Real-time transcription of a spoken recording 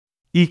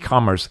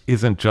E-commerce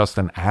isn't just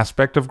an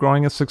aspect of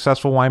growing a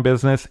successful wine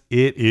business,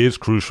 it is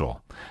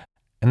crucial.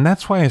 And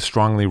that's why I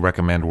strongly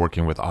recommend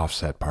working with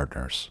Offset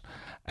Partners.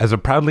 As a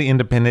proudly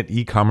independent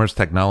e-commerce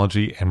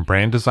technology and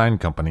brand design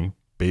company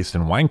based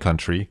in wine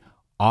country,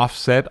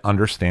 Offset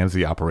understands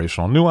the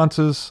operational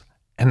nuances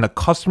and the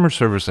customer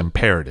service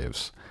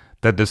imperatives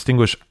that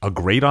distinguish a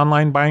great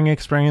online buying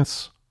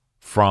experience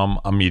from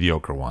a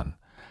mediocre one.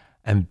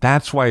 And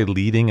that's why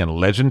leading and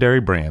legendary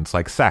brands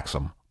like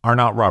Saxum,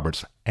 Arnott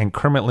Roberts, and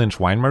Kermit Lynch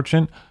Wine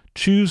Merchant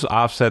choose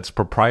Offset's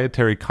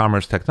proprietary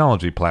commerce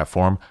technology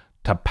platform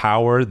to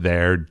power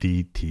their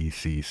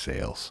DTC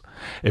sales.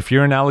 If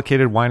you're an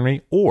allocated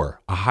winery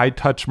or a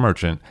high-touch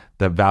merchant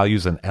that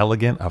values an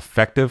elegant,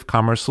 effective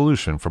commerce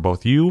solution for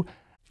both you,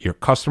 your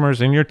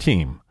customers, and your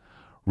team,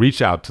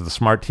 reach out to the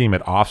smart team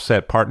at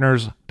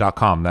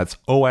offsetpartners.com. That's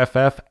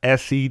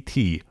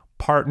OFFSET,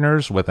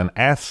 partners with an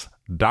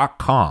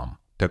S.com,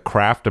 to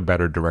craft a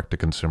better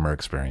direct-to-consumer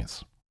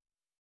experience.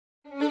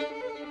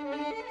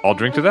 I'll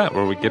Drink to That,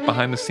 where we get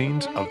behind the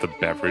scenes of the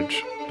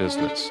beverage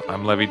business.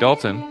 I'm Levi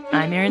Dalton.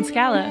 I'm Erin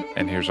Scala.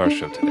 And here's our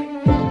show today.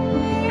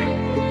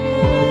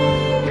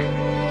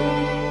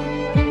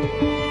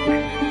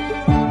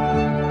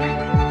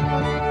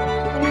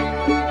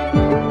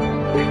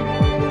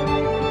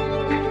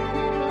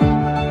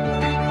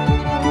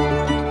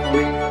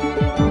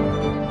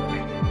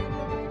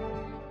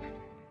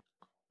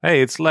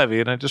 Hey, it's Levi,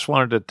 and I just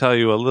wanted to tell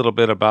you a little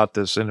bit about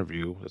this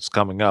interview that's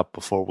coming up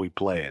before we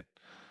play it,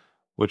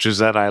 which is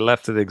that I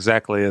left it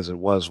exactly as it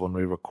was when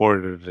we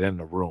recorded it in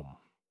the room.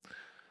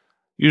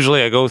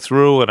 Usually I go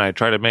through and I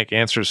try to make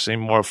answers seem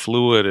more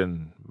fluid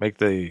and make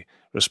the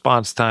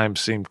response time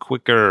seem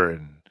quicker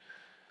and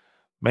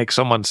make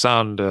someone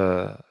sound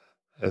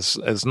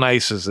as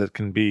nice as it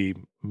can be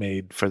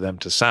made for them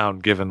to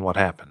sound given what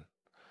happened.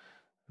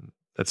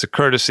 That's a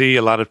courtesy.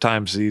 A lot of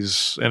times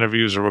these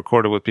interviews are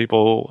recorded with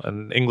people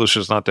and English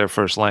is not their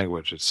first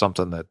language. It's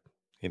something that,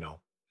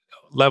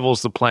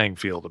 levels the playing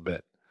field a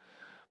bit.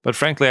 But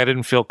frankly, I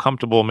didn't feel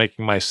comfortable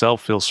making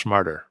myself feel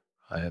smarter.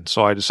 And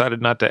so I decided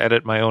not to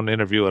edit my own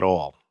interview at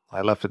all.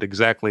 I left it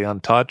exactly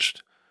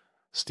untouched.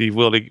 Steve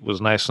Wilde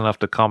was nice enough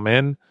to come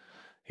in.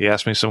 He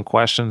asked me some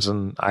questions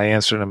and I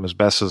answered them as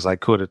best as I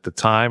could at the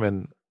time.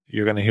 And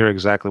you're going to hear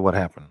exactly what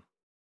happened.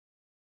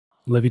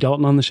 Levi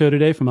Dalton on the show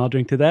today from I'll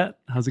Drink to That.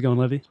 How's it going,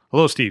 Levi?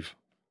 Hello, Steve.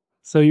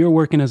 So you're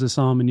working as a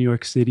somm in New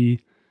York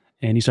City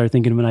and you started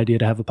thinking of an idea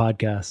to have a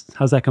podcast.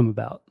 How's that come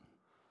about?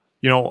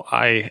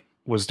 I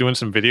was doing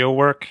some video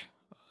work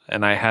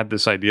and I had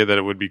this idea that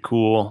it would be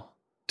cool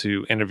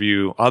to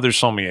interview other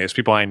sommeliers,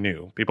 people I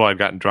knew, people I'd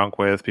gotten drunk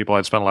with, people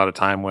I'd spent a lot of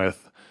time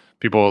with,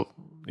 people,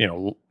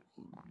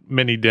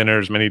 many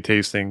dinners, many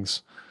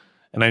tastings.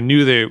 And I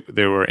knew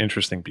they were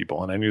interesting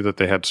people and I knew that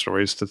they had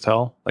stories to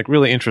tell, like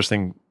really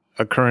interesting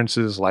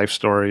occurrences, life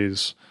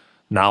stories,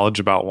 knowledge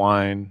about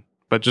wine,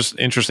 but just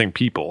interesting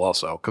people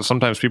also. Because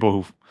sometimes people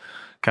who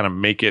kind of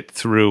make it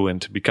through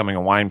into becoming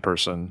a wine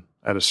person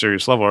at a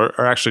serious level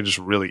are actually just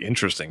really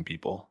interesting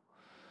people.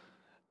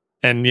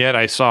 And yet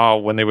I saw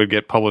when they would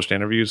get published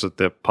interviews that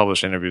the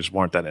published interviews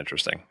weren't that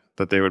interesting,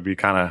 that they would be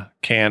kind of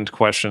canned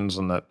questions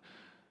and that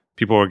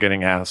people were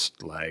getting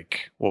asked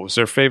like, what was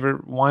their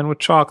favorite wine with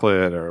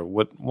chocolate, or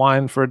what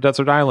wine for a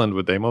desert island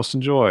would they most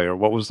enjoy, or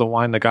what was the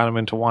wine that got them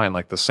into wine,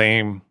 like the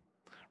same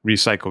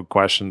recycled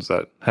questions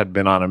that had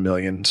been on a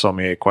million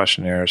sommelier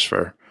questionnaires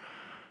for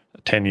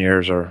 10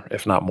 years or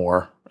if not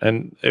more.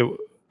 And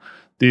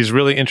these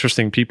really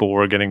interesting people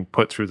were getting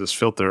put through this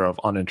filter of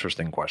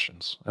uninteresting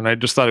questions. And I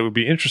just thought it would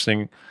be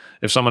interesting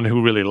if someone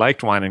who really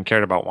liked wine and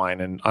cared about wine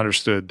and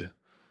understood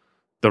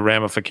the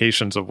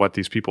ramifications of what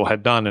these people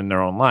had done in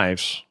their own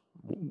lives,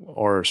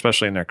 or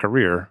especially in their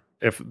career,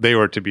 if they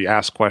were to be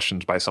asked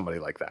questions by somebody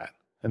like that.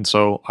 And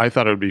so I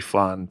thought it would be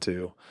fun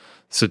to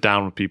sit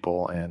down with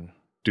people and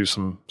do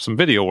some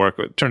video work.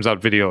 It turns out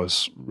video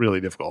is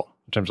really difficult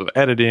in terms of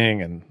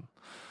editing and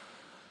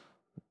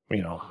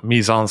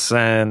mise en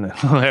scène,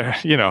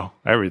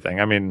 everything.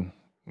 I mean,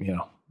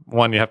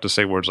 one, you have to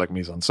say words like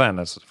mise en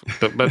scène.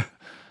 But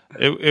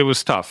it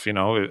was tough.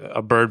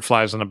 A bird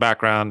flies in the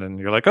background and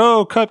you're like,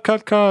 oh,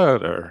 cut.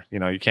 Or,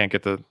 you can't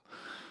get the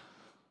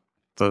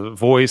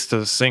voice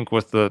to sync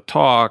with the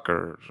talk,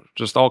 or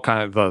just all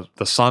kind of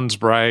the sun's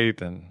bright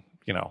and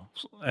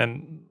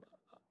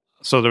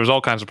so there was all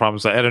kinds of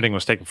problems. The editing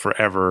was taking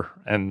forever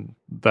and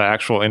the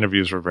actual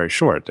interviews were very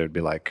short. They'd be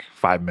like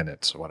 5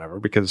 minutes or whatever,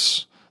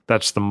 because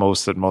that's the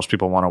most that most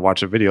people want to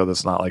watch a video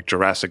that's not like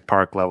Jurassic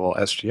Park level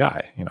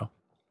SGI,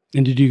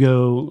 And did you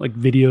go like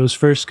videos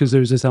first? Because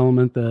there's this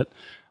element that,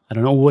 I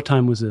don't know, what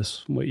time was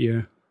this? What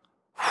year?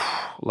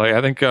 Like,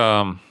 I think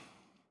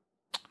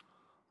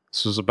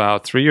this was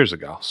about 3 years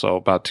ago. So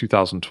about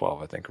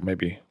 2012, I think, or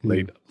maybe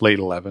late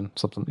 11,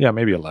 something. Yeah,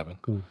 maybe 11.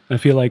 Cool. I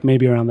feel like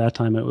maybe around that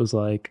time it was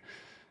like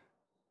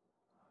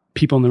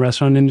people in the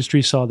restaurant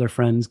industry saw their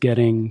friends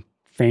getting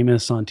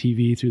famous on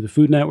TV through the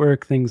Food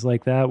Network, things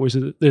like that. Was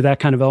there that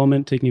kind of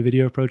element, taking a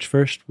video approach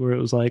first, where it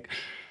was like,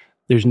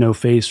 there's no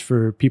face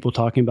for people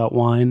talking about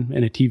wine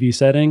in a TV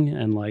setting,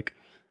 and like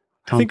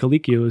Tom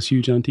Colicchio is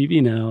huge on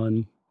TV now.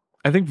 And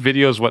I think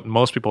video is what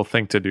most people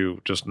think to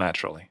do just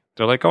naturally.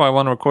 They're like, oh, I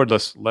want to record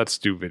this. Let's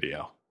do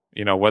video.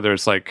 Whether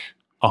it's like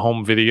a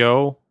home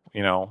video,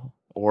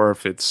 or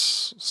if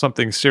it's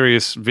something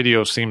serious,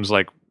 video seems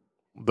like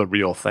the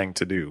real thing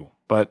to do.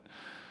 But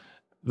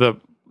the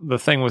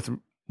thing with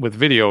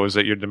video is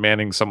that you're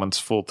demanding someone's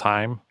full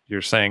time.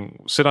 You're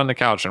saying, sit on the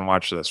couch and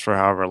watch this for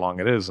however long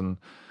it is. And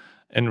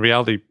in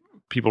reality,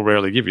 people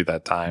rarely give you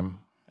that time.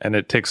 And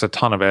it takes a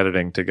ton of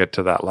editing to get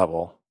to that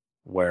level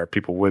where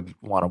people would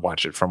want to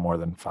watch it for more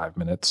than 5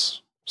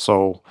 minutes.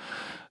 So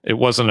it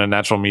wasn't a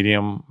natural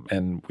medium,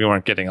 and we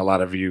weren't getting a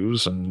lot of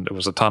views, and it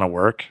was a ton of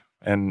work.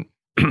 And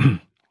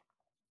and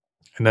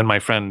then my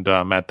friend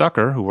Matt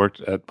Ducker, who worked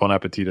at Bon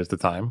Appetit at the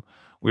time,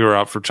 we were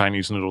out for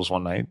Chinese noodles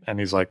one night, and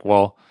he's like,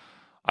 well,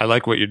 I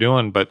like what you're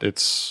doing, but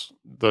it's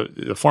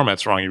the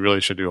format's wrong. You really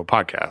should do a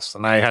podcast.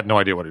 And I had no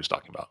idea what he was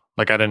talking about.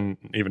 Like, I didn't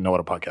even know what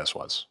a podcast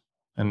was.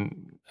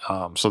 And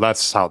so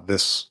that's how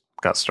this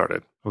got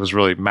started. It was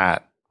really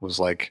Matt was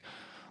like,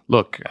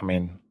 look, I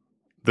mean,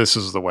 this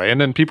is the way. And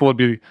then people would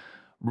be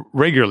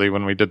regularly,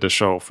 when we did the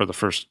show for the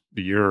first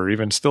year, or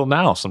even still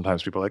now,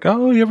 sometimes people are like,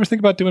 oh, you ever think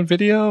about doing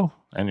video?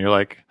 And you're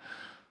like,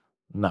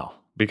 no,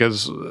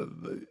 because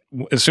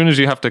as soon as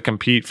you have to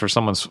compete for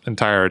someone's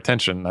entire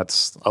attention,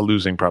 that's a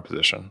losing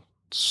proposition.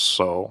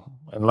 So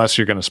unless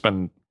you're going to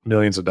spend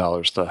millions of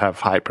dollars to have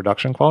high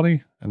production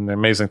quality, and the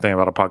amazing thing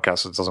about a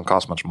podcast is it doesn't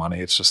cost much money.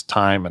 It's just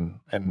time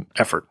and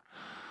effort.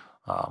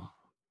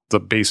 The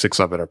basics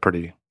of it are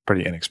pretty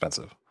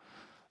inexpensive.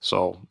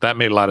 So that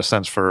made a lot of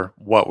sense for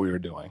what we were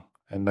doing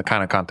and the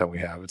kind of content we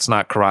have. It's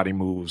not karate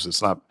moves.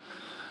 It's not,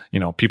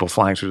 people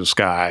flying through the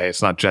sky.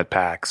 It's not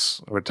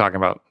jetpacks. We're talking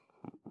about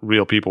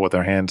real people with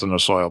their hands in the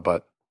soil,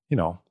 but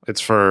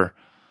it's for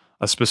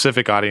a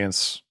specific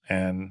audience,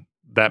 and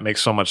that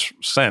makes so much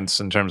sense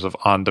in terms of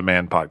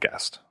on-demand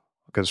podcast,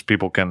 because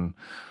people can,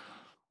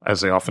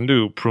 as they often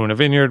do, prune a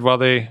vineyard while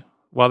they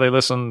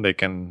listen. They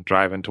can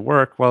drive into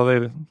work while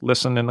they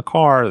listen in the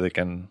car. They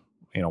can,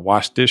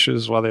 wash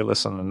dishes while they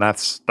listen. And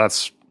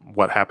that's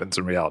what happens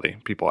in reality.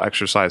 People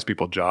exercise,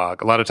 people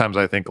jog. A lot of times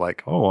I think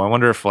like, oh, I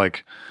wonder if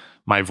like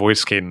my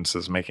voice cadence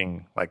is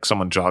making like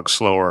someone jog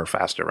slower or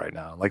faster right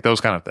now. Like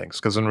those kind of things.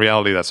 Because in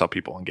reality, that's how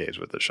people engage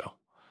with the show.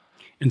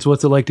 And so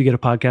what's it like to get a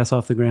podcast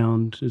off the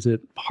ground? Is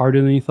it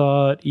harder than you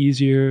thought,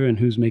 easier? And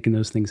who's making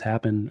those things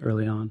happen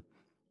early on?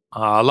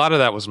 A lot of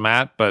that was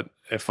Matt, but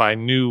if I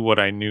knew what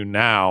I knew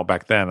now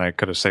back then, I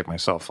could have saved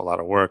myself a lot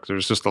of work.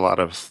 There's just a lot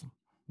of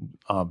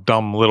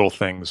dumb little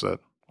things that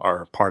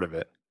are part of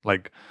it.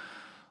 Like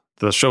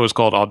the show is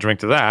called I'll Drink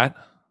to That.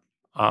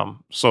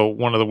 So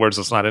one of the words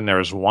that's not in there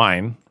is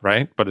wine,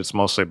 right? But it's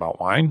mostly about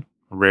wine.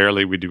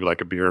 Rarely we do like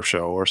a beer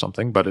show or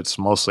something, but it's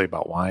mostly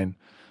about wine.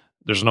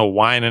 There's no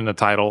wine in the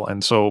title.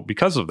 And so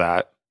because of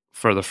that,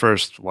 for the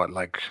first,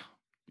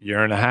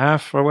 year and a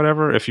half or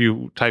whatever, if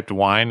you typed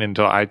wine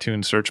into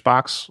iTunes search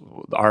box,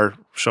 our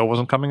show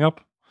wasn't coming up.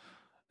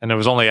 And it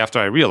was only after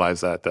I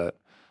realized that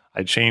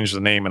I changed the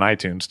name in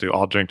iTunes to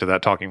I'll Drink to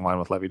That Talking Wine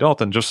with Levi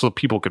Dalton, just so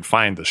people could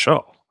find the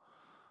show.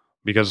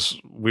 Because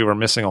we were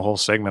missing a whole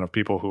segment of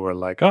people who were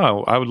like,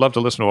 oh, I would love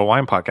to listen to a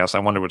wine podcast. I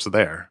wonder what's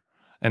there.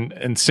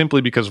 And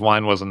simply because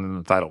wine wasn't in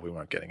the title, we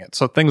weren't getting it.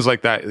 So things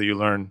like that you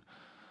learn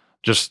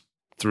just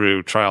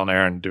through trial and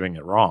error and doing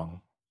it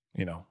wrong.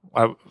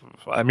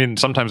 I mean,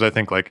 sometimes I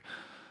think like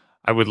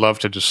I would love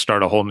to just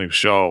start a whole new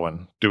show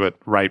and do it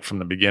right from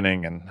the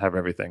beginning and have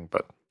everything.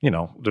 But,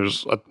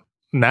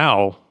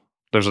 now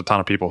there's a ton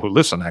of people who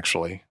listen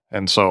actually.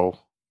 And so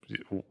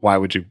why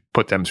would you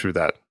put them through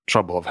that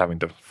trouble of having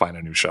to find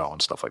a new show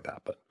and stuff like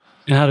that?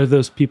 And how did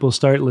those people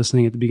start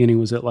listening at the beginning?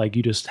 Was it like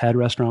you just had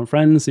restaurant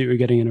friends that you were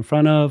getting in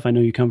front of? I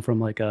know you come from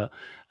like a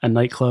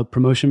nightclub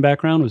promotion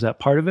background. Was that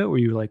part of it? Were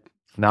you like,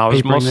 no,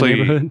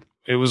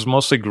 it was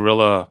mostly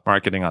guerrilla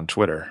marketing on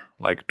Twitter,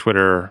 like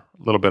Twitter,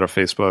 a little bit of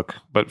Facebook,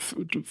 but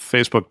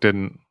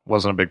Facebook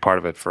wasn't a big part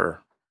of it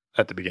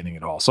at the beginning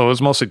at all. So it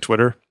was mostly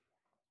Twitter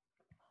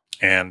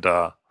and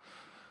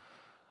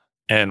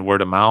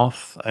word of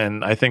mouth.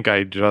 And I think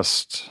I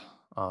just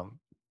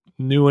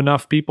knew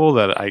enough people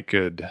that I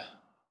could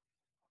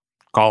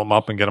call them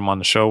up and get them on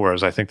the show.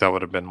 Whereas I think that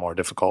would have been more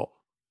difficult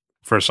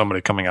for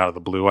somebody coming out of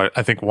the blue.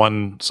 I think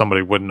one,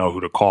 somebody wouldn't know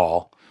who to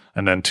call.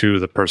 And then two,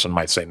 the person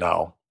might say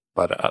no.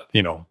 But,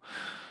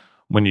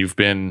 when you've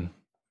been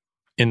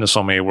in the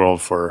sommelier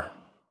world for,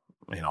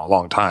 a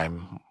long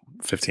time,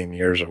 15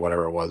 years or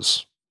whatever it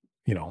was,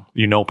 you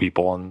know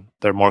people and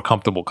they're more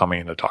comfortable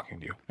coming in and talking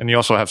to you. And you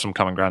also have some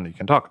common ground that you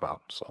can talk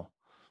about. So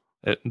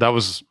that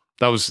was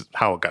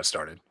how it got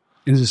started.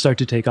 And does it start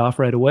to take off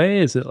right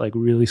away? Is it like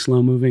really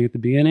slow moving at the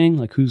beginning?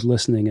 Like who's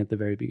listening at the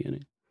very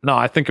beginning? No,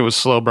 I think it was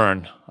slow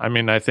burn. I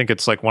mean, I think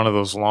it's like one of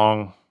those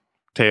long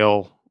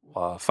tail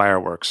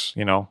fireworks,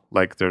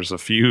 like there's a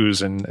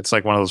fuse and it's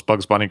like one of those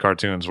Bugs Bunny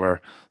cartoons where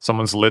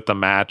someone's lit the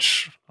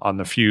match on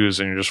the fuse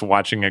and you're just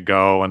watching it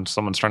go and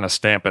someone's trying to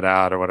stamp it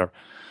out or whatever.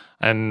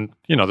 And,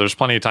 there's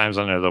plenty of times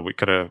on there that we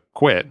could have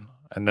quit.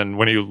 And then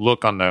when you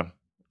look on the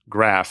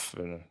graph,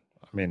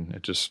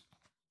 it just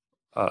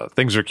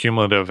things are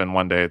cumulative, and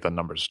one day the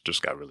numbers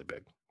just got really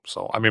big.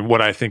 So, I mean,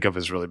 what I think of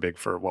is really big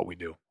for what we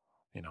do.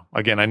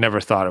 Again, I never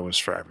thought it was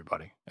for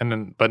everybody.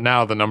 But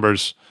now the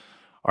numbers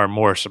are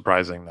more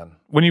surprising than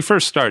when you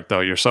first start, though.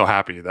 You're so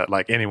happy that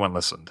like anyone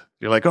listened.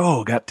 You're like,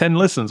 oh, got 10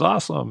 listens.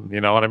 Awesome.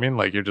 You know what I mean?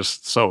 Like you're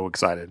just so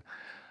excited.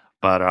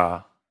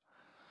 But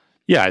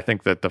yeah, I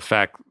think that the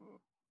fact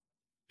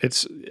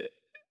it's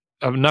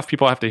enough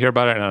people have to hear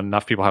about it, and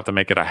enough people have to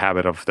make it a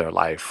habit of their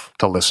life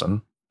to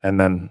listen. And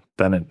then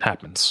it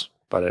happens,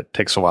 but it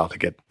takes a while to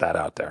get that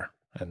out there.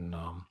 And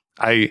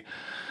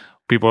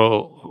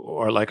people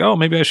are like, oh,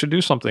 maybe I should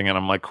do something. And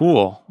I'm like,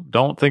 cool.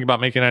 Don't think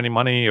about making any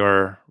money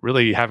or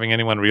really having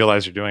anyone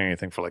realize you're doing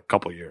anything for like a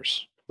couple of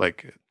years.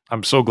 Like,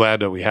 I'm so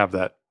glad that we have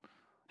that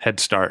head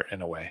start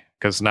in a way,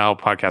 because now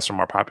podcasts are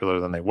more popular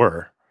than they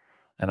were.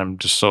 And I'm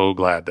just so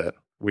glad that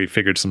we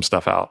figured some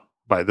stuff out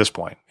by this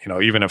point,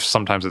 even if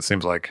sometimes it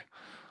seems like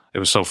it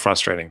was so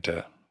frustrating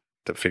to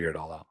figure it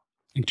all out.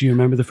 Do you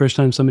remember the first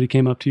time somebody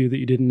came up to you that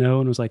you didn't know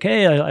and was like,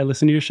 hey, I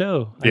listened to your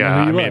show.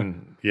 Yeah.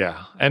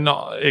 And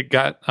it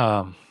got,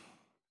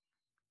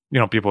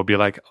 people would be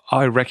like, oh,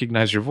 I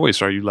recognize your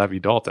voice. Are you Levi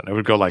Dalton? It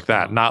would go like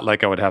that. Not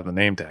like I would have the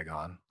name tag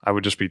on. I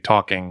would just be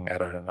talking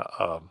at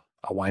a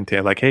wine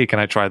table, like, hey, can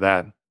I try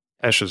that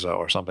Eschizo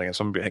or something? And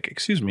somebody would be like,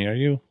 excuse me, are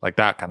you? Like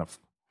that kind of.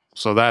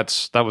 So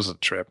that was a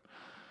trip.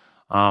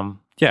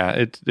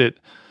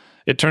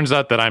 It turns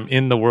out that I'm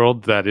in the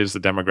world that is the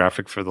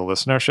demographic for the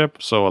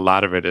listenership. So a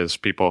lot of it is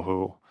people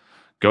who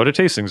go to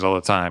tastings all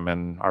the time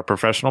and are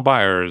professional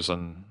buyers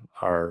and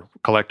are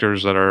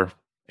collectors that are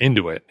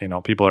into it.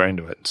 People are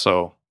into it.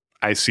 So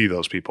I see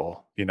those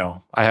people.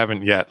 I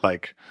haven't yet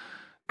like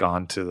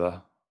gone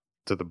to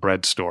the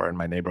bread store in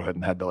my neighborhood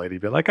and had the lady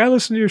be like, I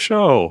listen to your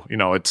show.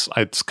 It's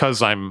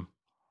because I'm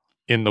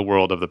in the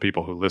world of the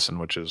people who listen,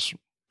 which is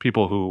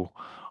people who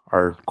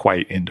are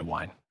quite into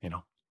wine.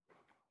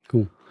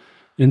 Cool.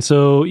 And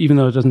so even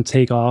though it doesn't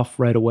take off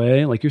right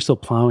away, like you're still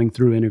plowing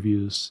through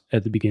interviews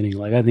at the beginning.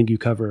 Like I think you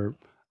cover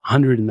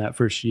 100 in that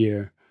first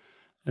year.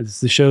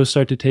 As the shows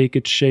start to take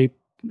its shape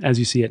as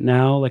you see it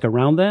now, like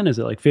around then, is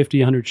it like 50,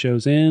 100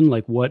 shows in?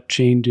 Like what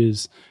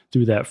changes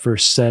through that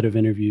first set of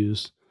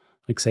interviews,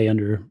 like say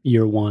under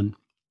year one?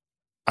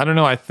 I don't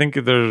know. I think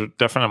there are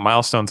definite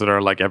milestones that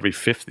are like every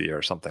 50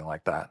 or something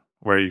like that,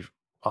 where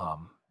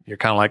you're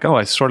kind of like, oh,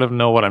 I sort of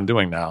know what I'm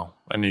doing now.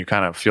 And you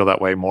kind of feel that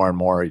way more and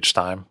more each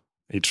time.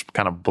 Each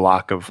kind of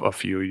block of a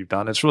few you've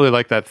done. It's really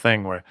like that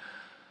thing where,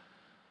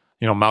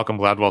 Malcolm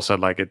Gladwell said,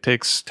 like, it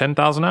takes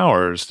 10,000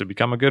 hours to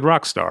become a good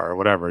rock star or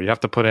whatever. You have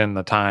to put in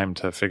the time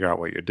to figure out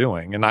what you're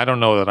doing. And I don't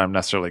know that I'm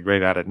necessarily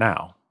great at it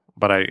now,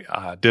 but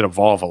I did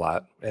evolve a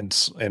lot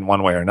in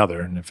one way or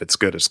another. And if it's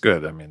good, it's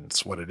good. I mean,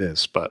 it's what it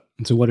is.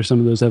 And so what are some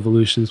of those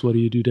evolutions? What do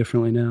you do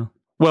differently now?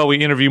 Well,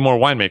 we interview more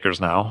winemakers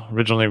now.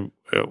 Originally,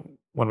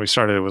 when we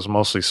started, it was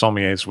mostly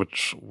sommeliers,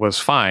 which was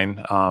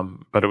fine,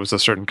 but it was a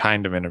certain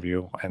kind of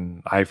interview.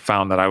 And I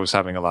found that I was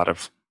having a lot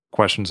of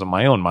questions in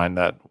my own mind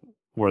that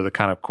were the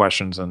kind of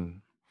questions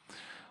and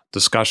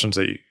discussions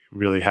that you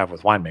really have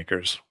with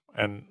winemakers.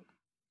 And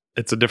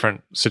it's a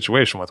different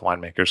situation with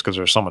winemakers because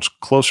they're so much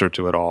closer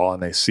to it all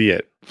and they see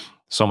it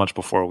so much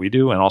before we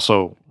do. And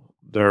also,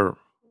 they're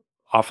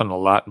often a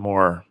lot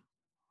more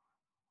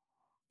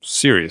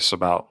serious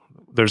about.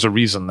 There's a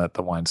reason that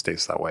the wines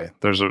taste that way.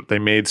 They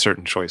made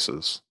certain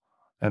choices.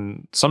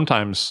 And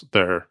sometimes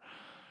they're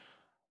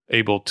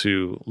able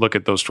to look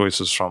at those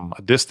choices from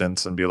a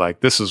distance and be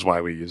like, this is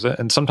why we use it.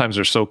 And sometimes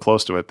they're so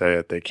close to it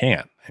that they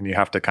can't. And you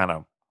have to kind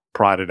of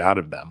prod it out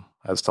of them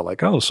as to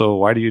like, oh, so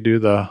why do you do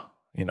the,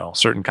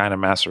 certain kind of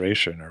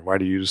maceration, or why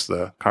do you use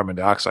the carbon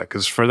dioxide?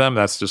 Because for them,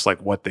 that's just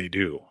like what they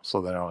do. So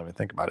they don't even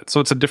think about it.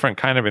 So it's a different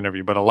kind of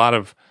interview. But a lot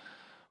of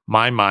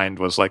my mind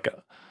was like,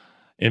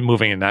 in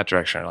moving in that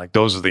direction, like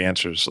those are the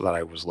answers that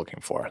I was looking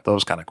for,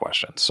 those kind of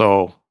questions.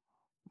 So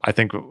I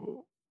think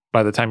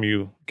by the time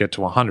you get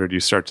to 100, you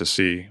start to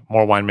see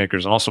more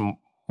winemakers and also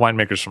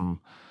winemakers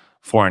from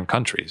foreign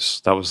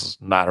countries. That was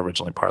not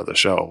originally part of the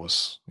show,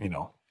 was,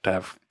 to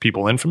have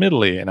people in from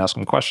Italy and ask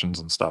them questions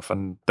and stuff.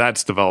 And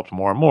that's developed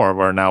more and more,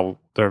 where now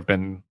there have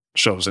been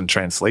shows in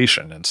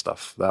translation and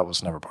stuff. That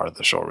was never part of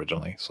the show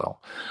originally. So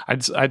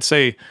I'd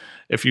say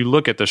if you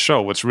look at the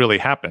show, what's really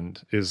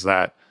happened is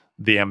that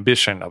the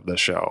ambition of the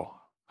show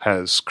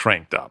has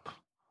cranked up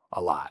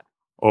a lot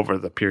over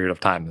the period of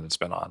time that it's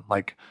been on.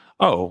 Like,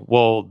 oh,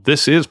 well,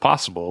 this is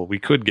possible. We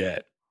could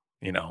get,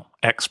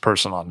 X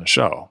person on the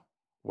show.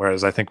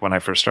 Whereas I think when I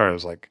first started, I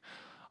was like,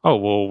 oh,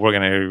 well, we're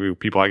going to interview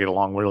people I get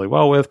along really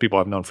well with, people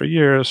I've known for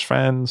years,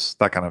 friends,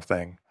 that kind of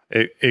thing.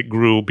 It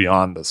grew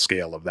beyond the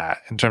scale of that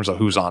in terms of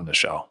who's on the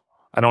show.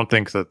 I don't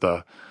think that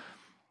the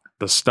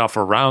stuff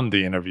around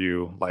the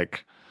interview,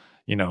 like,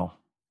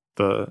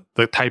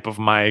 the type of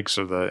mics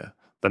or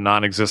the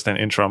non-existent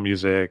intro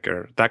music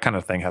or that kind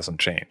of thing hasn't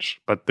changed.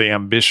 But the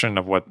ambition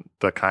of what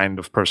the kind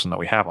of person that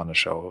we have on the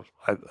show,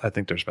 I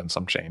think there's been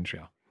some change,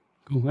 yeah.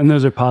 Cool. And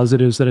those are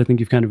positives that I think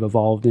you've kind of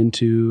evolved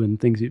into and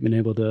things you've been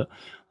able to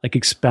like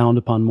expound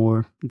upon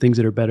more, things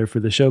that are better for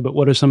the show. But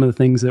what are some of the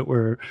things that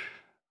were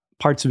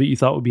parts of it you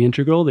thought would be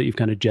integral that you've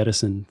kind of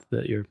jettisoned,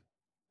 that you're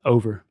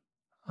over?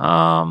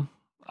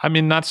 I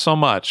mean, not so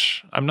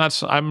much.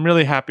 I'm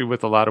really happy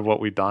with a lot of what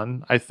we've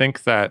done. I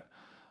think that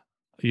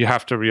you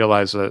have to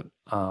realize that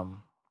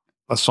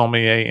a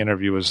sommelier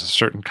interview is a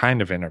certain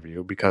kind of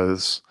interview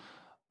because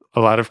a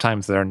lot of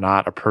times they're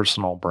not a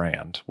personal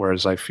brand.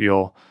 Whereas I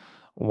feel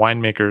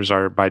winemakers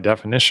are by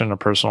definition a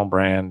personal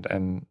brand,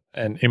 and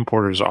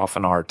importers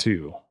often are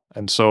too.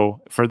 And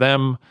so for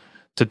them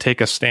to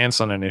take a stance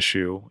on an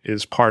issue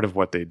is part of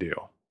what they do.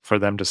 For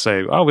them to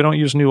say, oh, we don't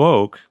use new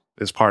oak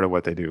is part of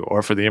what they do.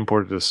 Or for the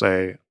importer to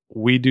say,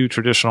 we do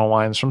traditional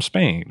wines from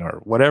Spain,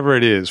 or whatever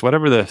it is,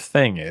 whatever the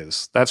thing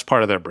is, that's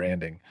part of their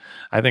branding.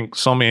 I think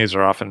sommeliers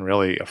are often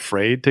really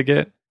afraid to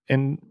get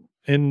in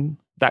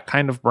that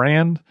kind of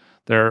brand.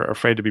 They're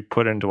afraid to be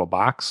put into a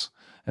box.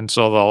 And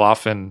so they'll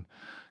often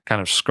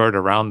kind of skirt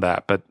around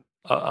that. But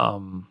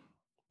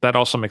that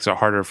also makes it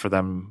harder for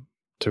them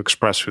to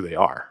express who they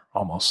are,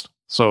 almost.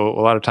 So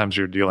a lot of times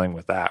you're dealing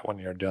with that when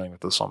you're dealing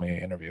with the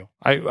sommelier interview.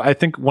 I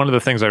think one of the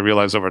things I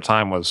realized over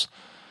time was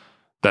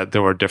that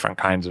there were different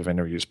kinds of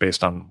interviews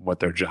based on what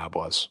their job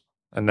was,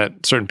 and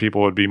that certain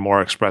people would be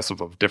more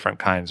expressive of different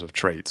kinds of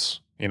traits.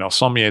 You know,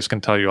 sommeliers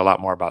can tell you a lot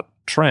more about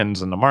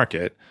trends in the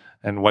market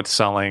and what's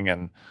selling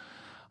and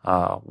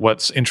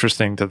what's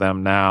interesting to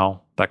them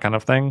now, that kind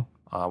of thing,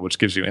 which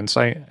gives you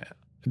insight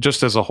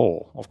just as a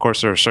whole. Of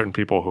course, there are certain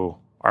people who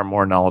are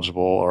more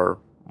knowledgeable or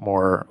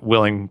more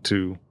willing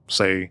to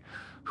say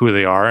who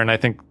they are. And I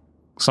think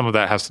some of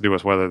that has to do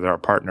with whether they're a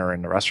partner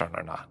in the restaurant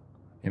or not.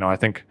 You know, I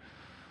think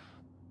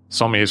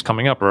sommeliers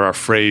coming up are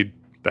afraid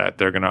that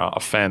they're going to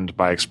offend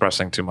by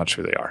expressing too much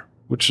who they are,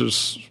 which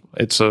is,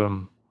 it's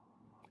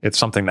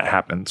something that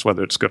happens.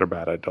 Whether it's good or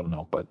bad, I don't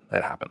know, but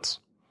it happens.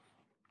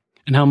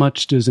 And how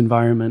much does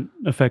environment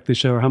affect the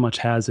show, or how much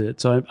has it?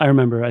 So I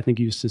remember, I think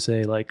you used to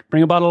say, like,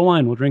 bring a bottle of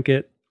wine, we'll drink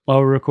it while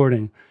we're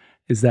recording.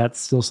 Is that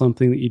still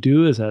something that you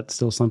do? Is that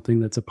still something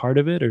that's a part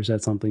of it? Or is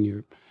that something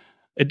you're...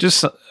 It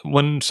just,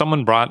 when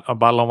someone brought a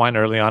bottle of wine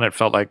early on, it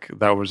felt like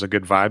that was a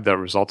good vibe that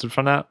resulted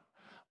from that.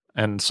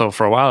 And so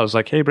for a while, I was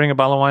like, hey, bring a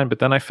bottle of wine. But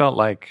then I felt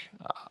like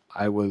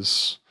I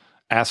was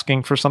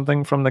asking for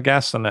something from the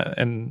guests. And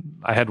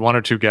I had one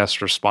or two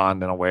guests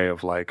respond in a way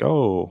of like,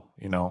 oh,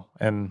 you know,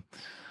 and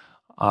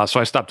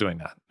so I stopped doing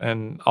that.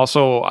 And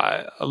also,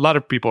 a lot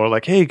of people are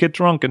like, hey, get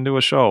drunk and do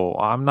a show.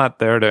 I'm not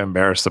there to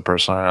embarrass the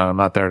person. I'm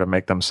not there to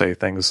make them say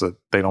things that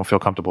they don't feel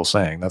comfortable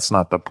saying. That's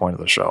not the point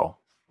of the show.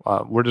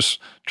 We're just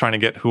trying to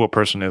get who a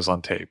person is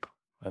on tape.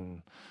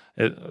 And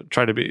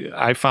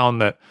I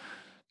found that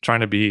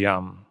trying to be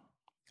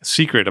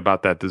secret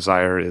about that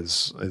desire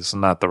is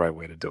not the right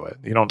way to do it.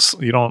 You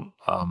don't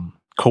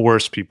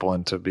coerce people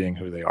into being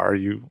who they are.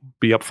 You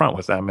be upfront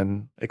with them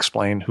and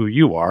explain who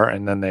you are,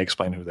 and then they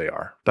explain who they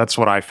are. That's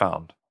what I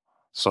found.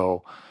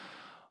 So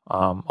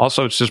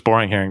also, it's just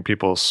boring hearing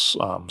people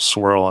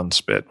swirl and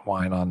spit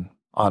wine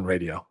on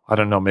radio. I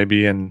don't know,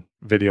 maybe in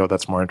video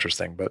that's more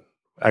interesting, but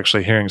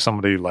actually hearing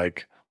somebody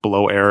like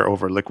blow air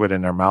over liquid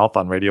in their mouth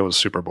on radio is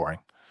super boring.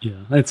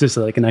 Yeah, it's just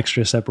like an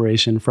extra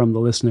separation from the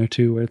listener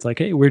too, where it's like,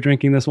 hey, we're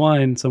drinking this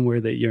wine somewhere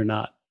that you're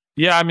not.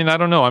 Yeah, I mean, I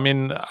don't know. I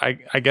mean,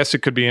 I guess it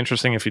could be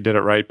interesting if you did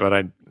it right,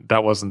 but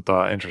that wasn't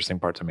the interesting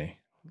part to me.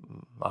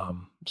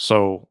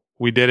 So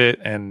we did it,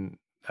 and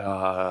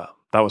that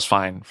was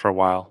fine for a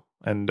while.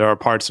 And there are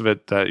parts of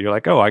it that you're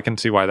like, oh, I can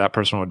see why that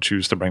person would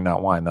choose to bring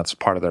that wine. That's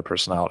part of their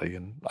personality,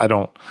 and I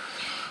don't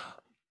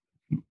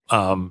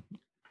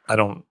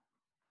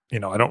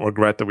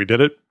regret that we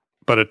did it,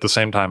 but at the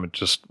same time,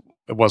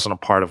 it wasn't a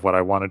part of what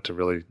I wanted to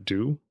really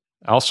do.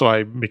 Also,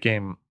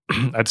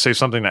 I'd say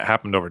something that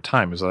happened over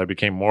time is that I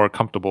became more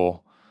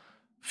comfortable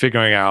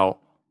figuring out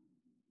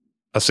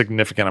a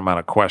significant amount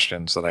of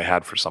questions that I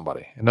had for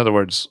somebody. In other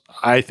words,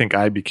 I think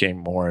I became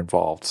more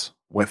involved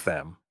with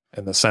them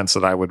in the sense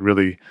that I would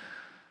really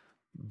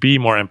be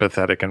more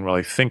empathetic and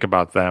really think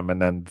about them,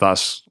 and then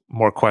thus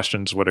more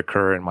questions would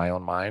occur in my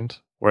own mind.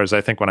 Whereas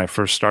I think when I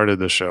first started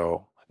the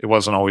show, it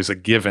wasn't always a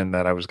given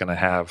that I was going to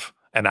have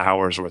an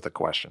hour's worth of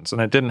questions.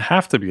 And it didn't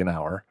have to be an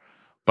hour,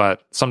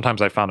 but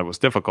sometimes I found it was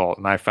difficult.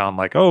 And I found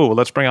like, oh, well,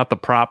 let's bring out the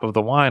prop of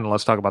the wine and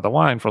let's talk about the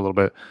wine for a little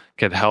bit,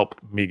 could help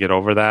me get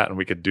over that. And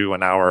we could do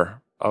an hour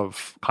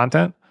of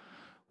content,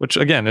 which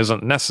again,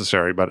 isn't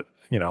necessary, but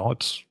you know,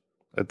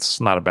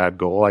 it's not a bad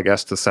goal, I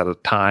guess, to set a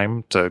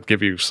time to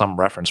give you some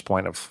reference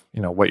point of,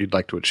 you know, what you'd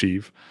like to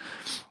achieve.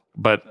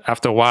 But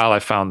after a while, I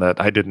found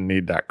that I didn't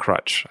need that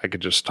crutch. I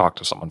could just talk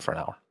to someone for an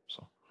hour.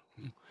 So.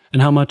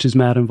 And how much is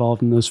Matt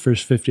involved in those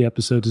first 50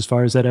 episodes as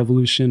far as that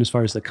evolution, as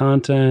far as the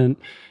content,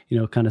 you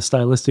know, kind of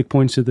stylistic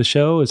points of the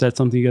show? Is that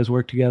something you guys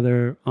work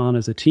together on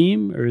as a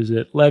team, or is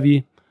it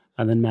Levi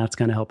and then Matt's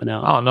kind of helping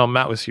out? Oh, no,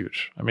 Matt was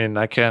huge. I mean,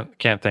 I can't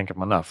thank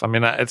him enough. I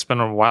mean, it's been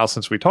a while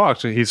since we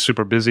talked. He's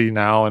super busy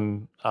now,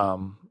 and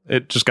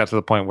it just got to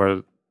the point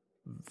where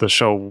the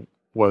show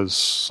was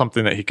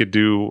something that he could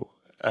do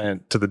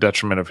to the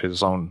detriment of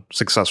his own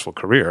successful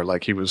career.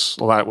 Like a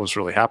lot was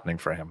really happening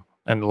for him,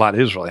 and a lot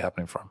is really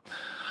happening for him.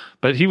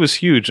 But he was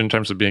huge in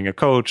terms of being a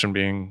coach and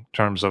being in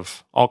terms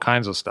of all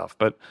kinds of stuff.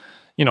 But,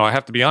 I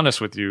have to be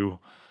honest with you.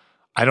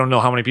 I don't know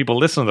how many people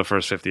listen to the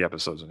first 50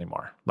 episodes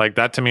anymore. Like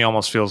that to me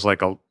almost feels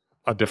like a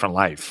different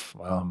life.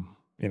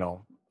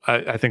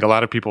 I think a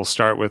lot of people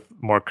start with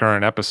more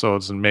current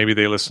episodes and maybe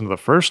they listen to the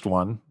first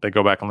one. They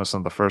go back and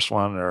listen to the first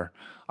one, or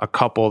a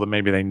couple that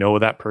maybe they know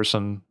that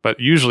person. But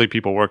usually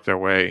people work their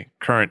way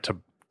current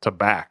to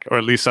back, or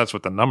at least that's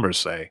what the numbers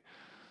say.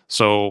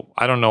 So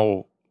I don't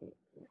know,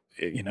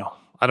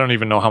 I don't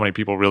even know how many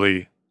people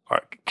really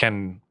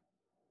can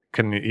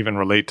even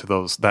relate to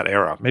that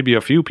era. Maybe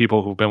a few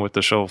people who've been with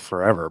the show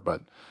forever,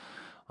 but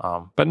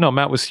no,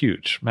 Matt was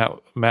huge.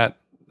 Matt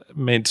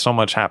made so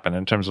much happen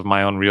in terms of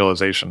my own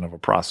realization of a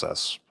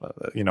process.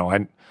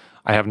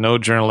 I have no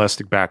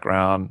journalistic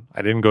background.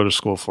 I didn't go to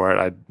school for it.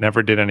 I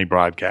never did any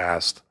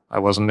broadcast. I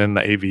wasn't in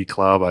the AV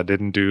club. I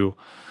didn't do,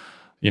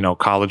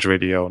 college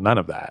radio, none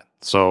of that.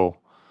 So,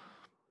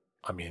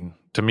 I mean,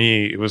 to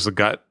me, it was a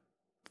gut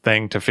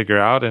thing to figure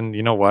out. And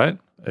you know what?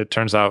 It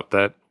turns out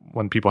that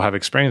when people have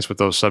experience with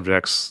those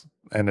subjects,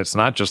 and it's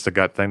not just a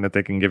gut thing, that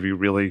they can give you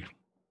really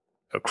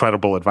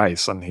credible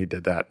advice. And he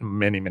did that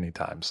many, many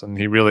times. And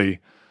he really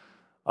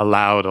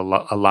allowed a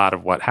lot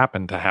of what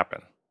happened to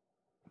happen.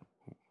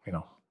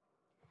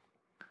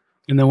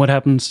 And then what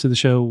happens to the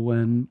show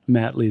when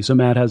Matt leaves? So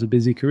Matt has a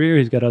busy career.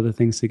 He's got other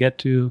things to get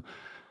to.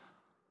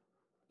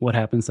 What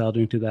happens to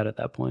Aldring to that at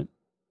that point?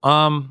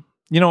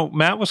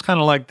 Matt was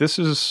kind of like, this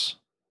is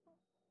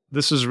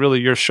really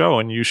your show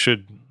and you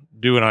should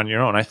do it on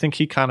your own. I think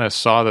he kind of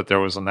saw that there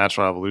was a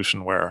natural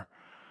evolution where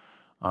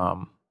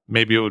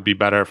maybe it would be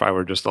better if I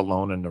were just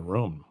alone in the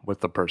room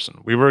with the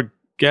person. We were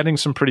getting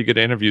some pretty good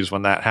interviews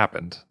when that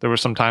happened. There were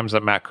some times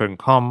that Matt couldn't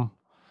come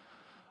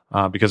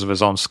because of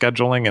his own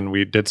scheduling, and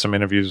we did some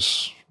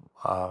interviews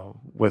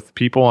with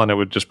people, and it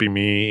would just be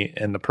me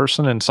and the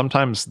person, and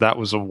sometimes that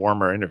was a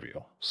warmer interview.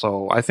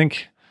 So I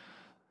think...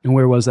 And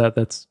where was that?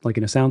 That's like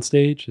in a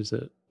soundstage? Is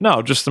it?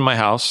 No, just in my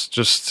house.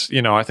 Just,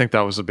 I think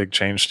that was a big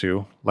change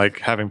too. Like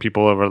having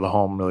people over the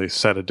home really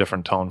set a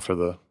different tone for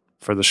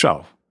the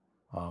show.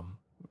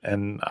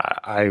 And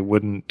I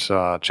wouldn't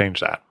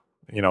change that.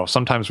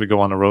 Sometimes we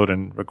go on the road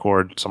and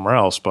record somewhere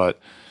else, but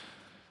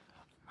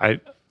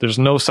there's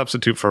no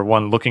substitute for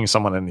one, looking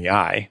someone in the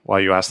eye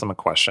while you ask them a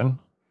question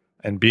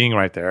and being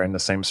right there in the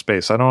same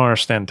space. I don't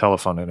understand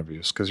telephone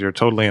interviews because you're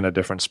totally in a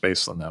different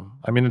space than them.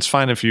 I mean, it's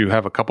fine if you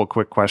have a couple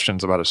quick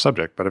questions about a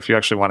subject, but if you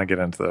actually want to get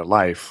into their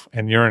life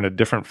and you're in a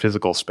different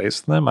physical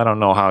space than them, I don't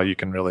know how you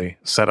can really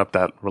set up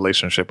that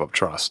relationship of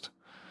trust.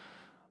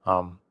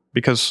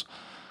 Because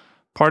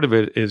part of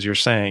it is you're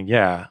saying,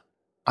 yeah,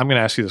 I'm going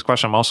to ask you this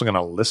question. I'm also going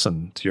to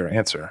listen to your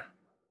answer.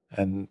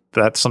 And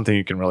that's something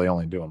you can really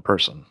only do in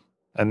person.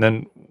 And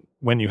then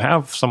when you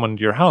have someone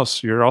to your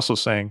house, you're also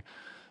saying,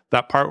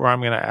 that part where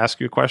I'm going to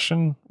ask you a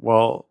question,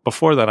 well,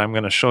 before that, I'm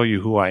going to show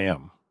you who I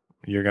am.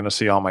 You're going to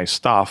see all my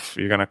stuff.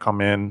 You're going to come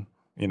in,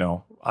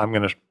 I'm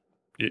going to,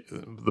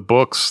 the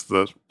books,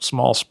 the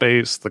small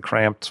space, the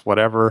cramped,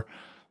 whatever.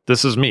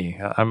 This is me.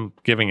 I'm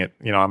giving it,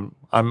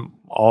 I'm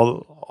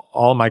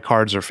all my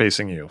cards are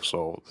facing you.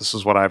 So this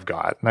is what I've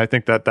got. And I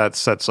think that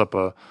sets up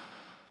a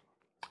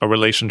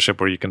relationship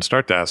where you can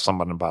start to ask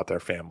someone about their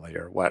family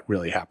or what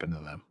really happened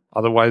to them.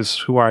 Otherwise,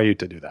 who are you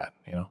to do that,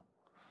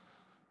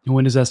 And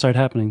when does that start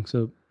happening?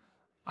 So,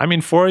 I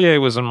mean,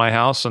 Fourier was in my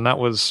house, and that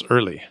was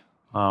early.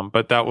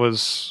 But that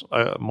was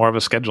more of a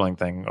scheduling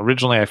thing.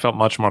 Originally, I felt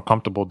much more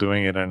comfortable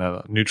doing it in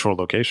a neutral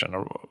location.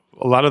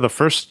 A lot of the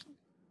first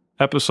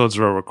episodes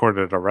were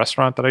recorded at a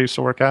restaurant that I used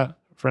to work at,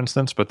 for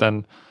instance. But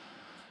then,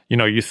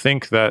 you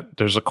think that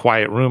there's a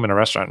quiet room in a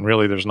restaurant, and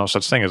really there's no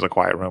such thing as a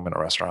quiet room in a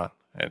restaurant.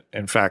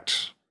 In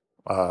fact,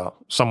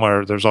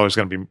 somewhere there's always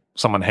going to be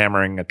someone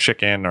hammering a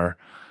chicken or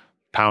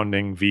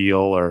pounding veal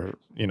or,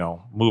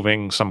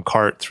 moving some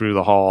cart through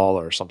the hall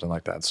or something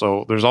like that.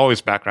 So there's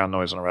always background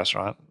noise in a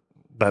restaurant.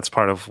 That's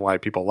part of why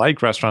people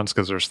like restaurants,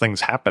 because there's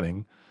things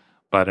happening.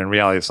 But in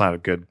reality, it's not a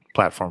good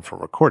platform for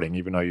recording,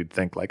 even though you'd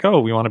think like,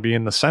 oh, we want to be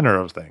in the center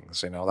of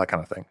things, that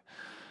kind of thing.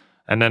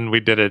 And then we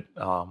did it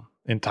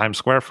in Times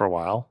Square for a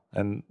while,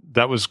 and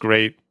that was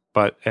great,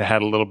 but it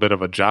had a little bit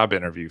of a job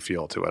interview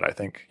feel to it. I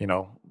think,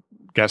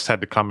 guests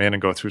had to come in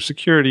and go through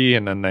security,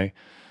 and then they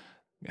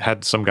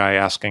had some guy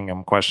asking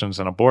them questions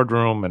in a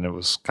boardroom, and it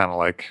was kind of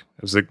like,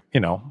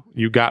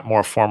 you got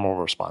more formal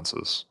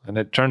responses. And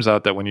it turns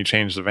out that when you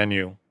change the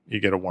venue, you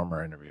get a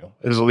warmer interview.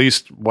 It is at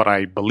least what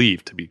I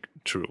believe to be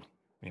true,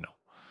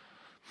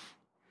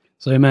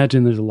 So I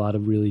imagine there's a lot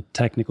of really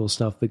technical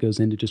stuff that goes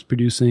into just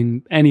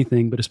producing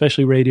anything, but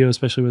especially radio,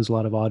 especially when there's a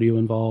lot of audio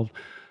involved.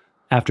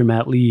 After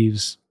Matt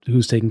leaves,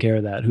 who's taking care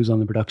of that? Who's on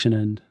the production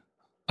end?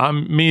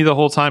 Me the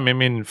whole time. I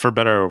mean, for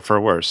better or for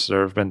worse.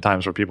 There have been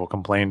times where people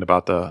complained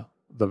about the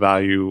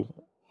value,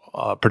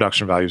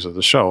 production values of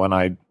the show, and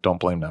I don't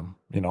blame them.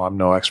 I'm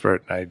no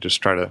expert. I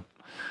just try to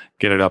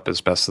get it up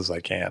as best as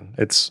I can.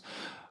 It's,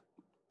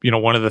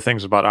 one of the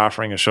things about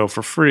offering a show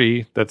for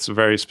free that's a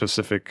very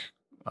specific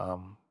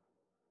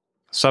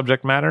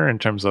subject matter in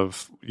terms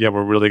of,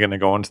 we're really going to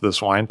go into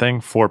this wine thing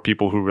for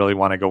people who really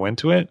want to go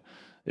into it,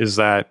 is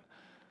that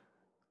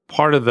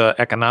part of the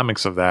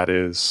economics of that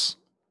is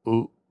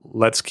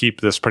let's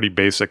keep this pretty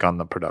basic on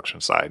the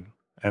production side.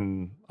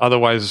 And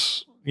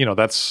otherwise,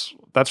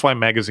 that's why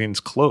magazines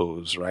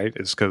close, right?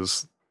 It's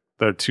because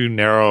they're too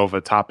narrow of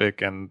a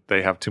topic and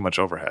they have too much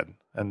overhead.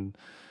 And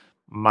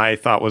my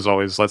thought was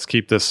always, let's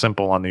keep this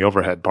simple on the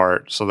overhead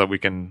part so that we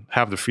can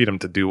have the freedom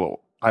to do what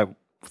I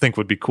think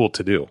would be cool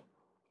to do.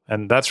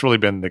 And that's really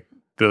been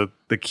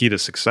the key to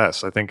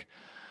success. I think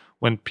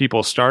when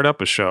people start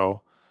up a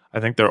show, I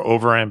think they're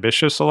over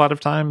ambitious a lot of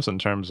times in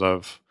terms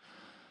of,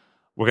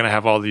 we're going to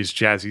have all these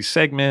jazzy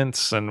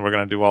segments and we're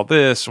going to do all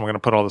this and we're going to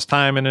put all this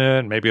time in it.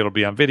 And maybe it'll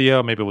be on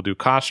video. Maybe we'll do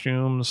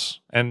costumes.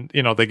 And,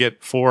 they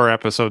get 4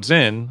 episodes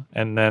in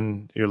and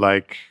then you're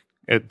like,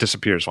 it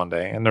disappears one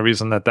day. And the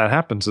reason that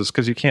happens is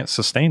because you can't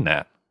sustain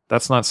that.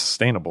 That's not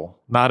sustainable.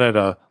 Not at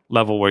a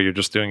level where you're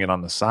just doing it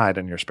on the side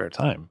in your spare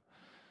time.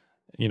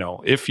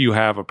 If you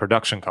have a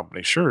production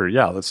company, sure,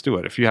 yeah, let's do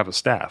it. If you have a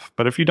staff.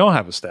 But if you don't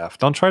have a staff,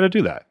 don't try to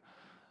do that.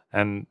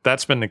 And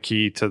that's been the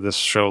key to this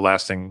show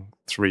lasting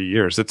 3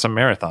 years. It's a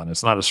marathon.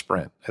 It's not a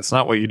sprint. It's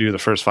not what you do the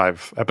first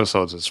 5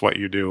 episodes. It's what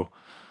you do,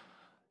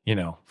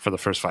 for the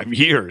first 5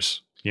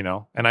 years,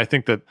 And I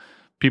think that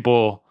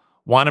people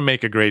want to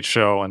make a great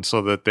show, and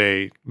so that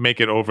they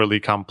make it overly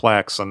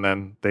complex, and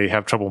then they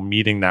have trouble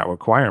meeting that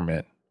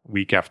requirement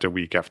week after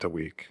week after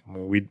week. I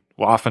mean, we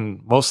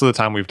often, most of the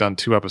time, we've done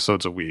 2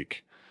 episodes a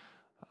week.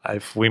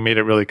 If we made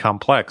it really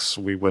complex,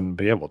 we wouldn't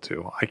be able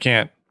to. I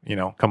can't,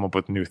 come up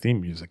with new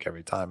theme music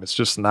every time. It's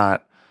just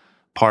not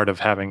part of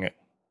having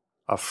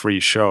a free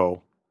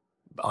show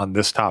on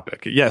this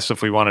topic. Yes,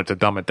 if we wanted to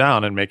dumb it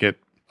down and make it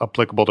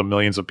applicable to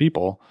millions of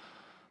people,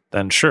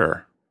 then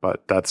sure.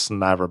 But that's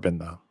never been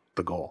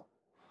the goal.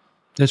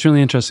 That's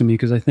really interesting to me,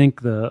 because I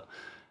think the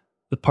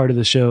part of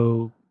the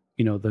show,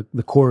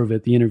 the core of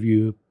it, the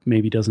interview,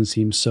 maybe doesn't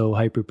seem so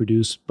hyper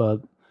produced,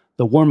 but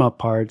the warm up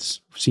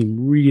parts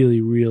seem really,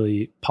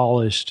 really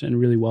polished and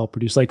really well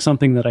produced. Like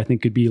something that I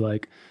think could be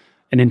like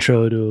an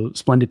intro to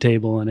Splendid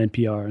Table and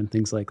NPR and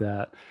things like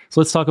that. So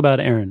let's talk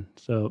about Erin.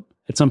 So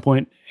at some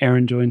point,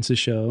 Erin joins the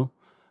show.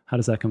 How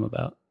does that come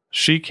about?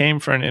 She came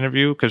for an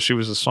interview because she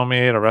was a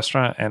sommelier at a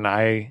restaurant, and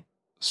I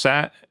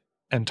sat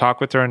and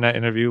talked with her in that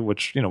interview,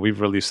 which, we've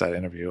released that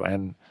interview.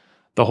 And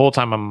the whole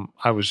time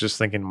I was just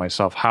thinking to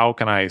myself, how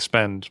can I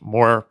spend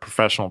more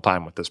professional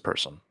time with this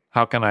person?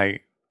 How can I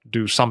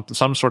do some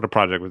sort of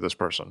project with this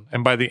person?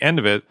 And by the end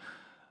of it,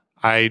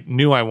 I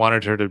knew I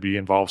wanted her to be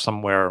involved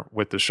somewhere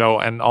with the show.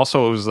 And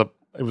also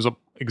it was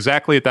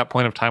exactly at that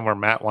point of time where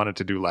Matt wanted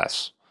to do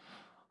less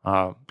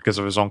because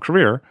of his own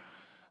career.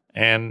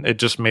 And it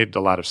just made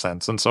a lot of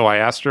sense. And so I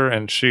asked her,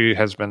 and she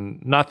has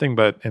been nothing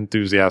but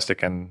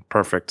enthusiastic and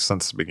perfect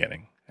since the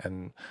beginning.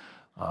 And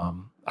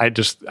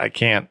I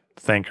can't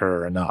thank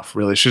her enough.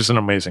 Really, she's an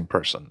amazing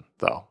person,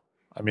 though.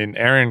 I mean,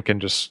 Erin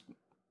can just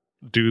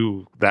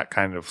do that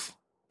kind of,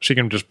 she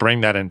can just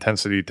bring that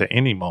intensity to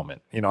any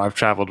moment. I've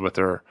traveled with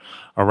her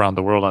around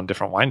the world on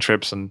different wine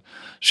trips, and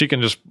she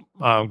can just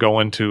go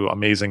into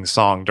amazing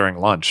song during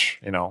lunch,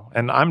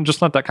 and I'm just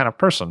not that kind of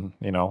person.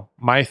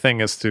 My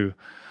thing is to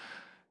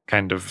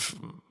kind of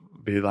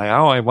be like,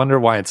 oh, I wonder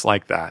why it's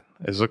like that,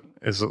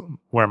 is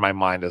where my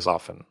mind is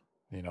often.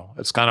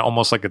 It's kind of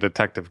almost like a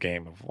detective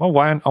game of, well,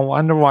 I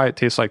wonder why it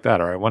tastes like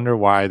that, or I wonder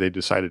why they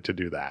decided to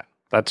do that.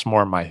 That's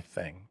more my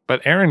thing.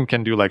 But Erin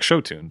can do like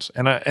show tunes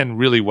and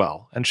really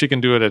well, and she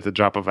can do it at the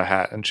drop of a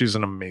hat, and she's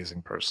an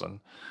amazing person.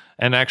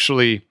 And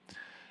actually,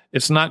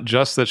 it's not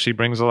just that she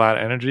brings a lot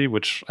of energy,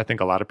 which I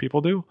think a lot of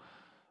people do.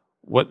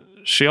 What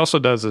she also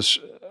does is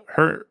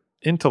her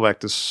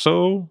intellect is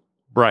so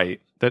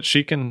bright that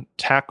she can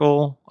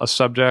tackle a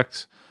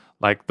subject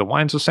like the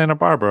wines of Santa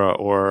Barbara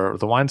or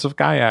the wines of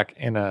Gaillac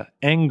in an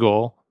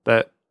angle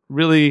that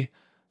really,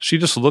 she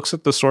just looks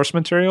at the source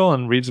material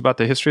and reads about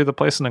the history of the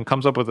place and then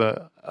comes up with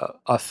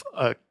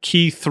a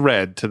key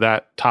thread to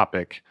that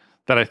topic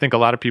that I think a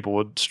lot of people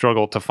would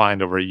struggle to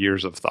find over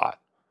years of thought.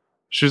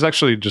 She's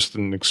actually just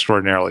an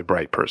extraordinarily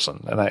bright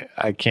person, and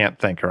I can't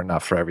thank her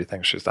enough for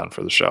everything she's done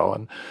for the show.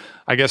 And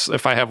I guess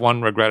if I have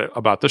one regret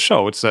about the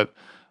show, it's that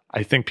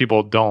I think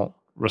people don't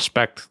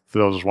respect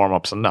those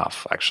warm-ups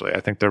enough, actually.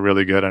 I think they're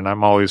really good, and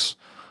I'm always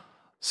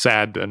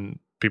sad, and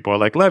people are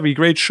like, Levi,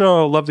 great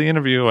show, love the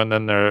interview, and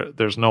then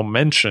there's no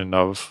mention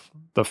of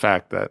the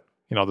fact that,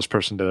 this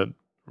person did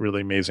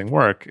really amazing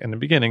work in the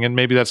beginning, and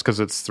maybe that's because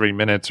it's 3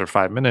 minutes or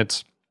 5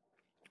 minutes,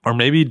 or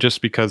maybe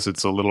just because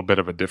it's a little bit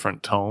of a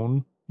different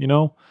tone,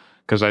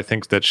 because I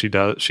think that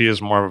she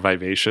is more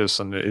vivacious,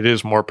 and it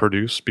is more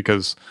produced,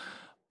 because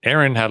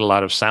Erin had a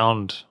lot of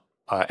sound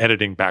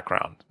editing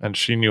background, and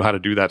she knew how to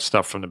do that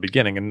stuff from the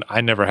beginning, and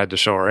I never had to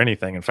show her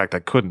anything. In fact, I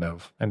couldn't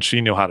have, and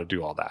she knew how to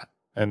do all that.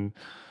 And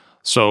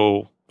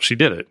so she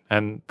did it,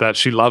 and that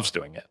she loves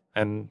doing it,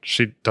 and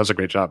she does a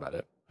great job at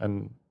it.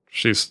 And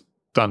she's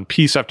done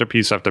piece after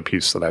piece after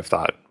piece that I've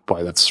thought,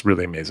 boy, that's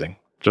really amazing.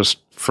 Just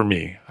for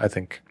me, I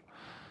think.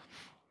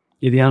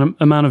 Yeah, the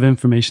amount of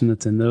information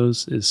that's in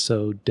those is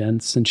so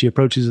dense, and she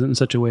approaches it in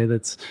such a way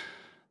that's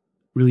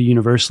really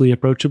universally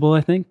approachable,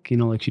 I think.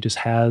 Like she just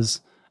has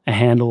a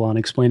handle on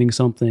explaining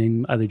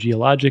something either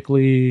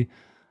geologically,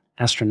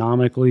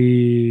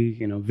 astronomically,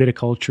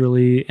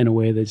 viticulturally, in a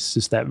way that's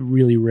just that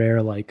really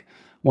rare, like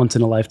once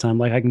in a lifetime.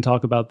 Like, I can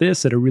talk about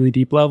this at a really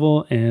deep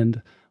level,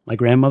 and my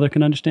grandmother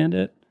can understand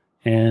it,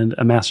 and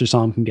a master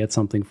somm can get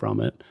something from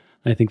it.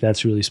 I think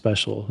that's really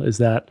special. Is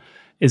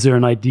there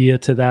an idea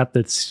to that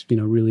that's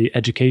really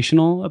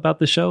educational about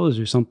the show? Is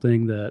there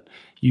something that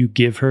you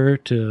give her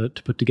to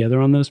put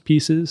together on those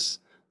pieces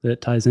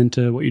that ties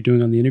into what you're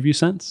doing on the interview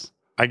sense?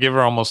 I give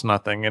her almost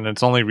nothing, and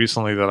it's only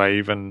recently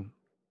that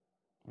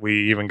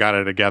we even got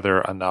it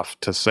together enough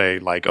to say,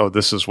 like, oh,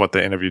 this is what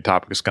the interview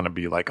topic is going to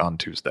be like on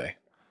Tuesday.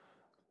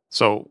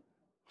 So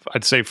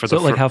I'd say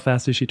how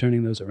fast is she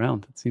turning those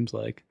around? It seems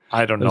like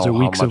I don't know those are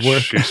weeks how much of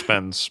work. she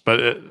spends, but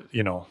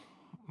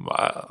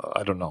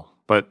I don't know.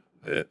 But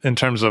in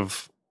terms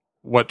of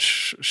what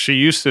she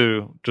used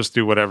to just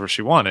do whatever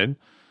she wanted,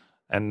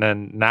 and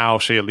then now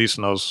she at least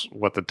knows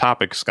what the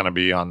topic is going to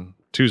be on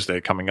Tuesday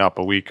coming up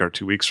a week or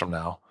 2 weeks from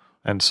now.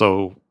 And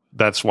so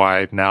that's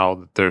why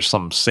now there's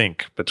some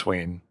sync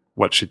between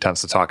what she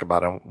tends to talk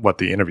about and what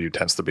the interview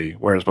tends to be,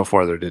 whereas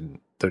before there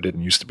didn't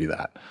used to be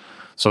that.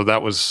 So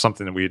that was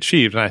something that we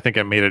achieved, and I think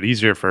it made it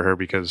easier for her,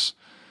 because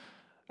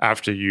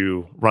after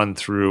you run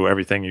through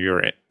everything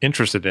you're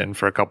interested in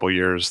for a couple of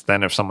years,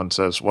 then if someone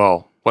says,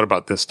 well, what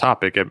about this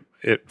topic?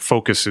 It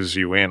focuses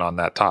you in on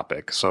that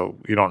topic. So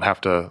you don't have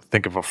to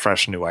think of a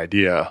fresh new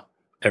idea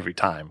every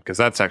time, because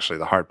that's actually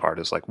the hard part,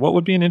 is like, what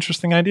would be an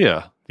interesting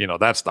idea?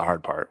 That's the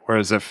hard part.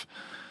 Whereas if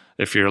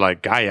you're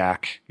like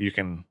Gaiac, you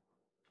can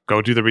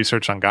go do the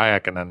research on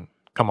Gaiac and then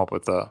come up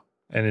with an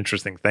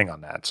interesting thing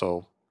on that.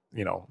 So,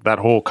 that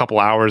whole couple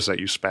hours that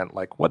you spent,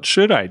 like, what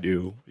should I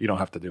do? You don't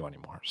have to do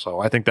anymore. So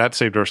I think that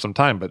saved her some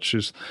time, but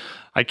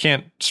I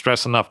can't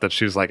stress enough that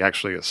she's like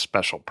actually a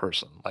special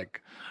person.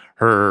 Like,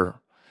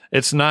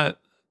 it's not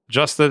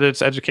just that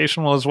it's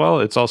educational as well.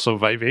 It's also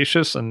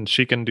vivacious, and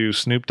she can do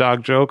Snoop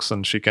Dogg jokes,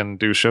 and she can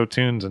do show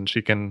tunes, and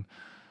she can,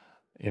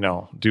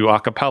 do a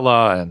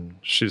cappella, and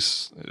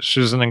she's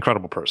an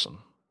incredible person.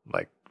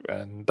 Like,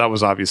 and that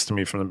was obvious to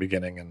me from the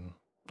beginning. And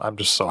I'm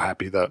just so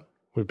happy that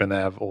we've been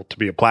able to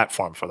be a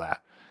platform for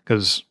that.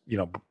 Because,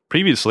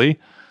 previously,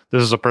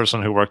 this is a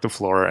person who worked the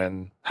floor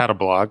and had a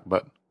blog,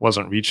 but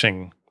wasn't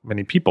reaching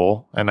many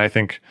people. And I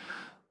think,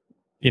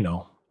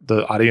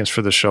 the audience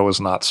for the show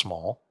is not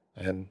small,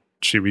 and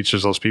she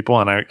reaches those people.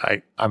 And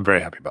I'm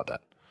very happy about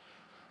that.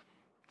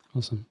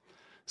 Awesome.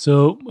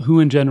 So who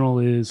in general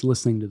is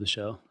listening to the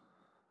show?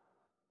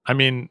 I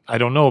mean, I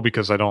don't know,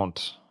 because I don't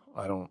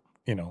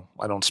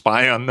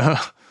spy on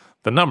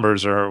the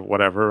numbers or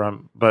whatever.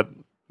 But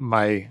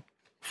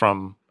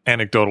from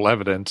anecdotal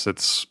evidence,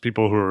 it's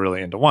people who are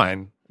really into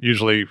wine,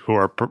 usually who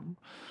are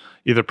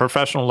either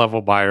professional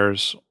level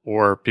buyers,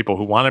 or people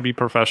who want to be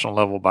professional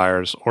level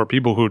buyers, or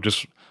people who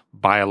just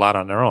buy a lot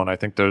on their own. I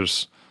think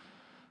there's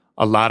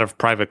a lot of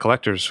private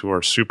collectors who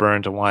are super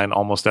into wine,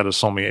 almost at a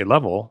sommelier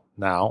level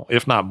now,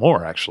 if not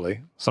more,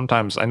 actually.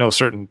 Sometimes I know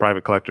certain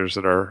private collectors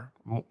that are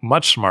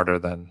much smarter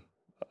than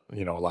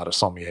a lot of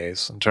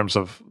sommeliers, in terms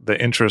of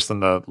the interest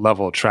and the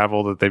level of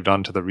travel that they've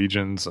done to the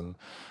regions and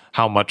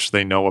how much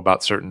they know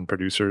about certain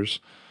producers.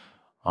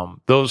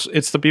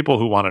 It's the people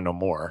who want to know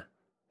more.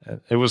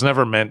 It was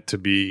never meant to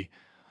be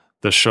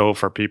the show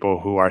for people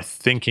who are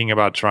thinking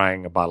about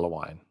trying a bottle of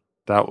wine.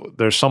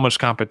 There's so much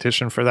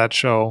competition for that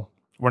show.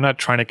 We're not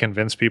trying to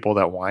convince people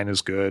that wine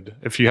is good.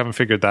 If you haven't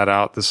figured that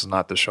out, this is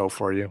not the show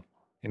for you.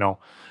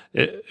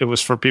 It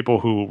was for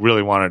people who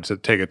really wanted to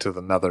take it to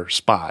another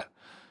spot.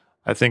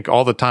 I think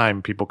all the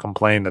time people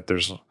complain that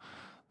there's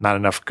not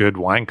enough good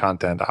wine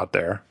content out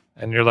there.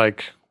 And you're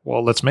like,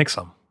 well, let's make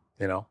some,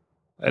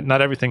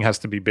 Not everything has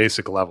to be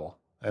basic level.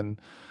 And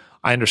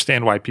I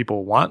understand why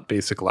people want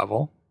basic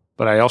level,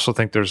 but I also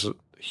think there's a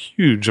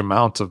huge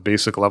amount of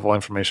basic level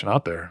information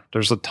out there.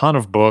 There's a ton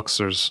of books.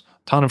 There's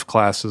a ton of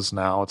classes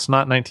now. It's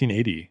not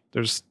 1980.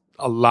 There's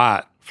a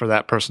lot for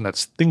that person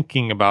that's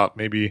thinking about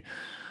maybe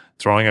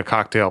throwing a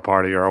cocktail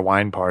party or a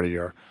wine party,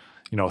 or,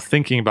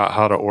 thinking about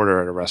how to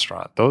order at a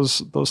restaurant.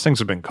 Those things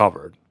have been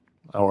covered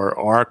or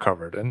are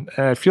covered. And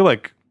I feel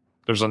like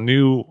there's a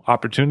new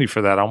opportunity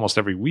for that almost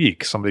every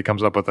week. Somebody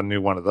comes up with a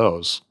new one of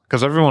those,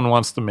 because everyone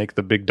wants to make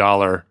the big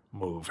dollar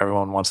move.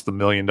 Everyone wants the $1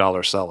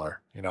 million seller,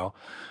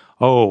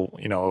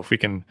 if we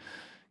can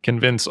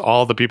convince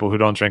all the people who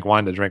don't drink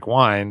wine to drink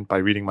wine by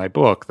reading my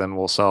book, then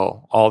we'll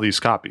sell all these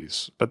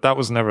copies. But that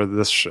was never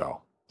this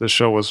show. This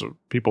show was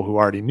people who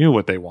already knew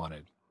what they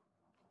wanted.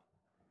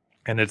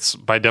 And it's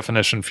by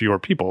definition fewer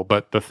people.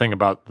 But the thing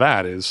about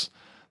that is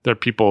they're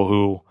people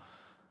who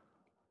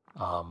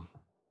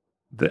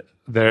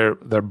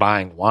they're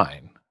buying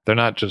wine. They're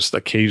not just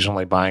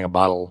occasionally buying a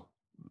bottle,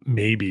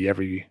 maybe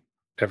every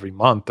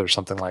month or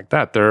something like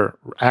that. They're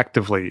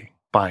actively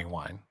buying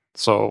wine.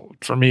 So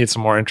for me, it's a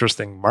more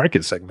interesting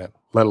market segment,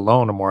 let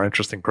alone a more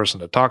interesting person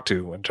to talk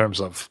to in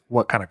terms of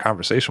what kind of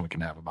conversation we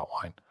can have about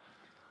wine.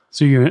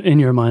 So in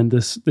your mind,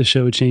 this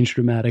show would change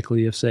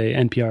dramatically if, say,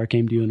 NPR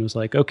came to you and was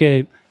like,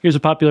 okay, here's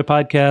a popular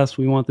podcast.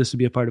 We want this to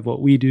be a part of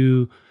what we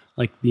do.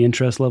 Like, the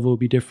interest level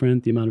would be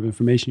different. The amount of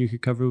information you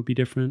could cover would be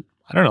different.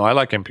 I don't know. I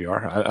like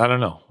NPR. I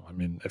don't know. I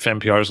mean, if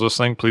NPR is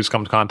listening, please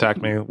come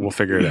contact me. We'll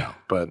figure it out.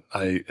 But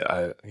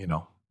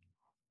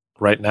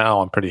right now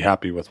I'm pretty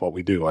happy with what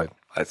we do.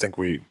 I think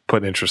we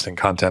put interesting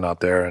content out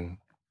there, and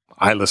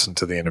I listen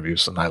to the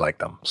interviews and I like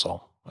them.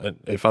 So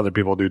if other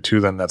people do too,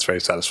 then that's very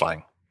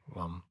satisfying.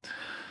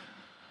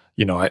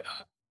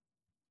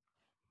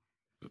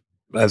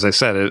 As I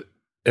said,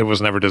 it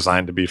was never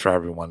designed to be for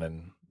everyone,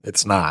 and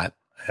it's not.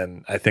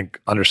 And I think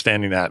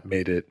understanding that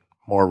made it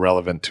more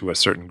relevant to a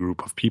certain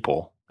group of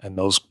people. And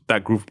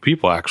that group of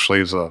people actually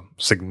is a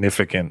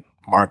significant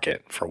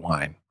market for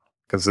wine,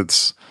 because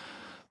it's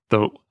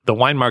the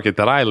wine market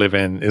that I live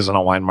in isn't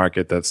a wine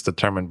market that's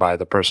determined by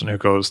the person who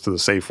goes to the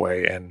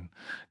Safeway and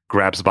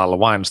grabs a bottle of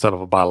wine instead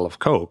of a bottle of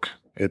Coke.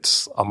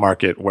 It's a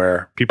market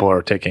where people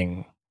are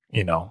taking,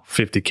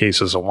 50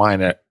 cases of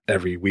wine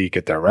every week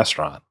at their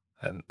restaurant.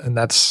 And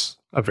that's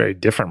a very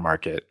different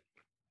market.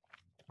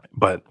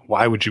 But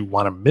why would you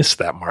want to miss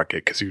that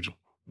market because you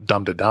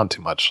dumbed it down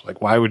too much?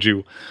 Like, why would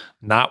you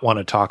not want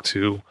to talk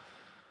to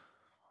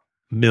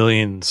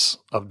millions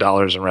of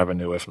dollars in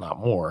revenue, if not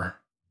more?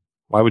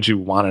 Why would you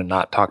want to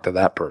not talk to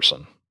that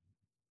person?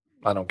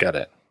 I don't get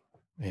it,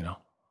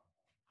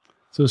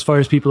 So as far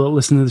as people that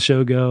listen to the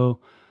show go,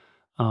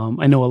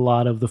 I know a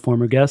lot of the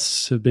former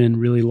guests have been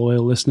really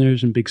loyal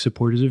listeners and big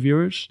supporters of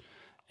yours.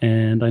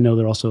 And I know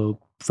they're also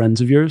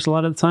friends of yours a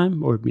lot of the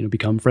time, or,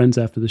 become friends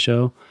after the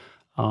show.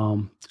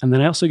 And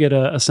then I also get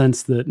a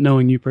sense that,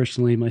 knowing you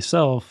personally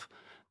myself,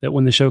 that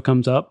when the show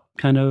comes up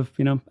kind of,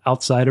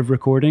 outside of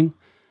recording,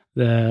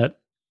 that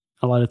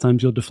a lot of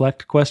times you'll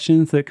deflect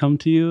questions that come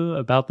to you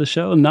about the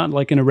show, not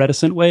like in a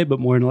reticent way, but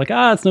more in like,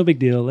 it's no big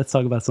deal, let's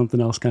talk about something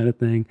else kind of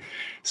thing.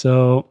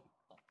 So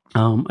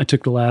I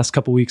took the last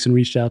couple weeks and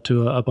reached out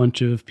to a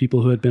bunch of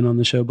people who had been on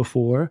the show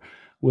before,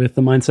 with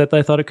the mindset that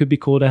I thought it could be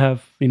cool to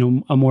have,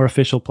 a more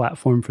official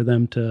platform for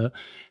them to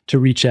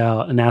reach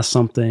out and ask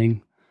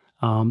something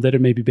that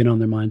had maybe been on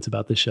their minds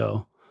about the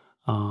show.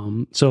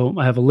 So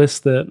I have a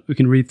list that we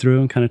can read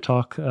through and kind of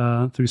talk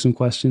through some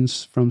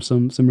questions from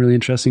some really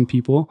interesting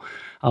people.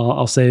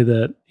 I'll say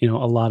that, a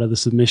lot of the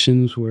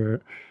submissions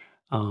were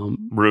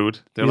rude.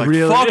 They're like,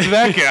 really, fuck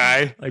that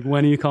guy. Like,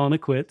 when are you calling it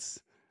quits?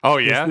 Oh,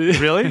 yeah?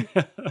 Really?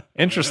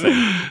 Interesting.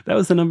 That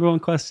was the number one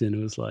question.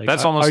 It was like,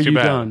 that's almost too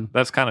bad. Done?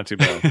 That's kind of too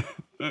bad.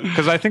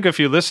 Because I think if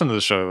you listen to the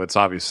show, it's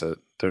obvious that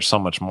there's so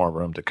much more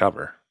room to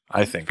cover,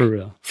 I think. For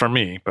real. For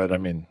me, but I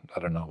mean,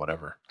 I don't know,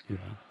 whatever. Yeah.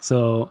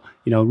 So,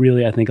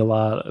 really, I think a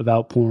lot of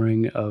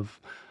outpouring of,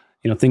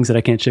 things that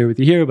I can't share with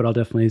you here, but I'll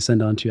definitely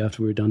send on to you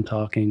after we're done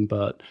talking.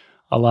 But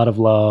a lot of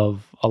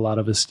love, a lot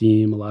of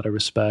esteem, a lot of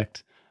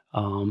respect.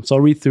 So I'll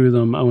read through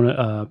them. I want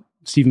to,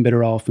 Stephen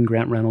Bitterolf and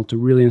Grant Reynolds are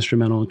really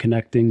instrumental in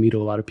connecting me to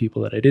a lot of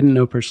people that I didn't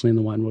know personally in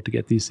the wine world to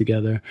get these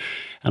together.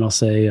 And I'll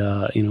say,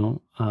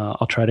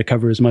 I'll try to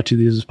cover as much of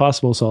these as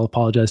possible. So I'll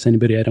apologize to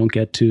anybody I don't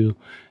get to.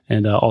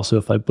 And also,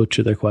 if I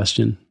butcher their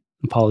question,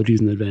 apologies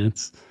in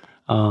advance.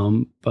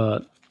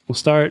 But we'll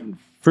start.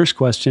 First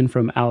question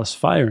from Alice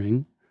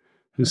Firing,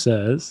 who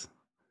says,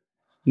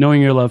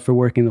 knowing your love for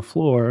working the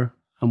floor,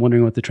 I'm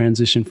wondering what the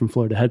transition from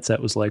floor to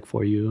headset was like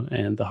for you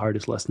and the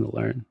hardest lesson to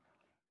learn.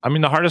 I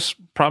mean, the hardest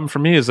problem for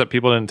me is that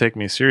people didn't take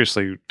me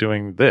seriously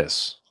doing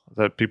this.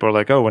 That people are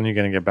like, oh, when are you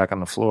going to get back on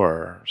the floor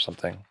or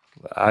something?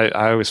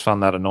 I always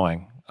found that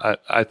annoying.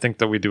 I think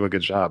that we do a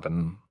good job,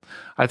 and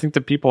I think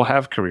that people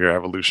have career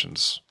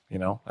evolutions,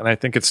 and I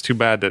think it's too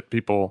bad that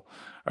people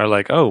are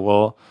like, oh,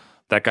 well,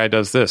 that guy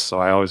does this, so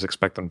I always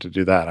expect them to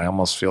do that. I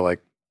almost feel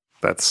like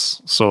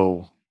that's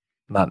so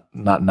not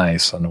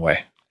nice in a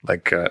way.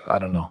 Like, I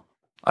don't know.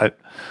 I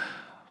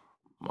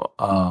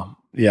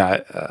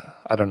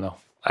don't know.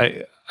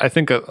 I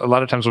think a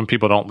lot of times when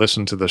people don't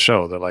listen to the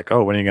show, they're like,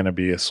 oh, when are you going to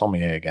be a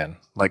sommelier again?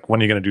 Like, when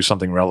are you going to do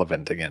something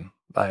relevant again?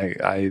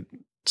 I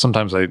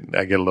sometimes I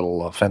get a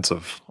little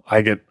offensive.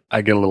 I get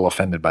a little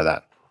offended by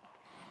that.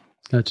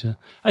 Gotcha.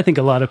 I think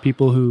a lot of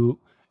people who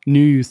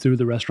knew you through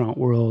the restaurant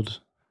world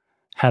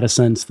had a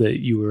sense that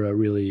you were a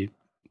really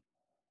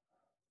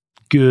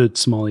good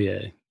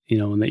sommelier,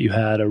 and that you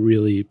had a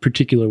really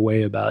particular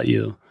way about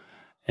you.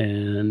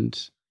 And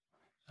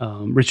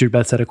Richard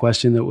Betts had a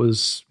question that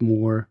was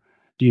more,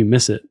 do you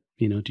miss it?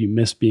 Do you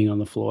miss being on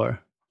the floor?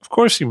 Of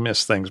course you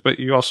miss things, but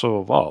you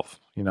also evolve,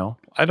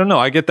 I don't know.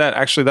 I get that.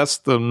 Actually, that's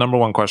the number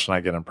one question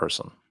I get in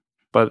person.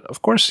 But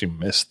of course you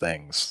miss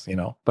things,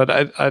 But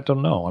I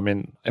don't know. I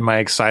mean, am I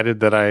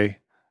excited that I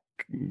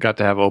got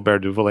to have Aubert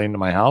du Valet into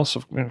my house?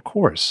 Of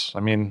course. I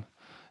mean,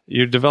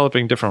 you're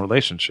developing different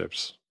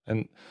relationships.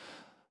 And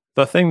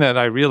the thing that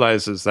I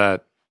realized is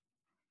that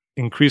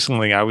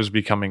increasingly I was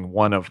becoming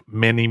one of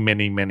many,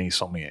 many, many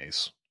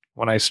sommeliers.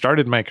 When I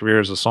started my career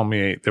as a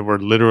sommelier, there were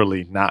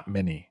literally not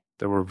many.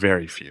 There were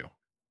very few.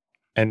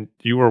 And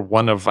you were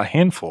one of a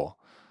handful.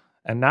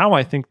 And now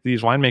I think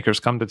these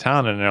winemakers come to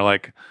town and they're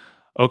like,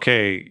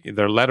 okay,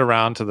 they're led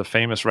around to the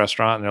famous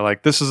restaurant and they're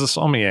like, this is a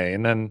sommelier.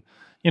 And then,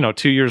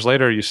 2 years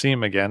later, you see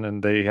them again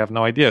and they have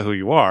no idea who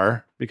you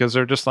are because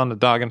they're just on the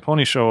dog and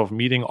pony show of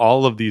meeting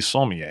all of these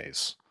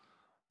sommeliers.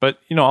 But,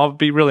 I'll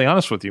be really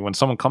honest with you. When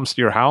someone comes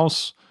to your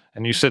house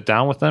and you sit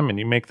down with them and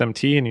you make them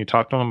tea and you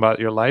talk to them about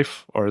your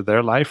life or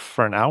their life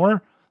for an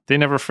hour, they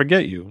never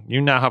forget you.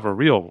 You now have a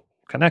real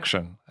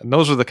connection. And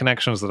those are the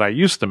connections that I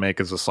used to make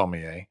as a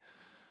sommelier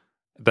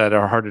that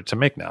are harder to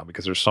make now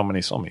because there's so many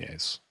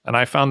sommeliers. And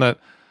I found that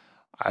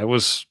I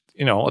was,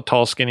 a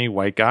tall, skinny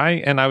white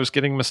guy, and I was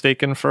getting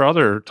mistaken for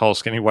other tall,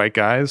 skinny white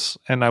guys,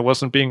 and I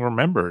wasn't being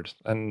remembered.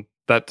 And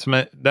that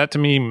to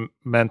me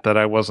meant that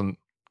I wasn't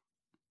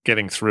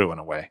getting through in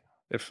a way.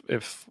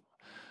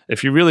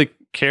 If you really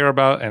care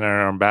about and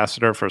are an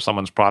ambassador for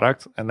someone's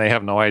product and they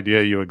have no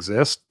idea you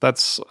exist,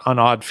 that's an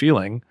odd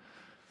feeling.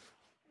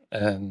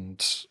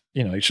 And,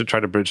 you should try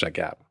to bridge that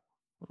gap.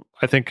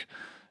 I think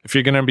if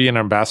you're going to be an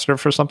ambassador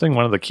for something,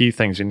 one of the key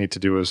things you need to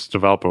do is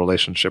develop a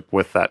relationship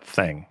with that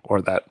thing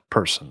or that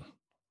person.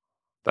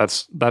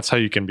 That's how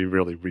you can be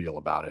really real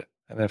about it.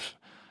 And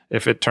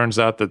if it turns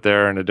out that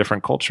they're in a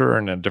different culture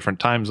and a different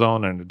time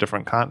zone and a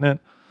different continent,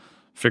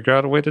 figure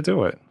out a way to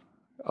do it.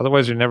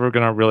 Otherwise, you're never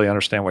going to really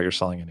understand what you're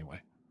selling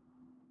anyway.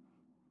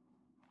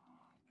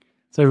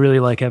 So I really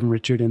like having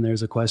Richard in there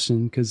as a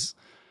question, because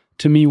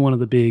to me, one of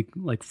the big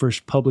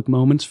first public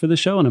moments for the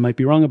show, and I might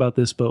be wrong about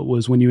this, but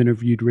was when you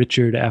interviewed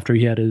Richard after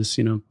he had his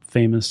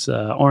famous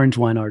orange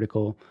wine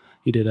article.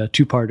 You did a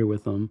 2-parter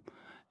with him.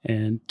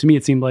 And to me,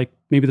 it seemed like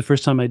maybe the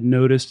first time I'd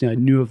noticed, I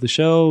knew of the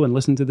show and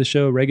listened to the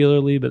show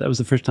regularly, but that was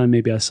the first time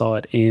maybe I saw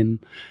it in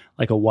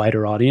a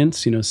wider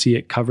audience, see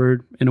it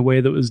covered in a way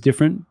that was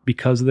different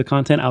because of the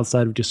content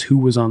outside of just who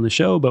was on the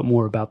show, but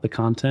more about the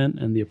content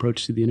and the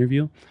approach to the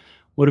interview.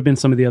 What have been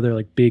some of the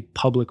other big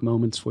public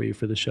moments for you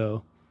for the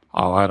show?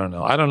 Oh, I don't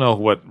know. I don't know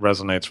what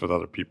resonates with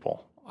other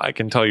people. I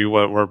can tell you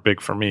what were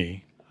big for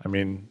me. I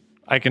mean,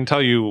 I can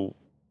tell you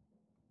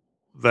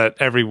that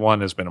everyone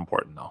has been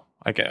important though.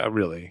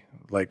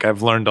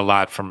 I've learned a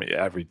lot from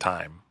every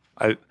time.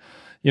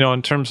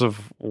 In terms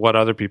of what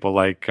other people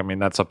like, I mean,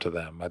 that's up to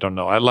them. I don't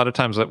know. A lot of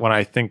times when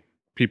I think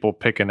people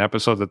pick an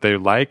episode that they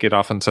like, it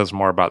often says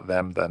more about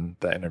them than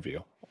the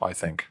interview, I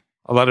think.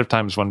 A lot of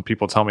times when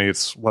people tell me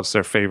what's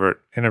their favorite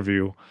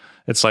interview,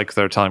 it's like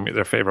they're telling me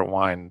their favorite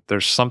wine.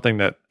 There's something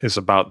that is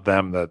about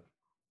them that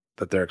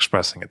they're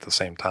expressing at the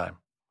same time.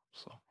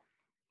 So,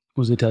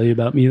 was it tell you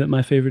about me that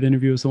my favorite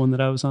interview was the one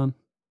that I was on?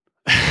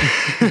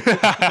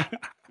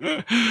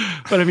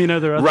 But I mean, are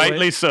there other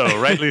rightly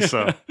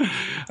so?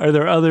 Are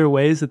there other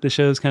ways that the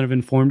show's kind of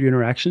informed your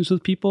interactions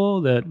with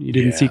people that you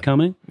didn't see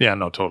coming? Yeah,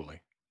 no,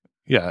 totally.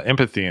 Yeah,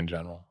 empathy in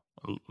general.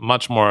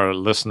 Much more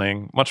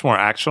listening, much more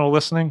actual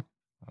listening.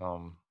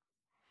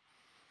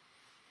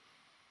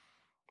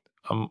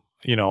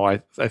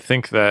 I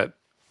think that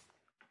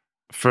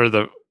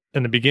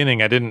in the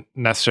beginning, I didn't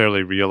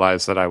necessarily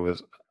realize that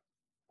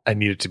I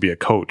needed to be a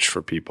coach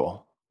for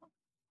people,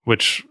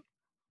 which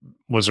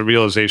was a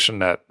realization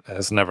that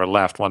has never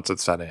left once it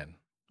set in.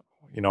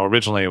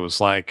 Originally it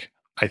was like,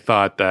 I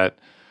thought that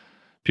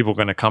people were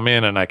going to come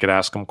in and I could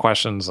ask them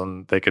questions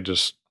and they could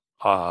just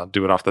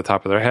do it off the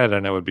top of their head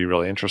and it would be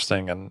really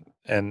interesting.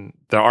 And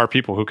there are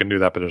people who can do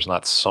that, but there's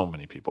not so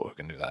many people who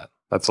can do that.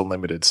 That's a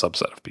limited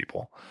subset of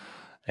people.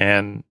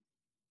 And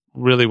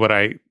really what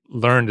I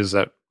learned is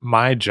that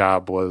my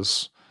job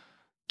was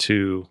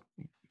to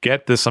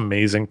get this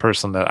amazing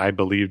person that I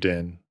believed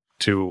in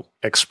to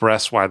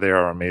express why they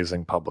are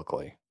amazing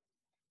publicly.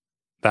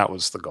 That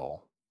was the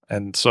goal.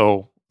 And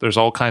so there's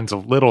all kinds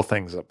of little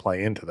things that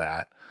play into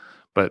that,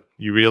 but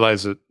you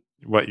realize that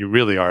what you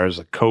really are is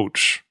a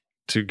coach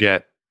to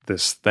get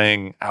this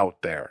thing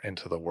out there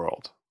into the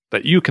world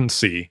that you can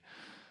see,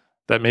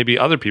 that maybe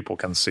other people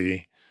can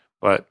see,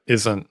 but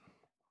isn't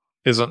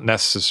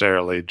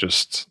necessarily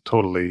just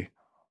totally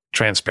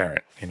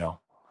transparent,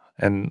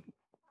 And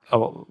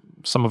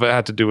some of it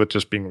had to do with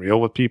just being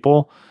real with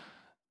people.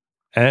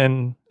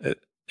 And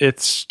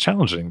it's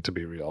challenging to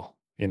be real,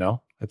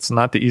 It's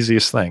not the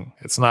easiest thing.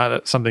 It's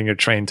not something you're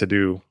trained to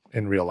do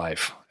in real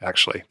life,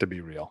 actually, to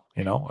be real,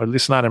 or at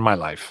least not in my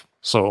life.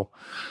 So,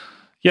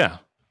 yeah,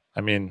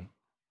 I mean,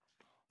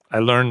 I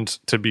learned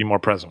to be more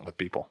present with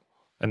people.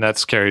 And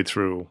that's carried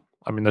through,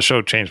 the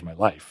show changed my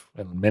life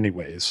in many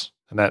ways.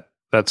 And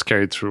that's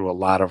carried through a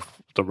lot of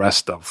the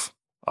rest of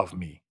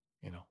me,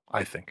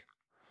 I think.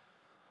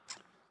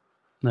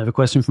 I have a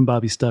question from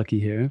Bobby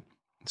Stuckey here.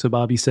 So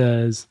Bobby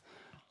says,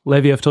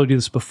 Levi, I've told you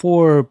this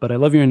before, but I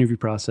love your interview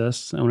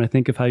process. And when I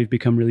think of how you've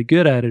become really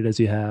good at it as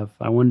you have,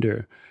 I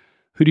wonder,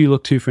 who do you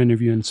look to for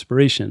interview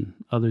inspiration?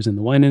 Others in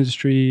the wine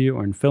industry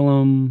or in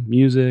film,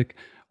 music,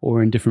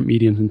 or in different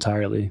mediums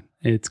entirely?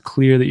 It's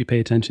clear that you pay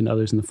attention to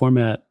others in the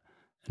format.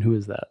 And who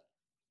is that?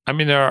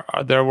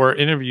 There were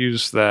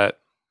interviews that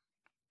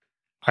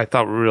I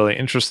thought were really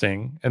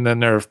interesting. And then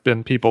there have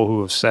been people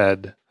who have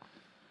said,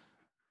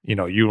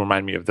 you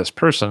remind me of this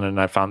person, and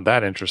I found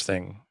that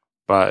interesting.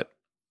 But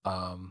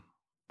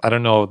I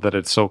don't know that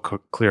it's so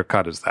clear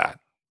cut as that.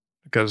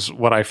 Because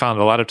what I found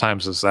a lot of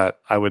times is that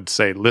I would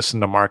say, listen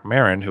to Mark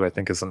Maron, who I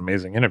think is an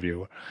amazing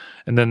interviewer.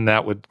 And then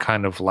that would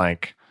kind of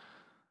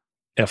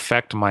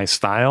affect my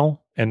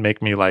style and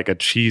make me like a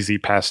cheesy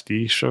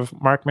pastiche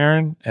of Mark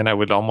Maron. And I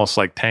would almost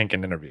tank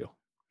an interview,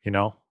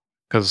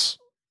 because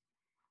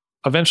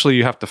eventually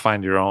you have to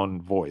find your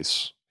own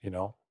voice,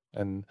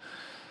 and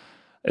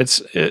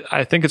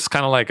I think it's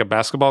kind of like a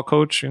basketball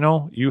coach,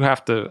 you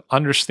have to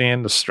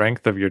understand the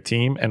strength of your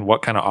team and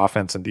what kind of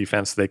offense and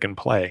defense they can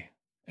play.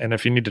 And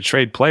if you need to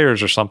trade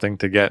players or something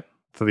to get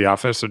to the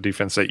offense or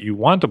defense that you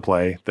want to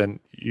play, then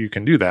you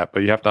can do that.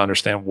 But you have to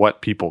understand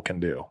what people can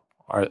do.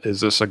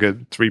 Is this a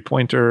good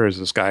 3-pointer? Is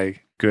this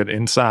guy good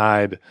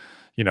inside?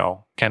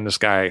 Can this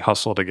guy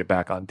hustle to get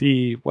back on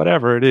D?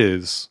 Whatever it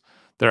is,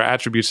 there are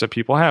attributes that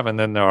people have, and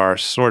then there are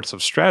sorts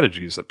of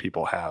strategies that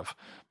people have.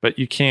 But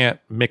you can't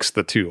mix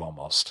the two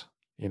almost.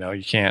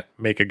 You can't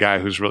make a guy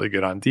who's really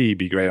good on D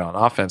be great on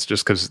offense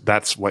just because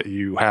that's what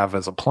you have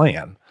as a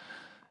plan.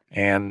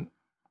 And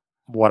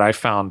what I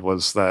found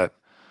was that,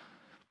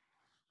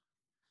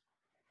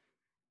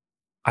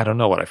 I don't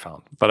know what I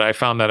found, but I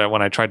found that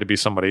when I tried to be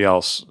somebody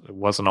else, it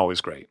wasn't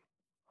always great.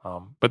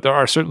 But there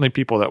are certainly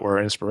people that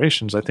were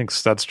inspirations. I think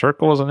Studs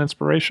Terkel was an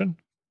inspiration.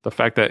 The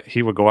fact that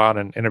he would go out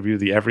and interview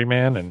the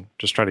everyman and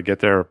just try to get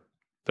their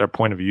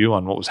point of view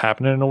on what was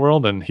happening in the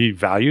world. And he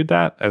valued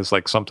that as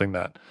like something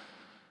that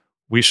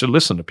we should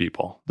listen to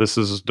people. This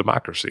is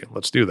democracy.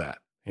 Let's do that.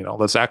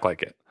 Let's act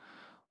like it.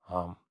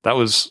 That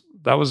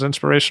was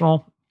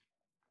inspirational.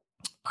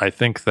 I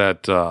think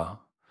that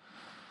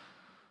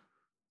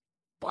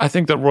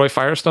Roy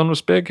Firestone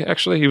was big.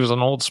 Actually, he was an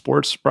old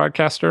sports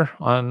broadcaster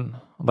on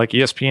like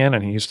ESPN,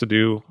 and he used to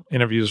do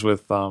interviews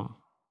with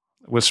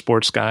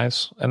sports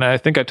guys. And I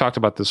think I talked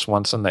about this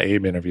once in the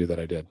Abe interview that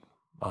I did.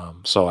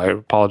 So I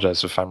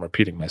apologize if I'm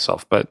repeating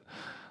myself, but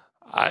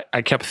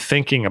I kept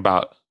thinking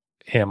about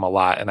him a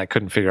lot, and I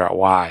couldn't figure out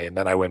why. And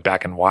then I went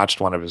back and watched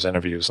one of his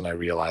interviews, and I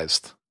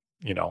realized,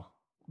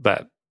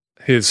 that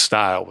his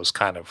style was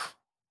kind of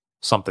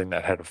something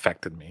that had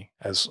affected me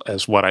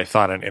as what I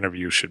thought an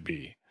interview should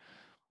be.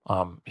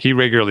 He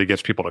regularly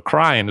gets people to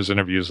cry in his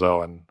interviews,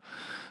 though, and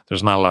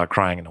there's not a lot of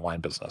crying in the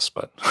wine business.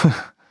 But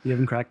you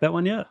haven't cracked that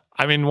one yet?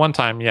 I mean, one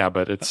time, yeah,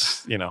 but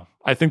it's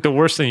I think the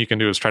worst thing you can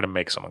do is try to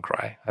make someone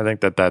cry. I think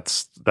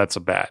that's a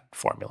bad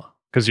formula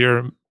because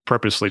you're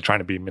purposely trying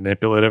to be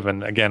manipulative.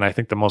 And again, I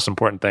think the most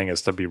important thing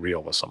is to be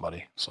real with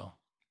somebody. So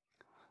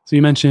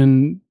you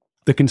mentioned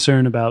the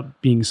concern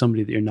about being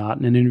somebody that you're not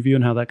in an interview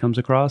and how that comes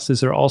across.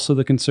 Is there also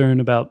the concern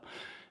about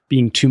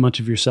being too much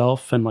of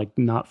yourself and like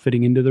not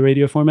fitting into the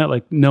radio format?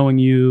 Like knowing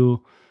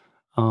you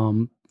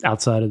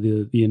outside of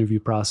the interview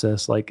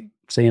process, like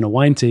say in a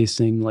wine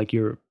tasting, like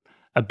you're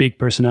a big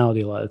personality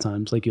a lot of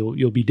times. Like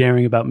you'll be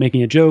daring about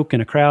making a joke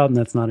in a crowd, and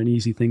that's not an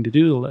easy thing to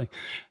do. Like,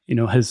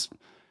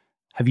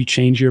 have you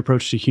changed your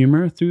approach to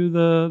humor through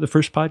the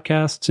first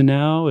podcast to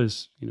now?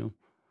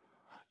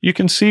 You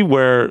can see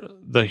where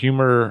the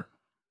humor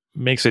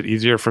makes it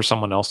easier for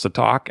someone else to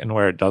talk and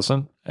where it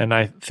doesn't. And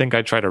I think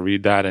I try to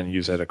read that and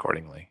use it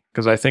accordingly.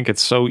 Because I think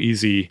it's so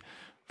easy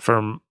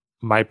for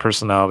my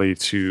personality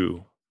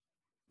to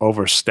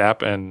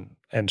overstep and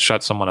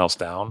shut someone else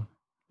down.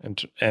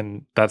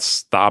 And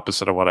that's the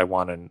opposite of what I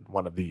want in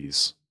one of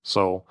these.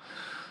 So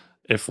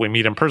if we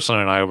meet in person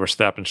and I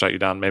overstep and shut you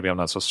down, maybe I'm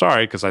not so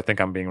sorry because I think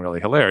I'm being really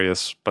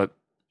hilarious. But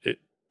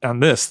on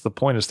this, the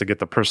point is to get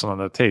the person on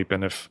the tape.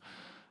 And if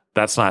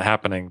that's not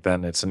happening,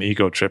 then it's an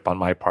ego trip on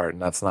my part,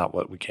 and that's not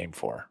what we came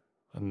for.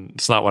 And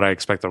it's not what I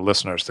expect our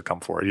listeners to come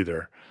for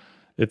either.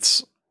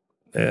 It's,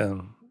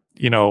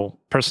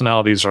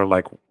 personalities are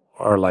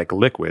like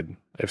liquid.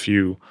 If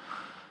you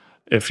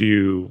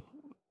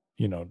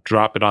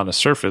drop it on a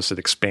surface, it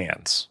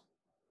expands,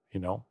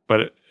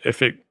 but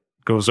if it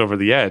goes over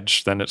the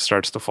edge, then it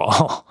starts to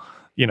fall,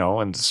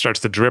 and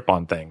starts to drip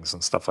on things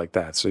and stuff like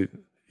that. So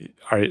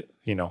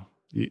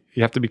you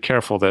have to be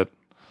careful that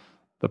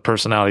the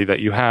personality that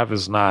you have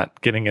is not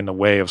getting in the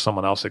way of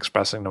someone else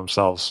expressing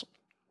themselves.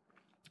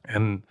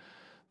 And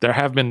there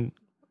have been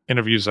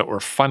interviews that were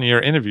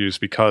funnier interviews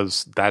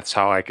because that's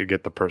how I could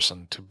get the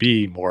person to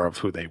be more of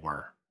who they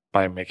were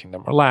by making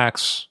them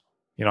relax.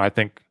 I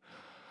think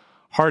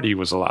Hardy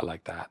was a lot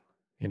like that.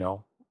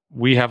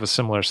 We have a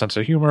similar sense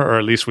of humor, or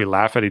at least we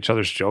laugh at each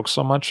other's jokes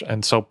so much.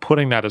 And so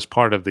putting that as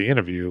part of the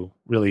interview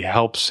really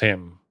helps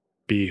him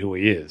be who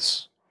he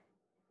is.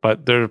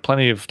 But there are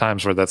plenty of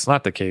times where that's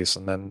not the case,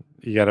 and then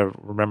you got to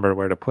remember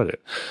where to put it.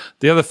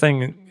 The other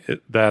thing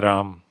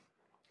that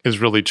is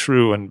really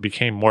true and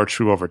became more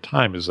true over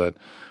time is that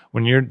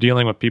when you're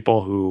dealing with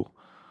people who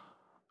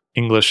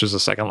English is a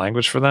second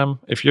language for them,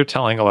 if you're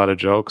telling a lot of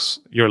jokes,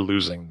 you're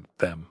losing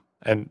them.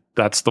 And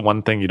that's the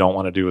one thing you don't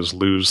want to do is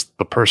lose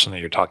the person that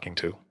you're talking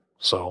to.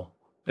 So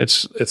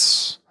it's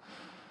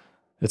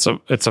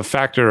a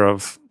factor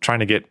of trying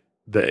to get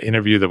the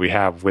interview that we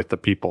have with the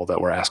people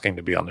that we're asking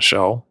to be on the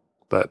show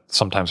that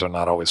sometimes are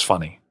not always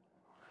funny.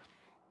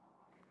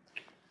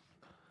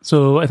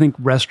 So I think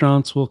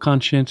restaurants will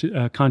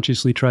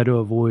consciously try to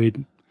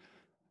avoid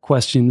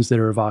questions that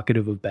are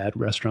evocative of bad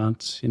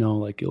restaurants,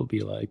 like it'll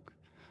be like,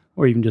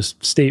 or even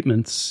just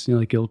statements,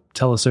 like you'll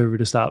tell a server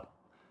to stop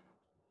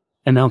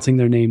announcing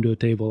their name to a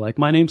table, like,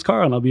 my name's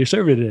Carl and I'll be your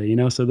server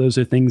today, So those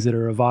are things that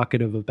are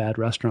evocative of bad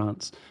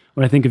restaurants.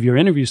 When I think of your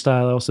interview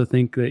style, I also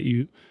think that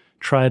you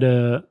try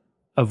to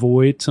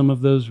avoid some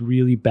of those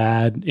really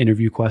bad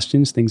interview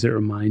questions, things that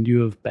remind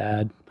you of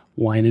bad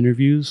wine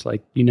interviews?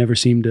 Like, you never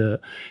seem to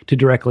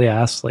directly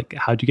ask, like,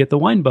 how'd you get the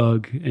wine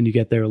bug? And you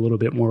get there a little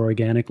bit more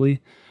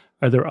organically.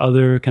 Are there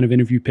other kind of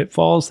interview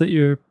pitfalls that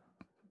you're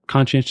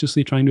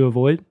conscientiously trying to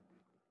avoid?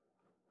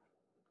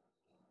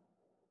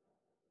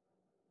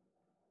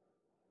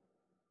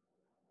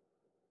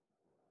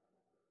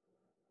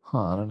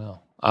 I don't know.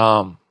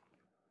 I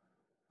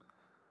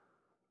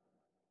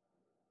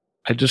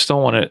just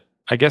don't want to.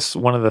 I guess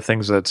one of the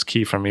things that's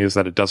key for me is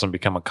that it doesn't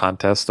become a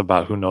contest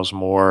about who knows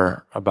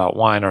more about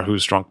wine or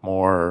who's drunk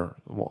more.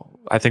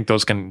 I think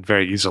those can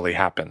very easily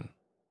happen.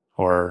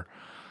 And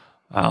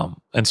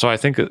so I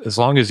think as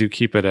long as you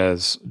keep it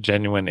as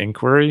genuine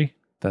inquiry,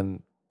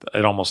 then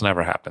it almost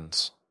never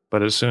happens.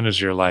 But as soon as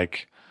you're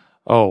like,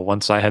 oh,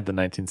 once I had the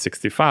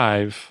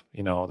 1965,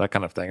 that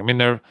kind of thing. I mean,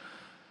 there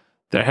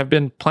have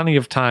been plenty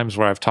of times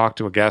where I've talked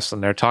to a guest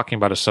and they're talking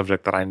about a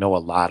subject that I know a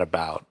lot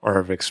about or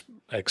have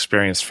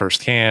experienced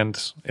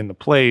firsthand in the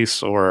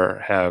place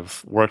or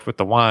have worked with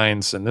the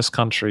wines in this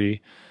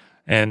country.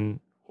 And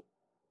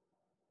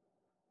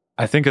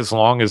I think as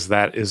long as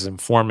that is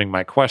informing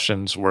my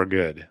questions, we're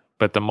good.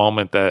 But the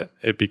moment that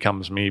it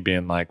becomes me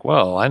being like,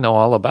 well, I know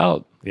all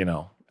about,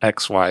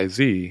 X, Y,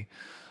 Z,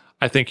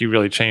 I think you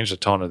really change the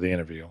tone of the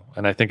interview.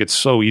 And I think it's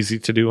so easy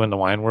to do in the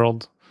wine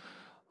world,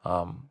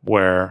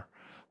 where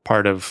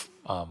part of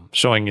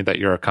showing you that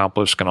you're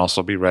accomplished can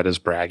also be read as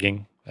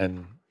bragging.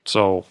 And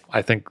so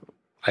I think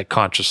there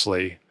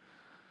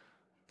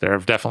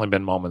have definitely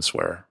been moments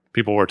where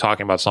people were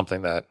talking about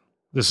something that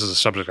this is a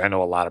subject I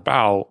know a lot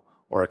about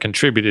or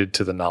contributed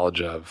to the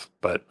knowledge of,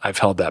 but I've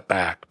held that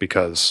back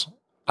because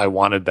I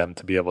wanted them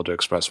to be able to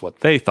express what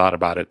they thought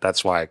about it.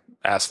 That's why I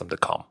asked them to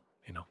come,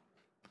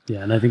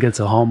 Yeah, and I think it's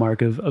a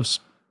hallmark of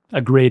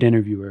a great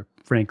interviewer,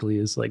 frankly,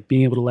 is like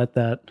being able to let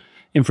that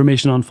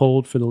information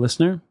unfold for the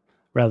listener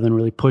rather than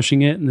really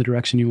pushing it in the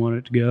direction you want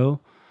it to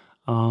go.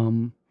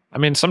 I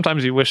mean,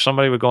 sometimes you wish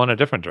somebody would go in a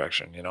different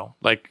direction,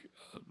 like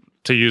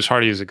to use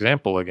Hardy's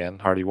example again,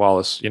 Hardy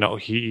Wallace,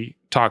 he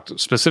talked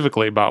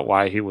specifically about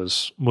why he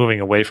was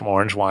moving away from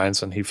orange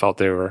wines and he felt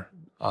they were,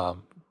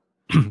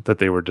 that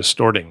they were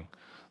distorting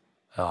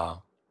the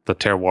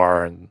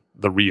terroir and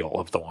the real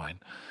of the wine.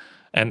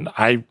 And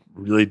I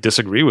really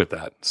disagree with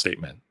that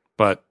statement,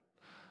 but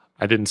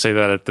I didn't say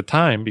that at the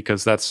time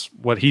because that's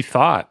what he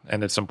thought.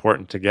 And it's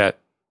important to get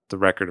the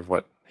record of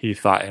what he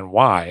thought and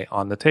why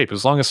on the tape.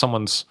 As long as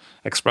someone's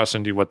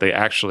expressing to you what they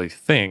actually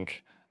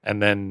think,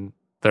 and then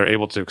they're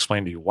able to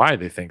explain to you why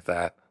they think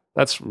that,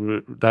 that's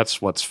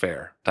what's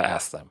fair to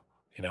ask them,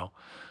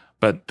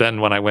 But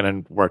then when I went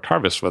and worked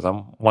harvest with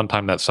them, one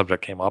time that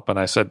subject came up and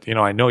I said,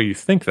 I know you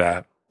think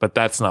that, but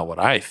that's not what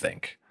I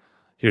think.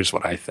 Here's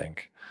what I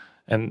think.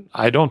 And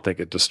I don't think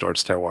it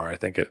distorts terroir. I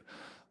think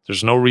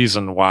there's no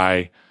reason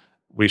why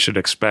we should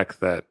expect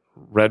that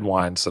red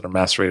wines that are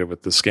macerated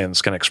with the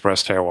skins can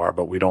express terroir,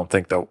 but we don't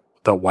think that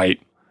the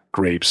white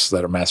grapes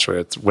that are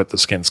macerated with the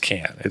skins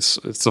can.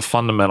 It's a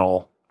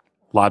fundamental,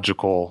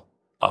 logical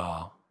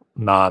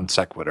non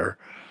sequitur.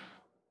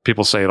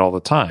 People say it all the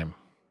time.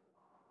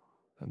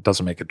 It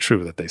doesn't make it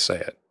true that they say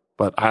it,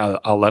 but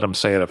I'll let them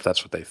say it if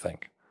that's what they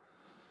think.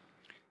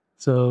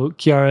 So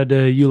Chiara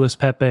de Ulis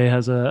Pepe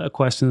has a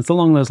question that's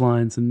along those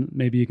lines, and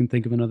maybe you can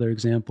think of another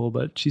example,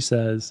 but she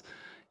says,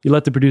 you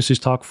let the producers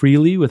talk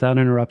freely without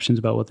interruptions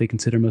about what they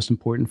consider most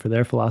important for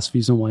their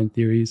philosophies and wine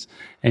theories,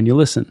 and you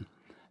listen.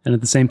 And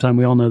at the same time,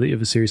 we all know that you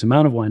have a serious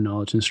amount of wine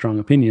knowledge and strong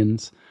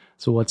opinions.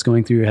 So what's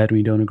going through your head when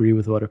you don't agree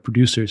with what a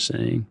producer is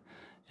saying?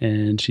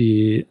 And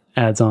she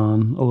adds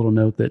on a little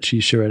note that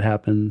she's sure it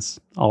happens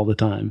all the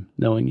time,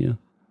 knowing you.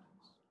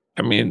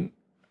 I mean,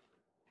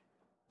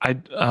 I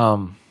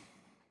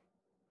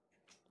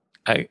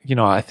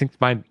think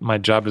my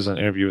job as an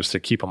interviewer is to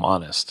keep them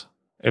honest.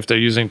 If they're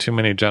using too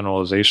many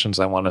generalizations,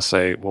 I want to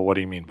say, well, what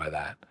do you mean by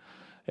that?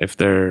 If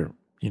they're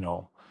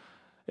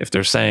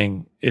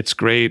saying it's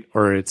great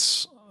or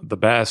it's the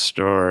best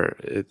or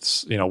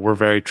it's, we're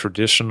very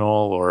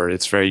traditional or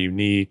it's very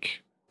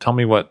unique, tell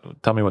me what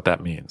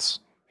that means,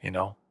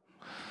 I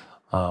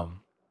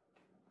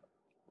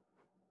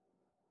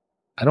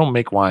don't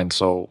make wine,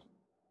 so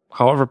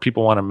however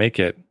people want to make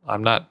it,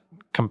 I'm not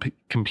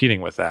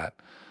competing with that.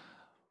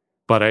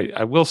 But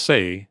I will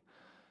say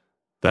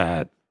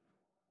that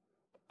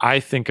I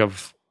think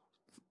of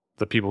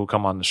the people who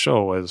come on the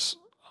show as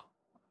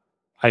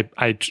I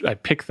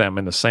pick them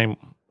in the same.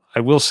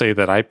 I will say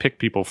that I pick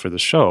people for the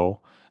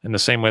show in the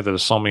same way that a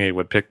sommelier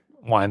would pick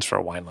wines for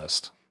a wine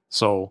list.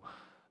 So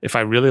if I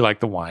really like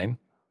the wine,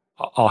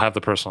 I'll have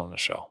the person on the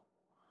show.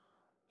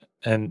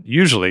 And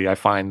usually I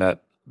find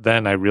that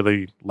then I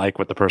really like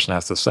what the person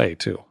has to say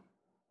too.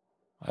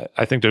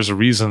 I think there's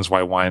reasons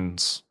why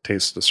wines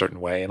taste a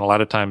certain way. And a lot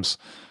of times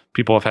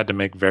people have had to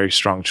make very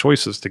strong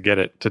choices to get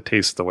it to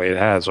taste the way it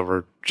has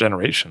over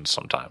generations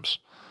sometimes.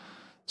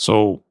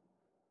 So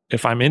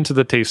if I'm into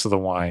the taste of the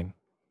wine,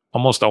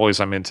 almost always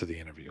I'm into the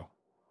interview.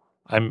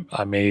 I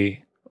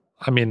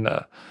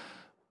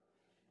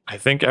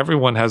think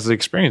everyone has the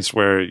experience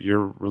where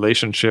your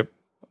relationship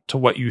to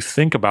what you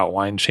think about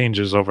wine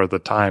changes over the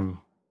time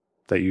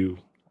that you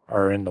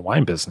are in the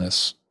wine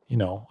business.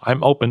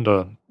 I'm open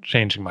to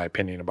changing my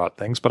opinion about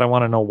things, but I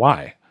want to know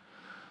why.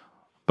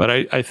 But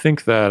I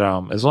think that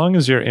as long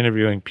as you're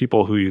interviewing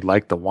people who you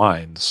like the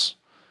wines,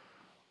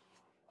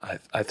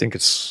 I think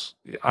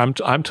I'm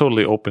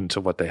totally open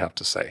to what they have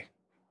to say,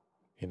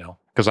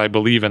 because I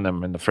believe in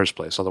them in the first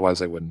place. Otherwise,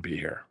 they wouldn't be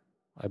here.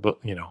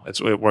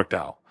 It worked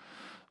out.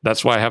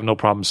 That's why I have no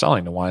problem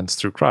selling the wines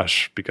through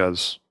Crush,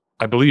 because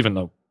I believe in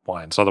the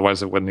wines.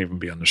 Otherwise, it wouldn't even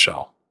be on the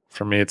show.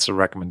 For me, it's a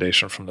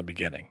recommendation from the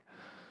beginning.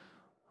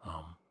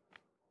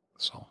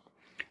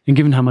 And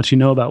given how much you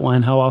know about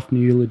wine, how often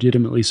are you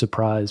legitimately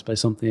surprised by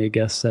something a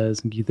guest says?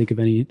 And can you think of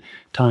any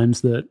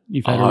times that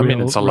you've had a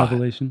real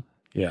revelation?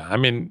 Yeah. I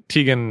mean,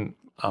 Tegan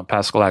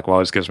Pascalak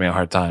always gives me a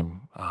hard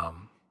time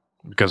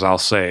because I'll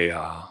say,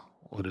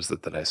 what is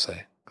it that I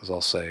say? Because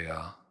I'll say,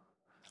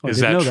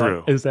 is that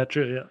true? Is that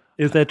true? Yeah.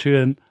 Is that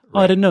true? And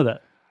I didn't know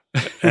that.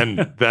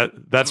 And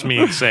that's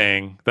me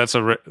saying,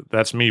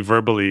 that's me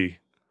verbally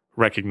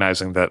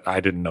recognizing that I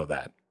didn't know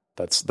that.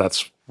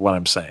 That's what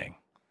I'm saying.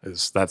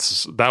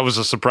 That was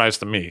a surprise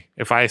to me.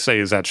 If I say,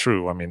 is that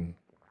true? I mean,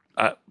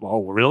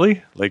 oh,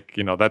 really?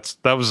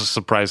 That was a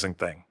surprising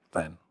thing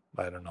then.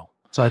 I don't know.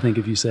 So I think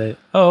if you say,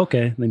 oh,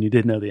 okay, then you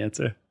did know the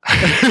answer.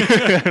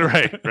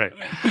 Right.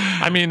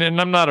 I mean, and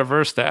I'm not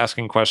averse to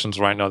asking questions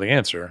where I know the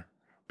answer,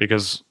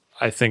 because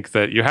I think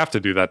that you have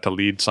to do that to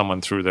lead someone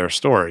through their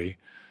story.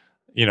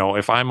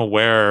 If I'm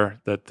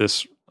aware that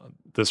this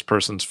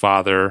person's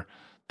father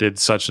did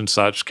such and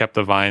such, kept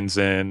the vines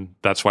in,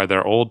 that's why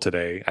they're old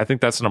today. I think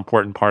that's an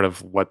important part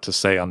of what to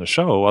say on the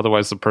show.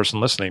 Otherwise, the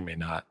person listening may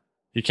not.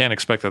 You can't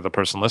expect that the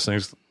person listening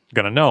is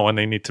going to know, and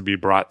they need to be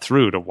brought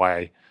through to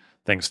why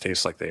things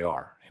taste like they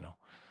are.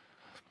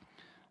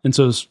 And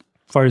so as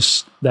far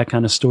as that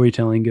kind of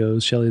storytelling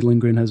goes, Shelley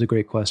Lindgren has a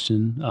great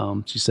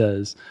question. She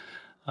says,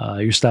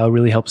 your style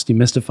really helps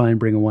demystify and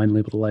bring a wine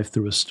label to life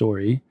through a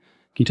story.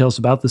 Can you tell us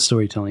about the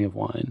storytelling of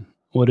wine?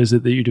 What is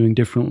it that you're doing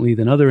differently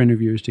than other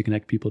interviewers to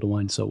connect people to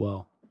wine so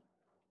well?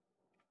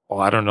 Well,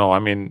 I don't know. I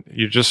mean,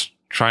 you're just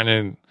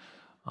trying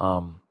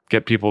to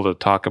get people to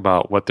talk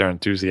about what they're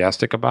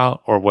enthusiastic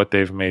about or what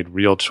they've made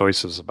real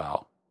choices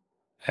about.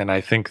 And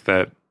I think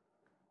that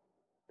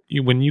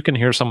when you can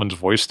hear someone's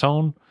voice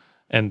tone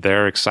and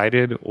they're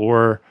excited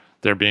or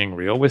they're being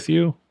real with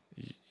you,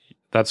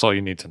 that's all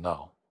you need to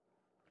know.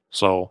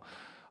 So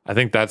I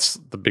think that's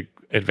the big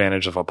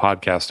advantage of a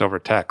podcast over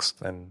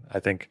text. And I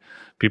think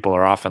people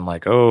are often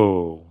like,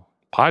 oh,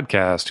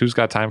 podcast, who's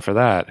got time for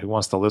that? Who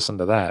wants to listen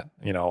to that?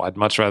 I'd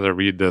much rather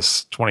read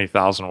this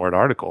 20,000 word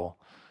article.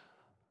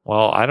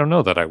 Well, I don't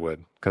know that I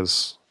would,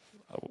 because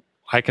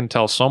I can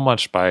tell so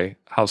much by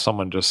how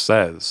someone just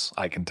says.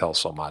 I can tell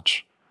so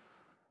much.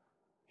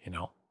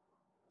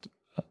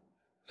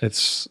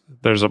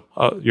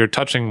 You're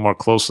touching more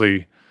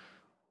closely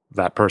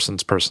that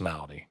person's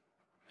personality.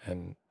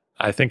 And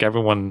I think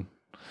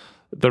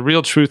the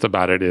real truth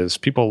about it is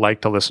people like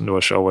to listen to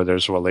a show where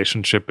there's a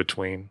relationship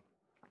between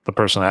the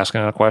person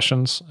asking the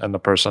questions and the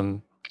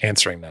person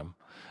answering them.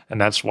 And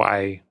that's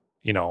why,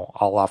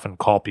 I'll often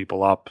call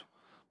people up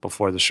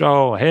before the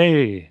show.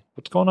 Hey,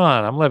 what's going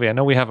on? I'm Levi. I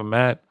know we haven't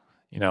met.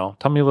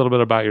 Tell me a little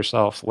bit about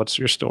yourself. What's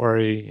your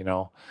story?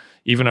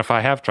 Even if I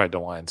have tried the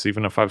wines,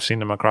 even if I've seen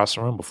them across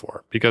the room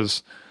before.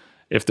 Because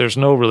if there's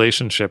no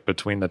relationship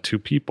between the two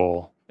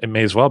people, it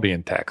may as well be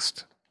in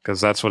text, because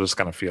that's what it's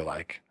going to feel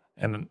like.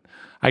 And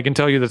I can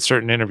tell you that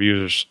certain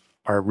interviews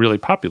are really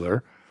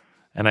popular,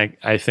 and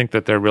I think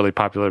that they're really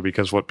popular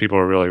because what people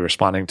are really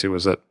responding to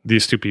is that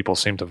these two people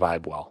seem to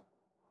vibe well.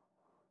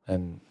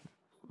 And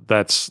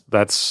that's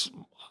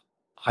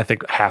I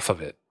think half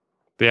of it.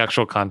 The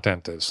actual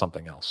content is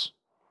something else.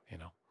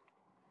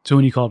 So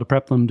when you call to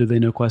prep them, do they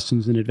know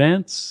questions in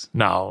advance?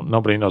 No,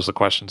 nobody knows the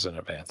questions in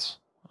advance.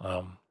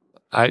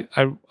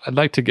 I'd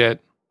like to get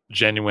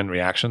genuine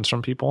reactions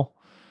from people,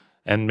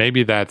 and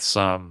maybe that's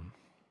a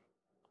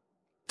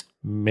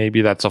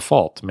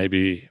fault.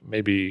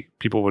 Maybe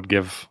people would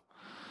give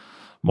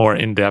more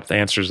in-depth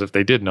answers if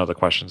they did know the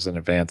questions in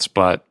advance.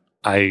 But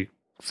I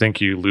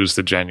think you lose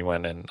the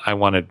genuine, and I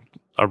wanted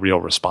a real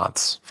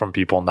response from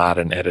people, not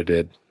an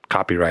edited,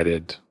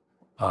 copyrighted,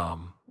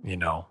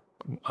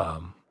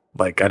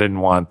 like I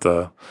didn't want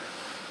the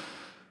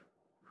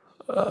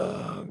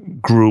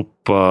group,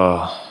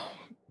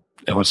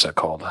 what's that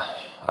called?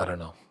 I don't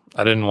know.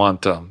 I didn't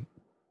want,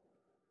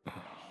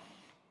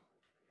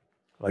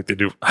 like they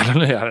do, I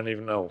don't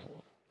even know.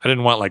 I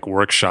didn't want like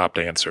workshopped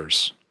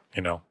answers,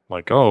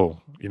 like,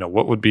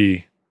 what would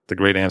be the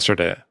great answer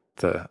to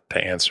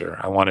answer?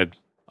 I wanted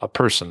a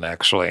person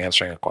actually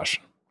answering a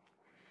question.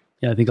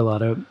 Yeah, I think a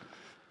lot of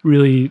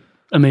really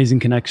amazing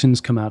connections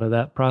come out of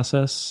that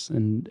process.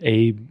 And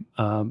Abe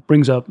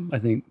brings up, I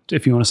think,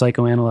 if you want to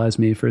psychoanalyze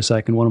me for a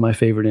second, one of my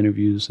favorite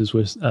interviews is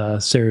with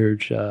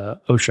Serge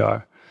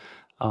Oshar.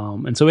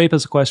 And so Abe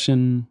has a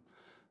question: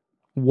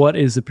 what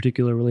is the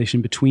particular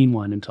relation between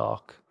wine and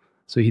talk?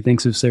 So he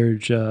thinks of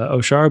Serge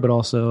Auchard, but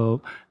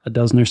also a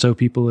dozen or so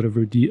people that have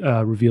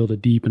revealed a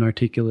deep and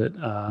articulate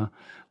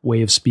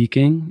way of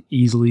speaking,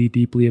 easily,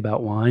 deeply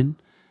about wine.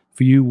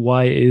 For you,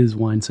 why is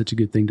wine such a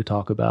good thing to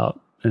talk about?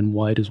 And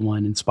why does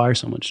wine inspire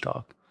so much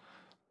talk?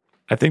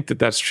 I think that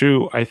that's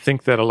true. I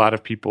think that a lot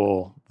of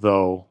people,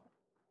 though,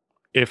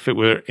 if it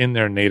were in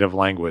their native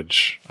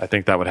language, I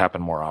think that would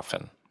happen more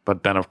often.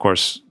 But then, of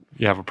course,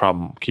 you have a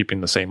problem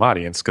keeping the same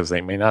audience because they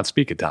may not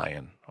speak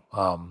Italian.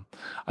 I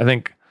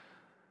think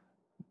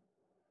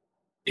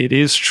it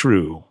is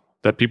true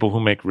that people who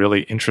make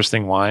really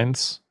interesting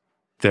wines,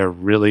 they're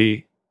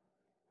really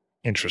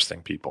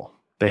interesting people.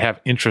 They have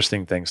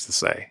interesting things to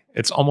say.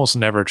 It's almost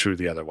never true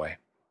the other way.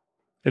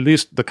 At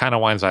least the kind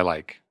of wines I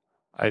like.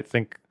 I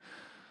think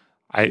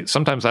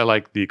sometimes I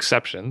like the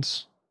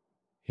exceptions,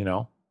 you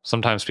know.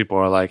 Sometimes people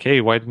are like,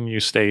 "Hey, why didn't you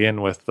stay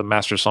in with the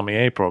Master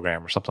Sommelier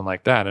program or something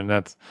like that?" And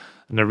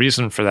the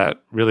reason for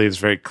that really is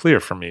very clear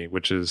for me,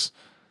 which is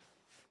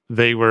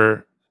they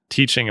were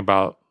teaching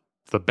about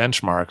the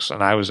benchmarks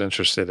and I was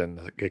interested in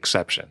the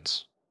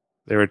exceptions.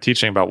 They were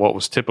teaching about what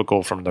was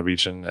typical from the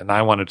region and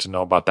I wanted to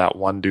know about that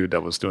one dude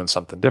that was doing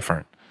something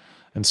different.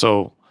 And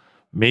so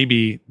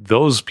maybe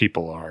those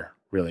people are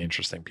really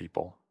interesting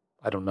people.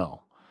 I don't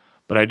know.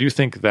 But I do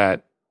think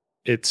that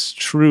it's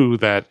true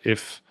that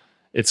if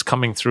it's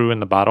coming through in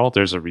the bottle,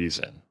 there's a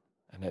reason.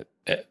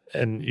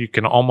 And you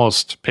can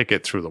almost pick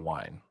it through the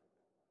wine.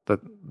 That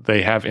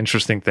they have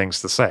interesting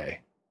things to say.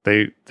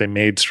 They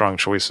made strong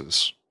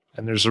choices.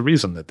 And there's a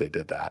reason that they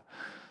did that.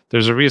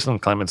 There's a reason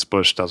Clemens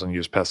Bush doesn't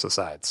use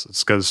pesticides.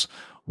 It's because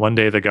one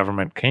day the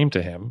government came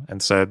to him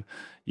and said,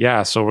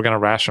 yeah, so we're going to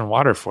ration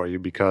water for you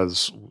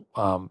because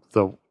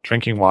the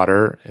drinking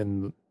water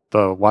in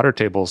the water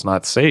table is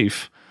not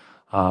safe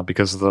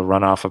because of the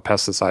runoff of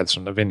pesticides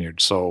from the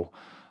vineyard. So,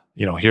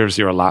 here's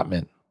your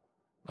allotment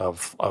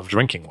of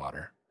drinking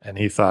water. And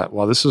he thought,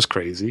 well, this is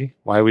crazy.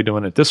 Why are we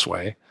doing it this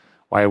way?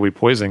 Why are we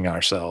poisoning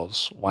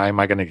ourselves? Why am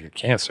I going to get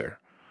cancer?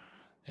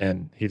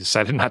 And he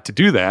decided not to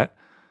do that.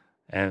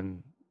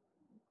 And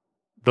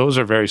those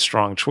are very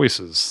strong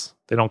choices.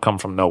 They don't come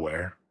from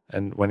nowhere.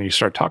 And when you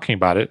start talking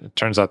about it, it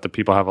turns out that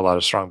people have a lot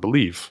of strong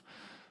belief.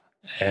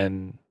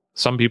 And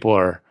some people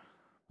are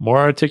more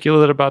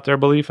articulate about their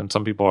belief and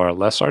some people are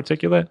less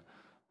articulate.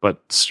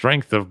 But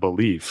strength of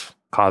belief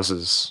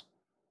causes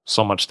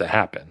so much to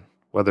happen,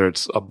 whether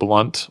it's a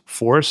blunt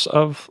force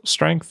of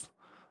strength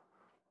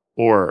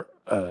or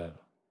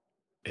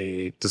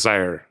a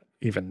desire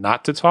even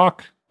not to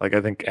talk. Like I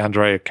think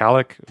Andrei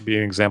Kalik would be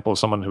an example of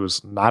someone who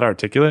is not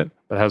articulate,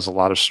 but has a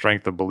lot of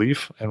strength of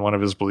belief. And one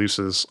of his beliefs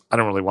is, I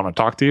don't really want to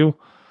talk to you.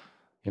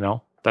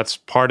 That's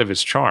part of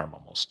his charm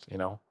almost,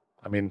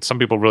 I mean, some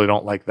people really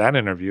don't like that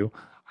interview.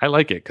 I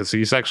like it because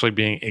he's actually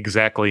being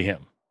exactly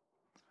him,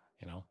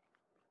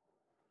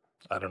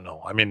 I don't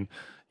know. I mean,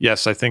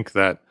 yes, I think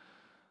that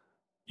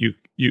you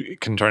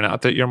can turn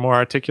out that you're more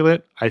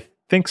articulate. I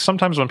think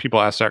sometimes when people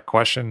ask that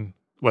question,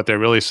 what they're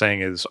really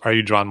saying is, are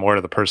you drawn more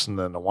to the person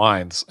than the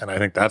wines? And I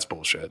think that's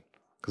bullshit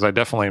because I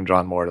definitely am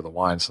drawn more to the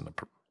wines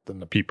than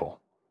the people.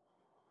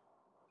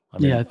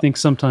 I think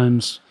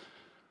sometimes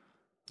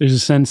there's a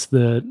sense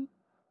that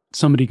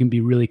somebody can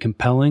be really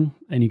compelling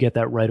and you get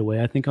that right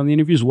away, I think, on the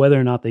interviews, whether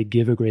or not they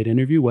give a great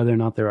interview, whether or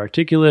not they're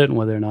articulate and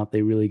whether or not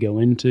they really go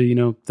into,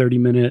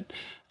 30-minute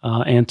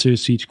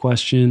answers to each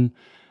question.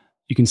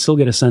 You can still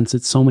get a sense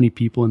that so many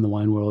people in the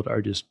wine world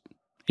are just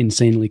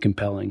insanely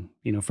compelling,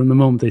 from the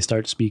moment they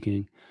start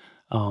speaking.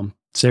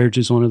 Serge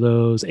is one of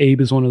those.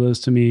 Abe is one of those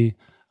to me.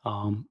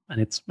 And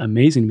it's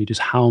amazing to me just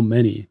how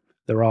many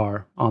there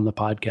are on the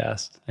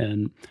podcast.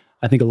 And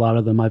I think a lot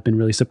of them I've been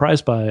really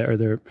surprised by. Are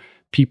there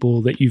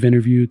people that you've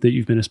interviewed that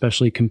you've been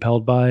especially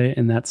compelled by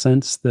in that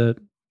sense that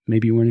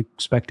maybe you weren't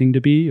expecting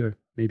to be, or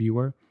maybe you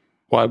were?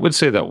 Well, I would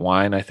say that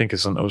wine, I think,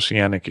 is an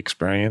oceanic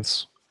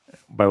experience,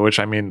 by which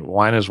I mean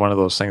wine is one of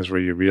those things where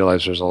you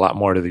realize there's a lot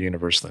more to the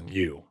universe than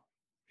you.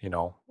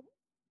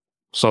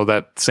 So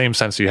that same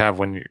sense you have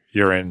when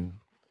you're in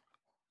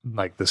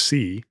like the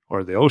sea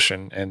or the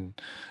ocean and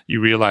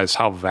you realize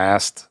how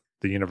vast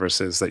the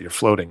universe is that you're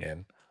floating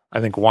in.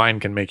 I think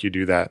wine can make you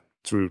do that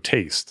through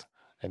taste.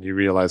 And you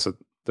realize that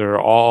there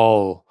are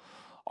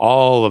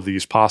all of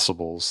these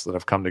possibles that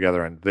have come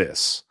together in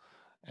this.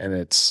 And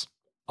it's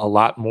a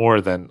lot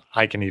more than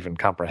I can even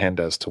comprehend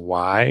as to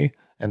why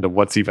and to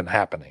what's even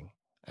happening.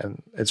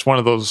 And it's one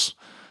of those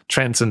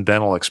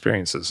transcendental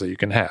experiences that you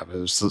can have.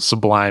 It's a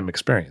sublime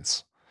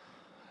experience.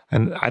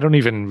 And I don't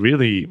even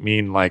really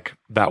mean like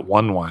that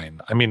one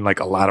wine. I mean like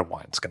a lot of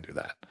wines can do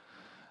that.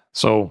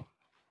 So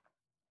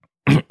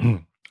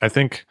I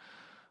think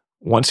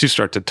once you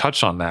start to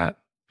touch on that,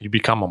 you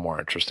become a more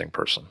interesting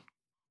person.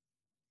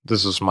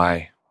 This is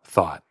my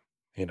thought.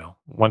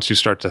 Once you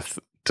start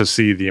to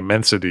see the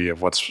immensity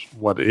of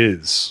what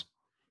is,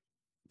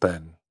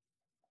 then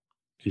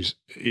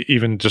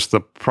even just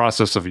the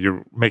process of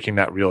you making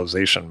that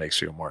realization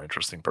makes you a more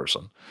interesting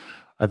person.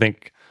 I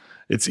think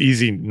it's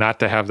easy not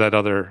to have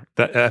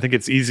I think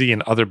it's easy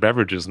in other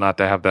beverages not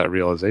to have that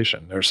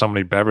realization. There are so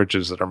many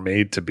beverages that are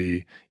made to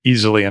be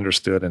easily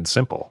understood and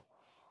simple.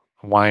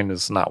 Wine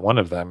is not one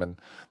of them. And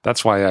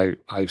that's why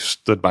I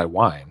stood by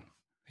wine.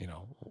 You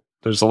know,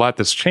 there's a lot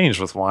that's changed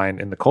with wine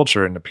in the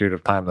culture in the period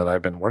of time that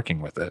I've been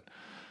working with it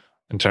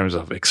in terms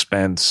of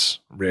expense,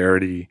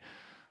 rarity,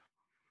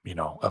 you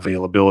know,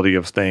 availability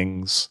of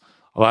things.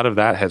 A lot of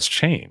that has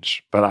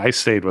changed, but I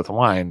stayed with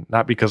wine,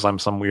 not because I'm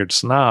some weird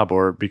snob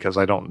or because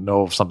I don't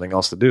know of something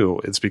else to do.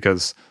 It's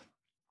because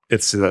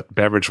it's the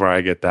beverage where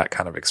I get that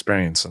kind of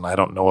experience. And I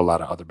don't know a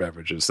lot of other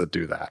beverages that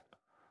do that.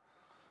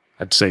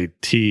 I'd say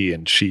tea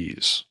and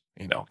cheese,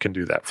 you know, can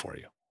do that for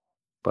you.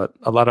 But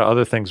a lot of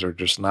other things are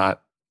just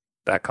not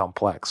that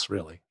complex,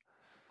 really.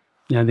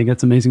 Yeah, I think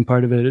that's the amazing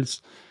part of it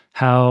is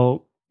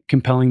how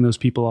compelling those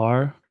people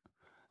are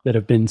that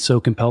have been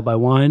so compelled by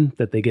wine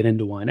that they get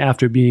into wine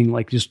after being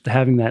like just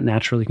having that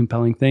naturally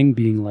compelling thing,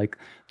 being like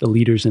the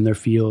leaders in their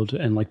field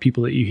and like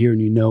people that you hear and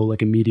you know,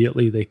 like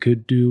immediately they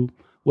could do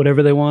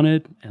whatever they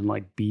wanted and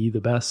like be the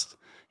best,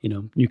 you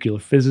know, nuclear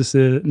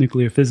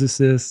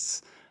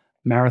physicists,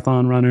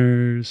 marathon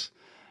runners,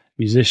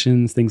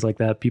 musicians, things like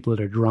that, people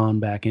that are drawn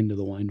back into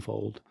the wine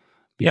fold.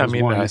 Yeah, I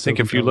mean, I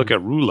think if you look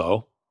at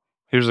Rouleau,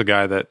 here's a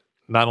guy that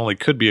not only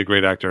could be a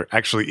great actor,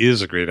 actually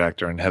is a great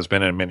actor and has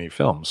been in many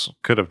films,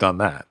 could have done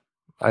that.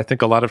 I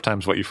think a lot of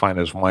times what you find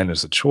is wine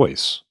is a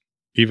choice.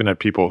 Even at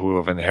people who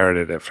have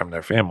inherited it from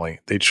their family,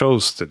 they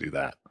chose to do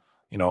that.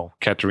 You know,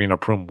 Katerina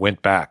Prum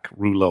went back,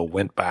 Rouleau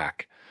went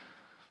back.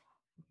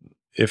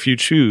 If you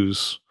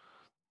choose,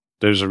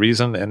 there's a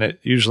reason, and it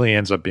usually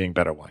ends up being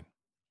better wine.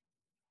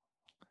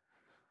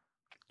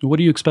 What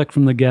do you expect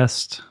from the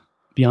guest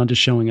beyond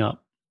just showing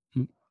up?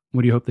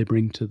 What do you hope they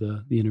bring to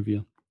the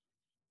interview?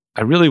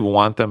 I really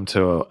want them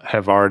to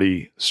have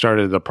already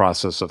started the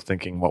process of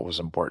thinking what was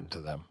important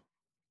to them.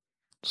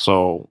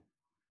 So,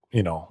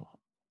 you know,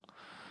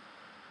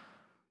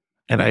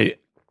 and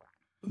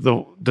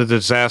the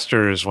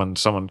disaster is when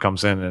someone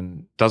comes in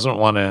and doesn't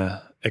want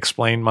to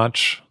explain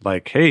much,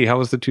 like, hey, how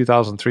was the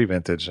 2003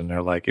 vintage? And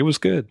they're like, it was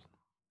good.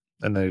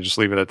 And they just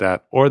leave it at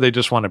that. Or they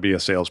just want to be a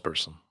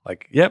salesperson.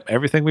 Like, yep,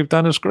 everything we've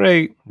done is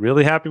great.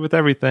 Really happy with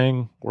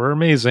everything. We're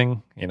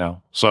amazing, you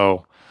know.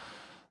 So,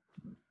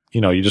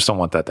 you know, you just don't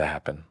want that to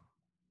happen.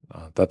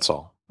 That's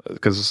all.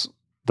 Because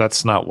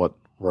that's not what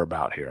we're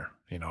about here.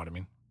 You know what I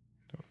mean?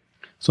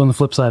 So on the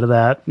flip side of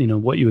that, you know,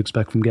 what you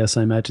expect from guests,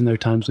 I imagine there are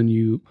times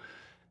when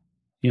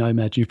I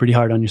imagine you're pretty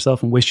hard on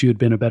yourself and wish you had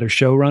been a better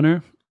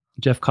showrunner.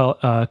 Jeff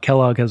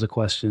Kellogg has a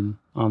question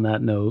on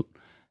that note,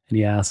 and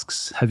he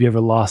asks, have you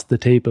ever lost the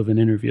tape of an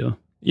interview?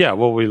 Yeah,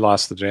 well, we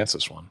lost the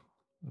Jancis one.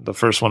 The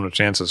first one with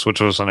Jancis, which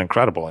was an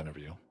incredible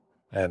interview.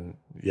 And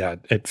yeah,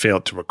 it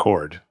failed to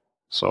record.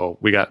 So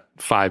we got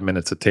 5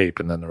 minutes of tape,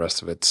 and then the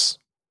rest of it's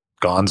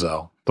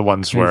gonzo. The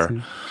ones where,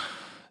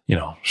 you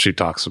know, she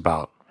talks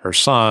about her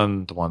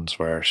son, the ones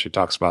where she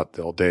talks about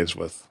the old days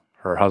with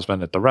her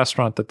husband at the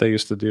restaurant that they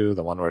used to do,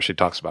 the one where she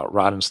talks about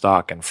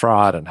Rodenstock and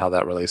fraud and how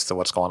that relates to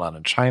what's going on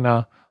in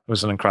China. It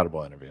was an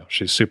incredible interview.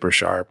 She's super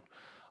sharp.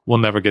 We'll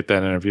never get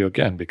that interview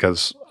again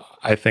because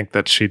I think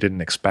that she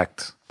didn't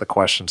expect the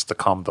questions to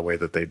come the way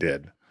that they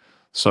did.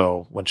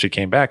 So when she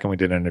came back and we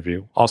did an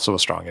interview, also a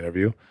strong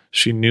interview,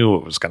 she knew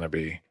it was going to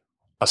be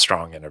a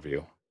strong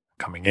interview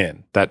coming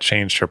in. That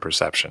changed her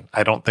perception.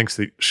 I don't think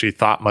she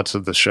thought much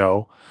of the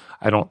show.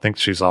 I don't think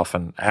she's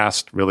often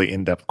asked really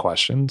in-depth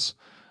questions.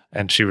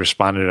 And she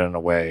responded in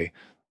a way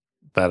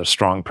that a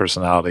strong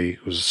personality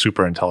who's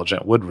super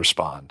intelligent would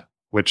respond,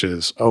 which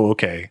is, oh,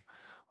 okay,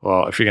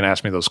 well, if you're going to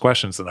ask me those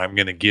questions, then I'm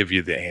going to give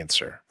you the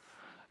answer.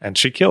 And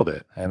she killed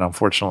it. And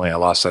unfortunately, I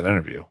lost that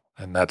interview.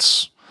 And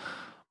that's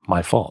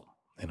my fault,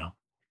 you know.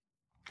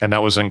 And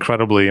that was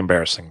incredibly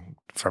embarrassing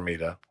for me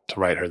to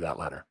write her that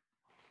letter.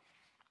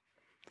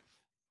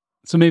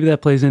 So maybe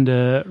that plays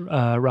into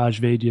Raj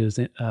Vaidya's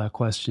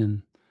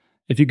question.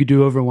 If you could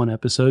do over one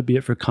episode, be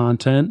it for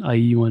content, i.e.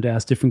 you wanted to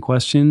ask different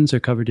questions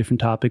or cover different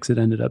topics that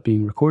ended up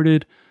being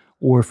recorded,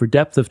 or for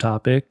depth of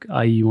topic,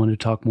 i.e. you wanted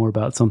to talk more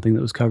about something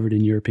that was covered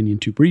in your opinion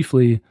too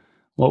briefly,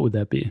 what would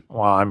that be?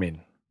 Well, I mean,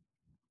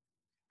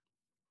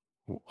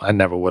 I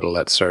never would have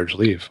let Serge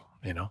leave,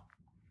 you know.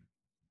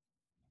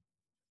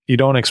 You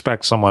don't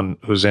expect someone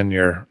who's in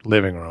your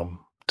living room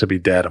to be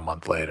dead a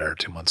month later or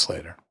 2 months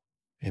later.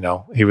 You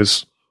know, he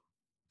was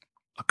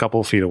a couple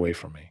of feet away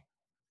from me.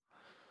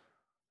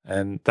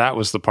 And that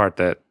was the part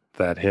that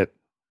hit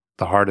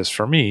the hardest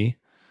for me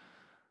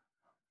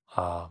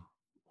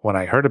when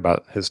I heard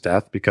about his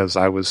death, because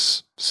I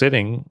was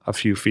sitting a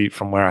few feet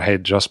from where I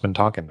had just been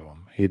talking to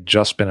him. He had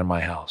just been in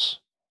my house,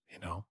 you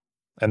know,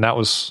 and that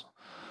was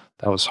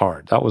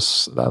hard. That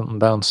was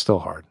still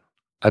hard.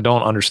 I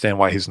don't understand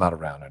why he's not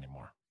around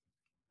anymore,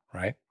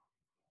 right?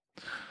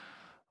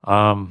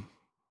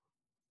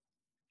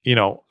 You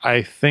know,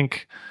 I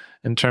think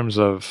in terms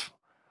of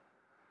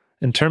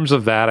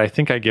that, I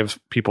think I give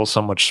people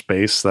so much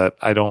space that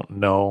I don't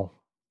know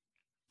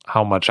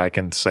how much I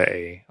can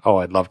say, oh,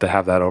 I'd love to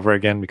have that over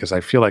again, because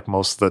I feel like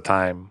most of the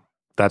time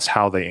that's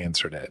how they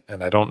answered it.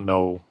 And I don't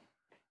know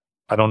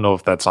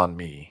if that's on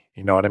me.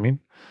 You know what I mean?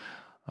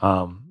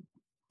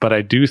 But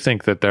I do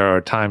think that there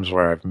are times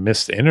where I've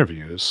missed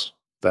interviews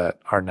that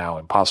are now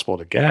impossible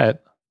to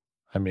get.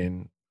 I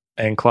mean,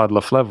 and Claude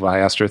Leflevre, I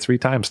asked her 3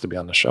 times to be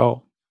on the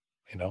show.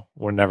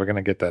 We're never going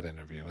to get that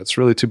interview. It's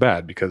really too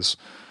bad because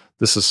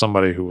this is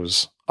somebody who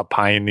was a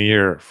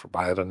pioneer for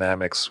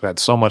biodynamics, who had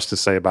so much to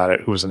say about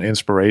it, who was an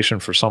inspiration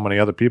for so many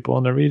other people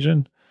in the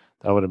region.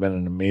 That would have been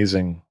an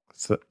amazing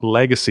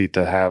legacy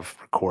to have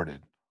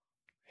recorded,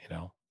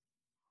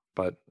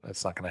 but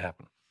it's not going to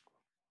happen.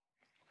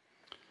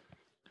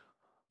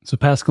 So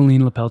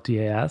Pascaline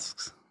Lepeltier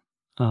asks,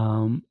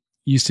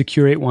 used to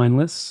curate wine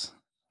lists.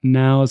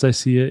 Now, as I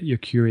see it, you're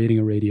curating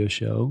a radio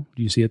show.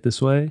 Do you see it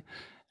this way?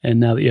 And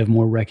now that you have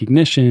more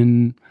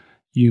recognition,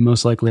 you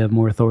most likely have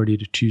more authority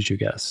to choose your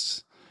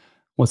guests.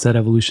 What's that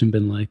evolution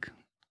been like?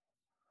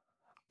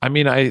 I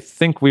mean, I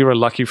think we were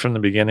lucky from the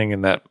beginning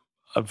in that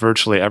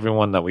virtually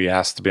everyone that we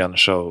asked to be on the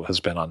show has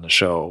been on the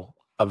show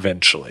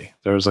eventually.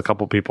 There was a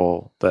couple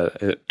people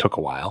that it took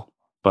a while,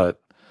 but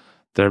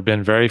there have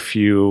been very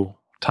few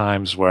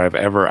times where I've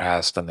ever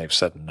asked and they've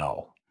said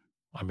no.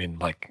 I mean,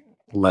 like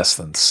less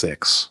than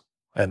 6.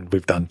 And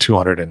we've done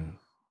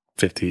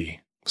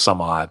 250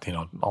 some odd,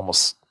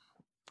 almost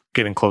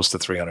getting close to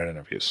 300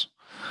 interviews.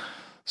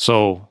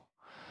 So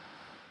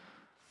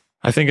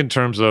I think in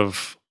terms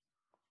of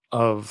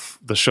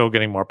the show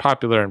getting more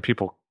popular and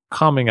people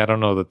coming, I don't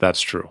know that that's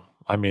true.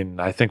 I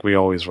mean, I think we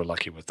always were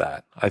lucky with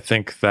that. I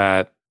think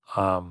that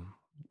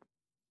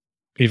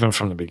even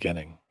from the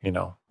beginning,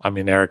 I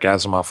mean, Eric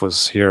Asimov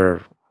was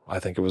here. I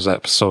think it was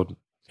episode,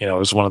 it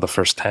was one of the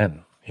first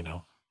 10,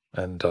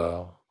 and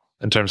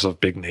in terms of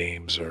big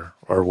names or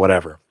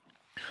whatever.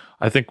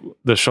 I think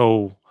the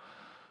show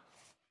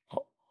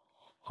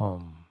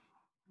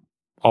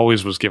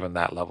always was given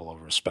that level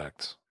of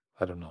respect.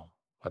 I don't know.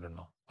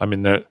 I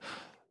mean,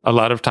 a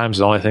lot of times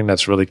the only thing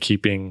that's really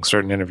keeping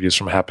certain interviews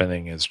from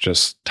happening is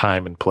just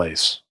time and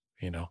place,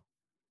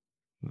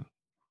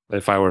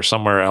 If I were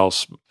somewhere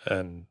else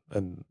and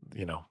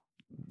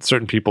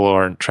certain people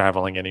aren't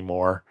traveling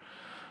anymore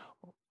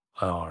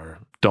or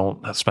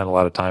don't spend a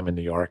lot of time in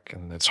New York,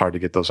 and it's hard to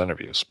get those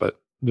interviews. But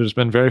there's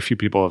been very few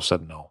people who have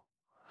said no.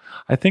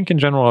 I think in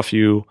general, if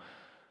you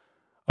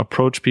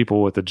approach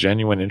people with a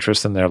genuine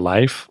interest in their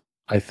life,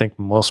 I think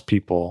most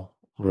people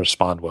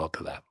respond well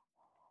to that.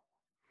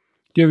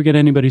 Do you ever get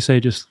anybody say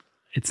just,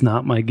 it's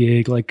not my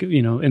gig? Like,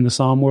 in the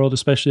Psalm world,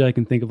 especially, I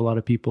can think of a lot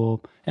of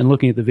people, and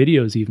looking at the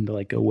videos even to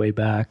like go way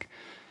back,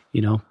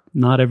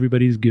 not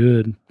everybody's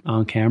good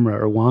on camera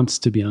or wants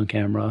to be on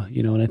camera,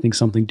 and I think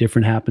something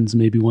different happens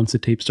maybe once the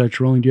tape starts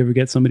rolling. Do you ever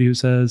get somebody who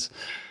says,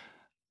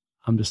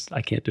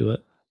 I can't do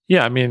it?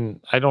 Yeah, I mean,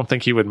 I don't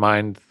think he would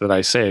mind that I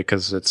say it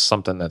because it's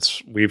something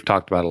we've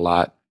talked about a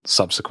lot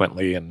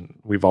subsequently, and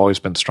we've always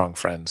been strong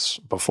friends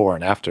before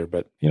and after.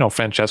 But,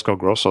 Francesco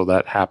Grosso,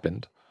 that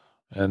happened,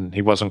 and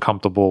he wasn't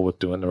comfortable with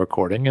doing the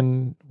recording,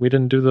 and we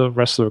didn't do the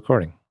rest of the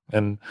recording.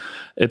 And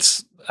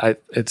it's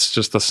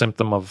just a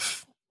symptom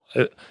of,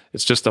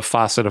 it's just a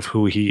facet of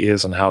who he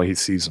is and how he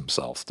sees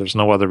himself. There's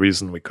no other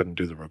reason we couldn't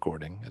do the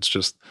recording. It's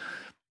just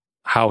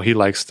how he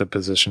likes to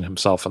position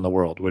himself in the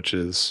world, which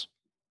is,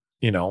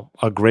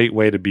 a great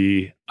way to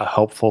be a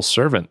helpful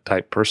servant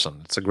type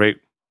person. It's a great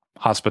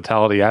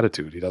hospitality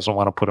attitude. He doesn't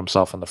want to put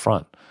himself in the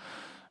front.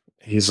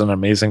 He's an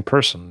amazing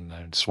person.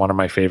 He's one of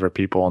my favorite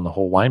people in the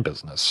whole wine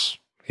business.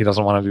 He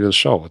doesn't want to do the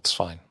show. It's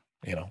fine,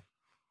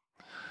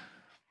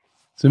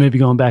 So maybe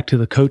going back to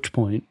the coach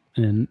point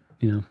and,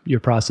 your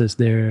process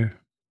there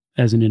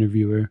as an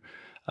interviewer,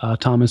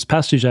 Thomas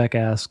Pasterjak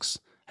asks,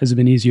 has it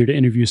been easier to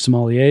interview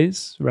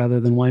sommeliers rather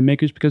than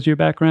winemakers because of your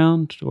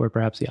background, or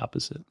perhaps the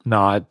opposite?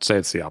 No, I'd say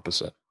it's the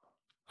opposite.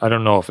 I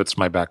don't know if it's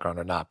my background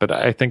or not, but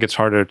I think it's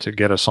harder to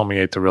get a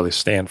sommelier to really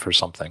stand for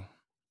something.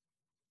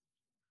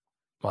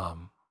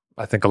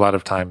 I think a lot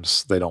of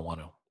times they don't want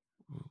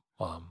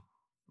to.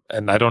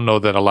 And I don't know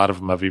that a lot of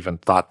them have even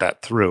thought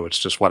that through. It's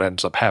just what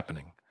ends up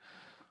happening.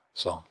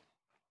 So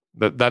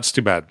that's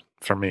too bad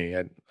for me.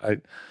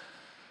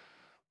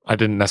 I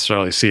didn't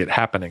necessarily see it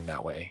happening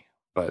that way,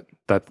 but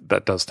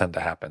that does tend to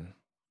happen.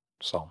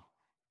 So,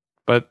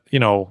 but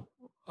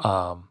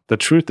the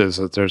truth is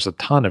that there's a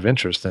ton of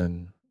interest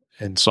in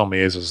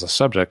sommeliers as a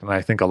subject, and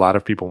I think a lot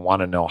of people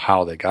want to know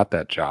how they got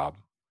that job,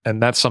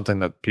 and that's something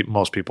that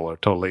most people are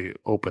totally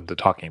open to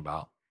talking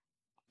about.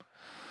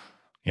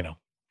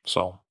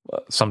 So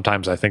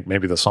sometimes I think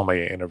maybe the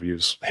sommelier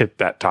interviews hit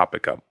that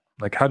topic up,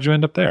 like how'd you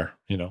end up there,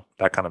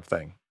 that kind of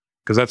thing,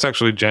 because that's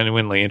actually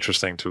genuinely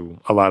interesting to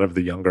a lot of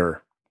the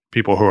younger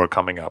people who are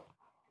coming up.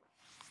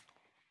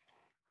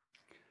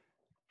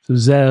 So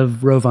Zev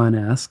Rovan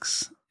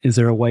asks, is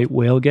there a white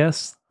whale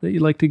guest that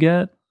you'd like to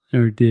get?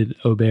 Or did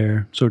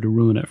Aubert sort of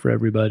ruin it for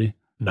everybody?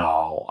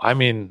 No, I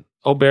mean,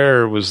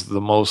 Aubert was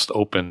the most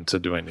open to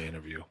doing the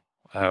interview.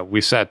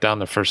 We sat down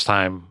the first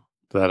time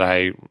that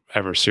I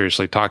ever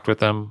seriously talked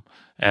with him,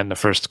 and the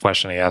first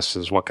question he asked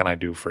is, what can I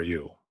do for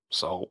you?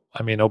 So,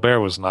 I mean, Aubert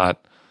was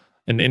not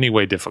in any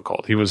way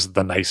difficult. He was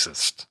the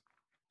nicest.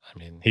 I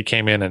mean, he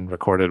came in and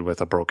recorded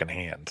with a broken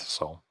hand.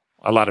 So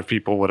a lot of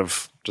people would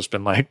have just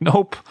been like,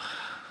 nope,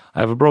 I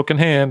have a broken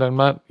hand. I'm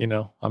not,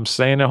 I'm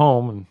staying at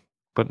home and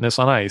putting this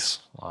on ice.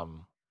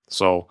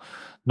 So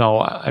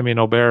no, I mean,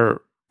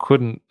 Aubert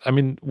couldn't. I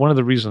mean, one of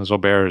the reasons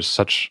Aubert is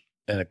such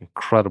an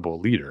incredible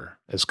leader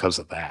is because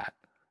of that.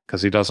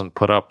 Because he doesn't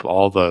put up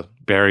all the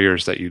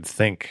barriers that you'd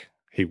think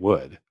he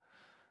would.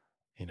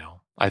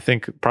 I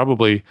think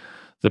probably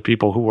the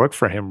people who work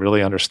for him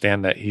really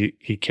understand that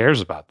he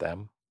cares about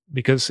them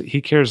because he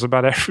cares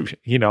about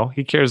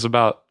he cares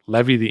about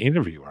Levi, the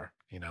interviewer,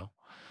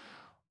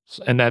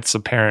 and that's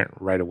apparent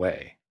right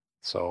away.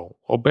 So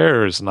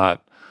Aubert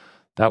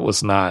that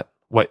was not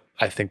what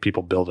I think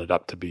people build it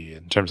up to be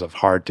in terms of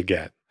hard to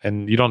get.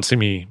 And you don't see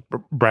me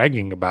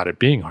bragging about it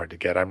being hard to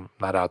get. I'm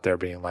not out there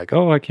being like,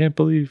 oh, I can't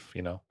believe,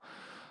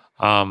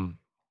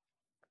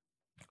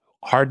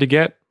 hard to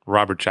get.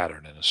 Robert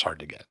Chatterton is hard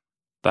to get.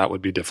 That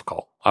would be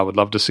difficult. I would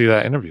love to see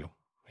that interview.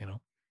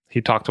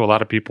 He talked to a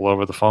lot of people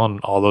over the phone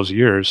all those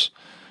years.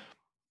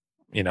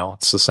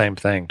 It's the same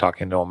thing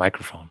talking to a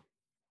microphone.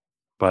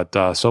 But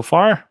so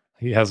far,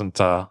 he hasn't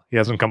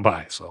come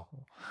by. So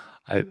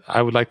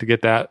I would like to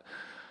get that.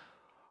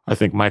 I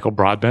think Michael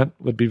Broadbent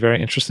would be very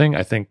interesting.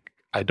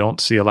 I don't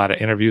see a lot of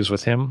interviews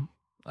with him.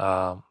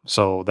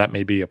 So that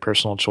may be a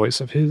personal choice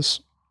of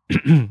his.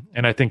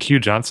 And I think Hugh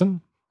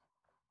Johnson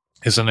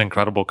is an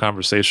incredible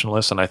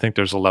conversationalist. And I think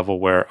there's a level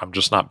where I'm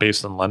just not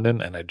based in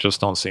London and I just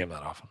don't see him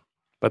that often.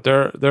 But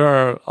there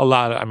are a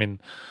lot of,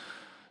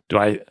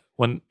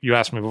 when you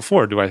asked me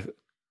before, do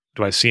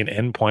I see an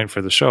end point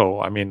for the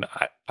show?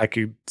 I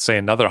could say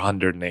another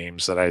 100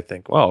 names that I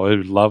think, well, it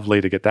would be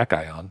lovely to get that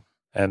guy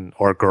on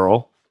or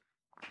girl.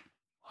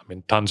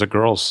 Tons of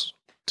girls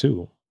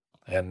too.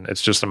 And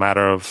it's just a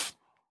matter of,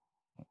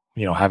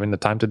 having the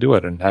time to do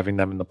it and having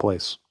them in the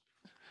place.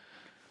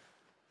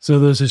 So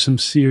those are some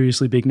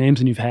seriously big names,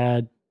 and you've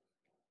had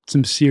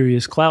some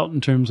serious clout in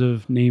terms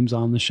of names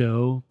on the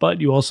show, but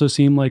you also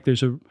seem like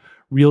there's a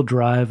real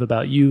drive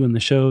about you and the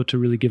show to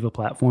really give a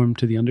platform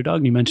to the underdog.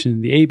 And you mentioned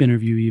in the Abe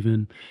interview,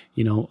 even,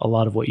 a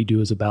lot of what you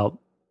do is about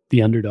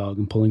the underdog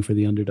and pulling for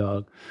the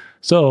underdog.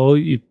 So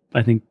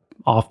I think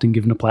often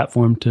given a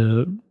platform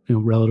to,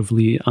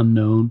 relatively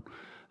unknown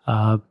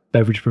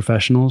beverage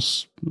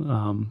professionals.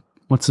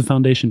 What's the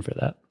foundation for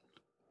that?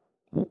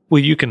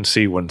 Well, you can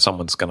see when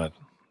someone's going to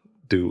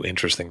do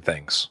interesting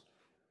things.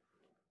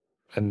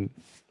 And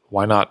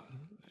why not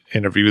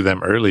interview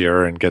them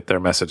earlier and get their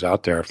message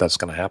out there if that's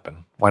going to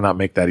happen? Why not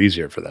make that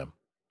easier for them?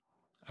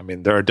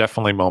 There are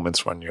definitely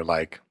moments when you're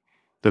like,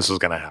 this is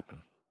going to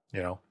happen,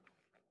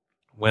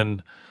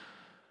 When,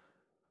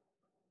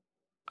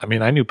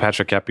 I knew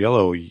Patrick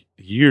Cappiello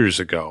years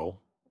ago,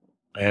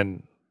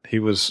 and he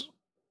was,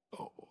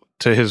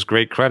 to his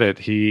great credit,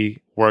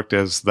 he worked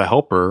as the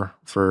helper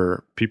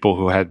for people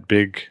who had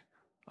big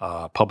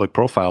public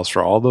profiles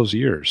for all those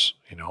years,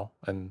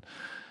 and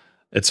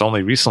it's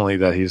only recently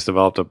that he's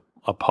developed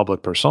a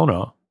public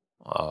persona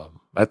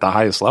at the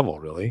highest level,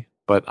 really.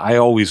 But I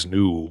always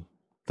knew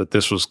that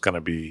this was going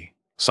to be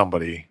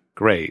somebody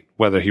great,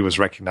 whether he was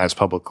recognized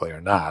publicly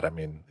or not.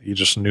 You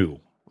just knew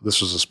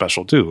this was a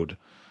special dude.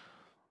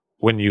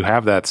 When you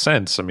have that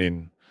sense,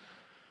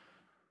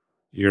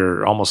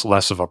 you're almost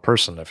less of a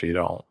person if you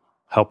don't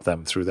help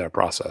them through their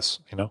process,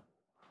 And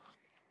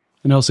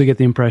I also get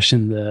the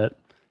impression that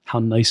how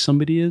nice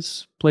somebody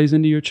is plays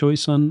into your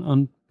choice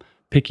on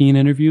picking an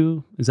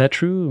interview. Is that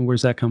true? And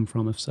where's that come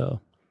from, if so?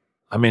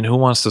 Who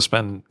wants to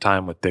spend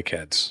time with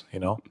dickheads,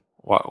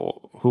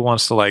 Who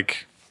wants to,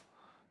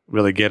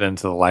 really get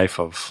into the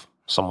life of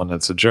someone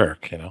that's a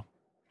jerk,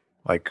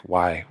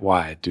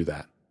 Why do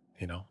that,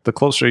 The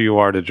closer you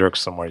are to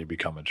jerks, the more you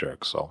become a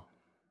jerk. So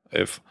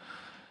if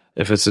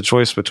it's a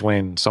choice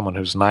between someone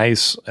who's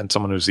nice and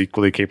someone who's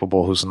equally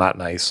capable who's not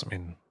nice,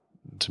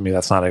 to me,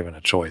 that's not even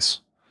a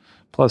choice.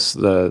 Plus,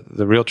 the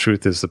real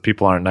truth is that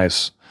people aren't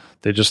nice.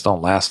 They just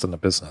don't last in the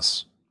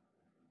business.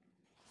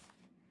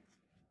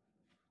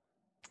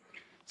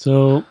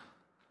 So,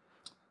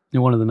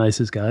 one of the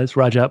nicest guys,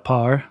 Rajat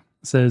Par,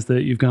 says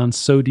that you've gone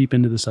so deep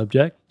into the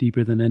subject,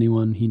 deeper than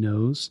anyone he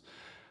knows.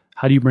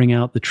 How do you bring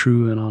out the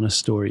true and honest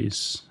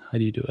stories? How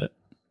do you do it?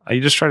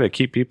 You just try to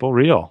keep people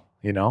real,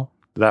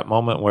 that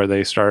moment where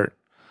they start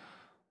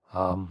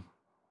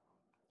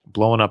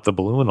blowing up the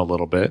balloon a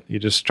little bit, you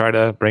just try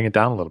to bring it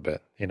down a little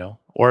bit,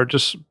 or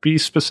just be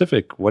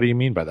specific. What do you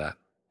mean by that?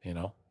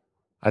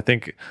 I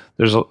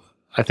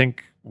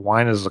think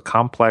wine is a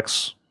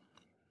complex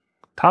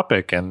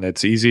topic, and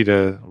it's easy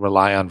to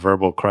rely on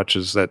verbal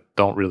crutches that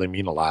don't really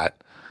mean a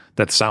lot,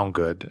 that sound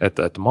good at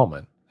the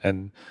moment.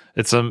 And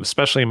it's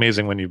especially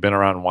amazing when you've been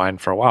around wine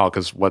for a while,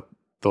 because what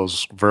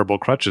those verbal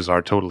crutches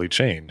are totally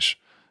change,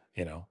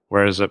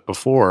 whereas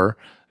before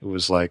it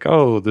was like,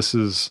 oh, this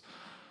is,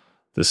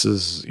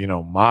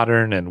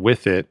 modern, and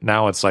with it,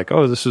 now it's like,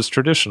 oh, this is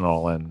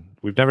traditional, and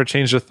we've never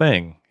changed a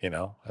thing,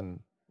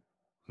 and,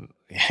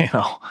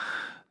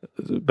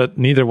 but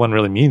neither one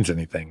really means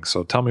anything.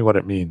 So tell me what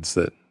it means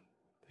that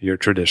you're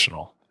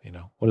traditional,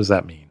 what does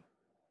that mean?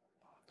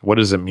 What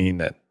does it mean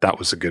that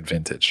was a good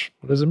vintage?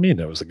 What does it mean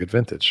that was a good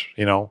vintage?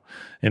 In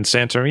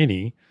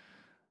Santorini,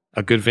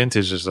 a good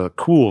vintage is a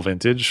cool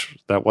vintage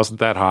that wasn't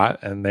that hot,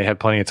 and they had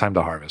plenty of time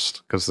to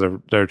harvest because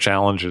their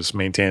challenge is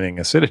maintaining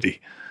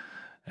acidity.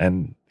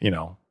 And,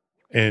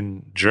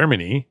 In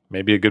Germany,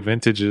 maybe a good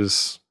vintage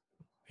is,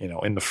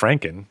 in the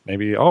Franken.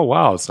 Maybe, oh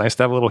wow, it's nice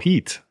to have a little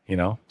heat,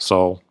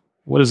 So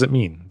what does it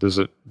mean? Does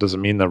it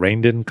mean the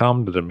rain didn't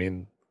come? Does it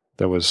mean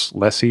there was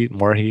less heat,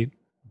 more heat?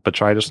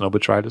 Botrytis, no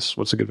botrytis?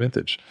 What's a good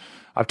vintage?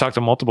 I've talked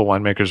to multiple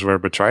winemakers where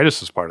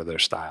botrytis is part of their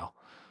style.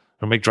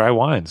 Who make dry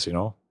wines,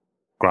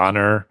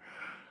 Graner,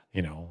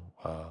 you know,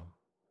 uh,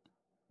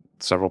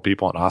 several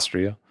people in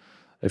Austria.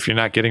 If you're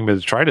not getting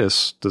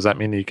botrytis, does that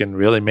mean that you can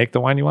really make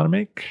the wine you want to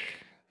make?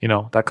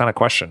 That kind of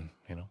question,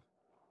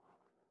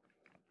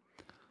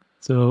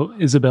 So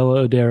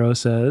Isabella Odero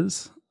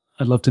says,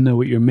 I'd love to know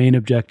what your main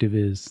objective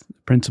is, the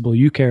principle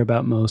you care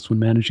about most when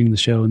managing the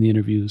show and the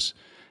interviews,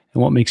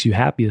 and what makes you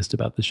happiest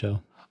about the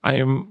show. I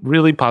am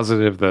really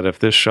positive that if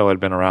this show had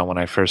been around when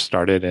I first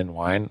started in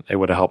wine, it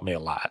would have helped me a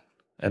lot.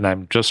 And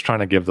I'm just trying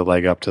to give the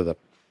leg up to the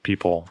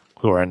people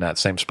who are in that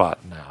same spot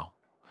now.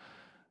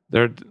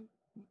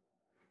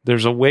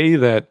 There's a way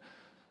that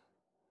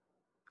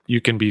you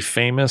can be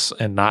famous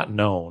and not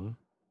known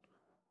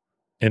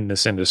in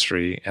this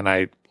industry. And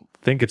I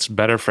think it's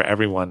better for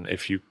everyone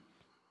if you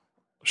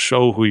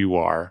show who you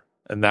are.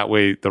 And that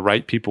way the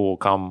right people will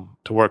come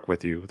to work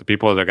with you. The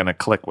people that are going to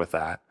click with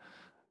that.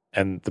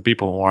 And the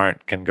people who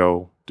aren't can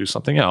go do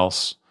something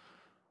else.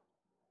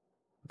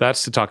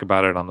 That's to talk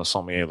about it on the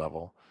sommelier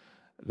level.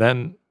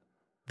 Then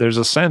there's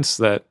a sense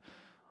that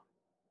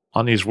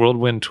on these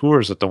whirlwind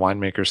tours that the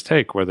winemakers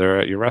take, where they're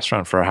at your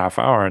restaurant for a half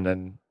hour and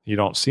then you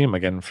don't see them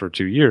again for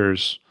 2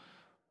 years,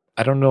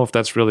 I don't know if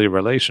that's really a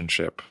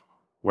relationship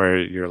where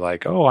you're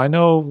like, oh, I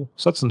know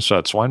such and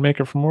such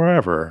winemaker from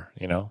wherever,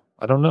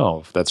 I don't know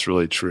if that's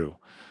really true.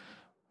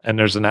 And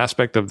there's an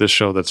aspect of this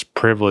show that's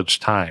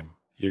privileged time.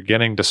 You're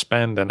getting to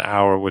spend an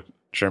hour with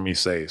Jeremy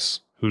Says,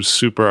 who's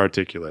super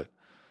articulate.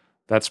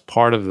 That's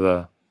part of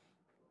the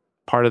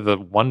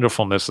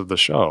wonderfulness of the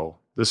show.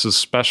 This is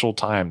special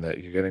time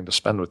that you're getting to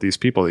spend with these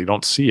people that you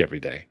don't see every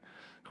day,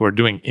 who are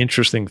doing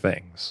interesting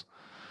things.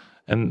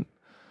 And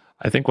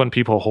I think when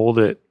people hold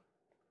it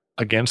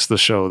against the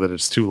show that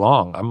it's too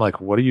long, I'm like,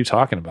 what are you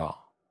talking about?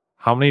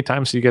 How many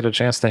times do you get a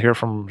chance to hear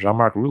from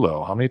Jean-Marc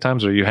Rouleau? How many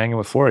times are you hanging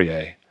with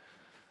Fourier?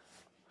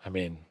 I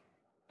mean,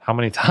 how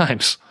many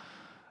times?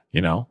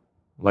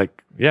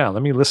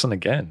 Let me listen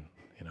again.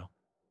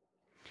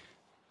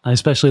 I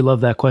especially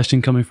love that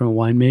question coming from a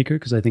winemaker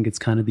because I think it's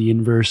kind of the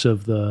inverse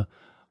of the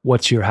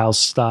what's your house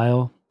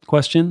style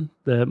question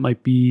that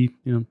might be,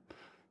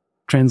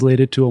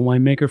 translated to a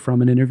winemaker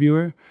from an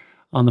interviewer.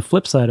 On the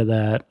flip side of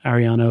that,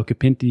 Ariano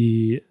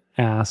Capinti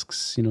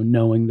asks,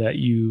 knowing that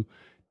you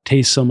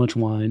taste so much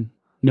wine,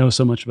 know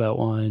so much about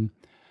wine,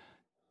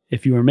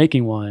 if you were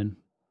making wine,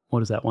 what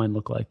does that wine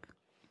look like?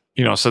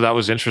 So that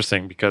was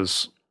interesting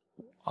because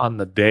on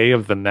the day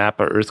of the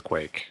Napa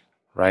earthquake,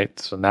 right?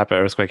 So Napa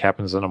earthquake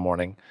happens in the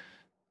morning.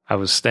 I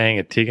was staying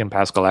at Tegan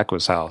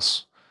Pascalacqua's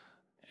house,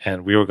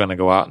 and we were going to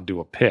go out and do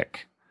a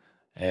pick.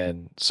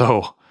 And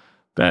so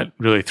that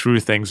really threw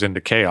things into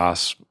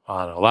chaos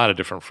on a lot of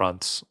different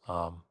fronts.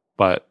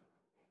 But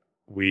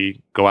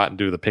we go out and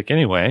do the pick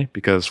anyway,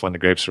 because when the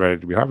grapes are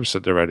ready to be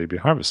harvested, they're ready to be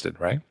harvested,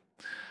 right?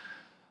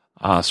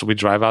 So we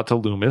drive out to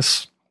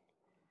Loomis,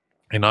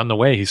 and on the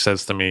way, he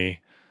says to me,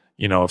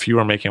 if you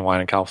were making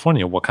wine in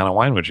California, what kind of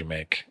wine would you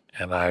make?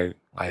 And I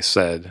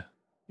said,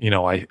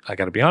 I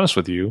got to be honest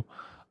with you.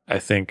 I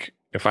think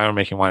if I were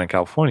making wine in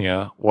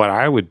California, what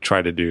I would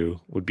try to do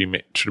would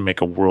be to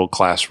make a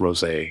world-class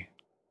rosé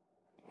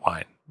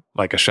wine,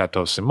 like a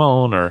Chateau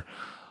Simone or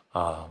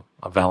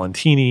a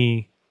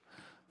Valentini,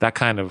 that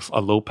kind of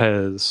a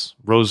Lopez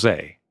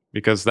rosé,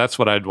 because that's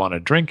what I'd want to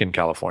drink in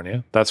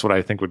California. That's what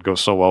I think would go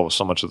so well with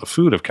so much of the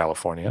food of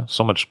California,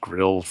 so much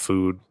grilled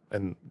food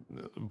and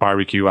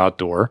barbecue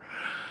outdoor,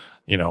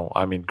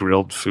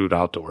 grilled food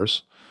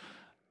outdoors.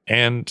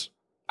 And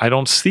I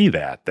don't see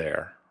that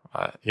there.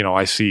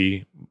 I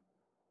see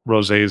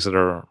rosés that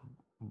are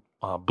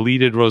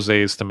bleeded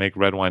rosés to make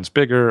red wines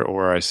bigger,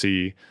 or I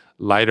see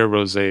lighter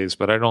rosés,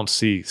 but I don't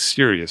see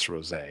serious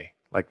rosé,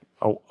 like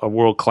a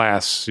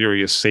world-class,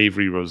 serious,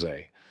 savory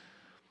rosé.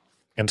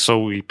 And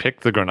so we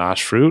picked the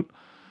Grenache fruit,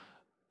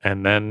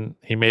 and then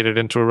he made it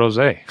into a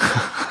rosé.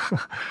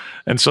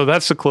 And so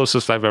that's the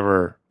closest I've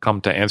ever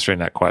come to answering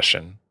that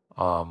question,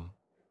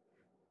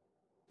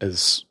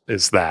 is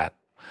that.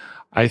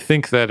 I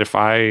think that if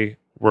I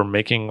were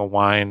making a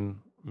wine,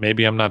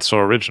 maybe I'm not so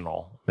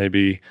original.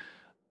 Maybe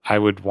I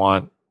would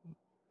want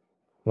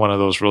one of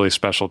those really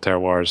special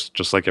terroirs,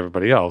 just like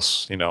everybody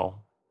else,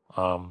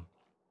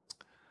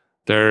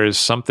 there is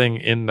something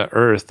in the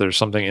earth, there's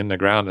something in the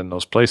ground in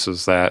those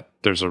places that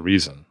there's a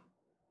reason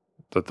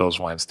that those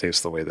wines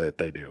taste the way that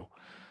they do.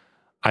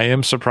 I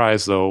am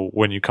surprised, though,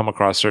 when you come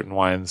across certain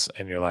wines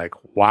and you're like,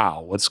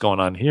 wow, what's going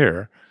on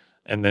here?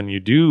 And then you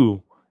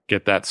do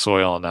get that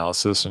soil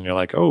analysis and you're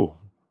like, oh,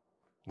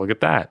 look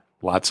at that.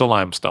 Lots of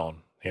limestone,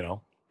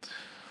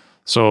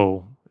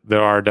 So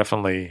there are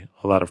definitely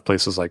a lot of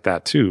places like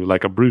that too,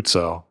 like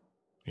Abruzzo,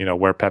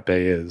 where Pepe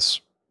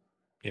is,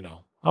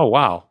 oh,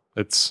 wow,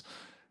 it's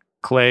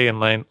clay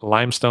and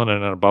limestone,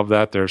 and then above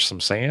that there's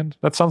some sand.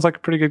 That sounds like a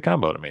pretty good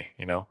combo to me,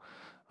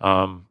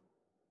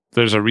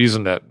 there's a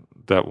reason that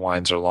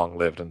wines are long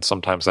lived, and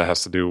sometimes that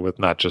has to do with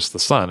not just the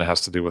sun; it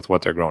has to do with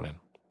what they're grown in,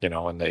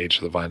 and the age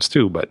of the vines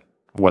too. But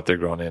what they're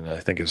grown in, I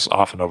think, is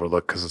often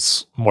overlooked because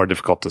it's more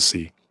difficult to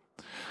see.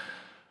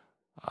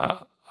 I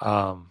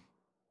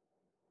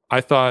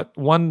thought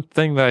one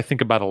thing that I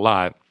think about a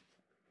lot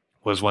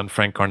was when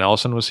Frank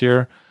Cornelison was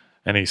here,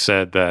 and he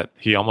said that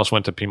he almost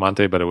went to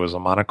Piemonte, but it was a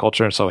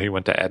monoculture, and so he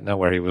went to Etna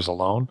where he was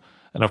alone.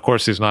 And of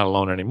course, he's not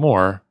alone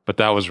anymore, but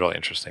that was really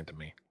interesting to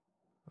me.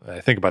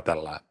 I think about that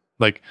a lot.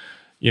 Like,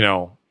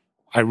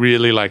 I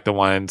really like the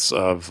wines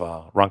of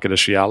Ronca de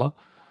Sciala.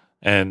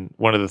 And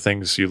one of the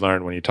things you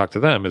learn when you talk to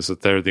them is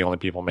that they're the only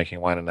people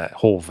making wine in that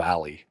whole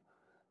valley.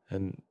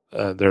 And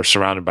they're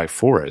surrounded by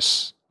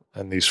forests.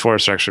 And these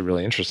forests are actually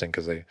really interesting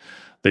because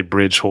they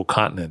bridge whole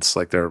continents.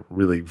 Like they're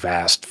really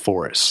vast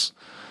forests.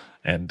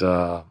 And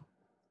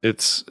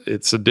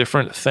it's a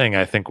different thing,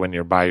 I think, when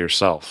you're by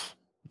yourself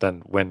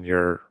than when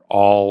you're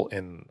all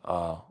in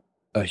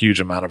a huge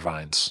amount of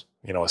vines,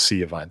 a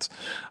sea of vines.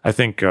 I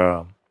think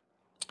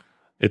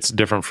it's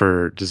different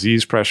for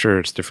disease pressure.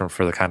 It's different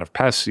for the kind of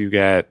pests you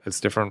get. It's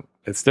different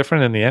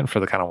in the end for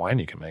the kind of wine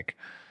you can make.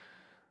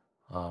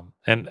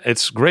 And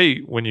it's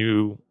great when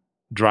you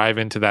drive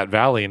into that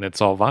valley and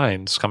it's all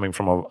vines coming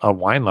from a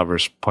wine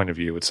lover's point of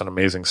view. It's an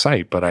amazing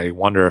sight, but I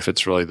wonder if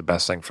it's really the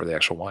best thing for the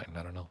actual wine.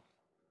 I don't know.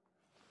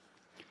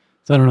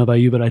 So I don't know about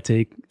you, but I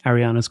take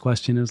Ariana's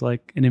question as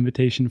like an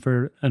invitation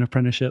for an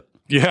apprenticeship.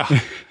 Yeah.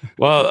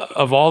 Well,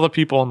 of all the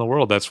people in the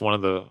world, that's one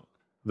of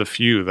the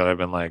few that I've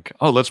been like,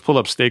 oh, let's pull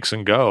up stakes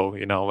and go,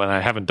 and I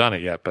haven't done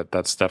it yet, but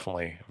that's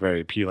definitely a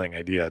very appealing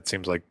idea. It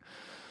seems like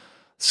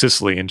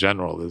Sicily in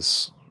general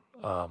is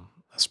a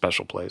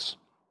special place.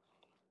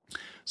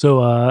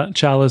 So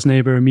Chala's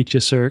neighbor,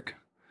 Mitya Sirk,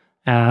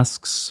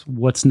 asks,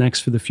 what's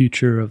next for the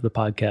future of the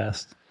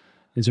podcast?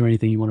 Is there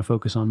anything you want to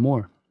focus on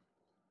more?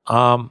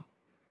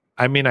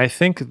 I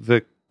think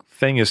the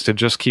thing is to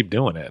just keep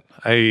doing it.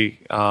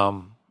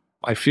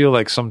 I feel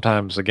like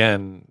sometimes,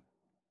 again,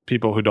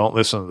 people who don't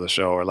listen to the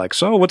show are like,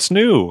 so what's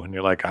new? And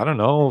you're like, I don't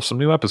know, some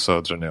new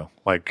episodes are new.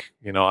 Like,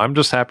 I'm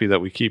just happy that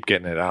we keep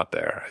getting it out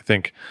there. I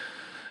think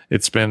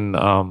it's been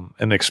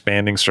an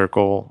expanding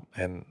circle,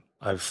 and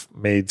I've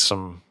made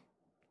some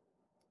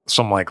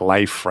like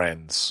life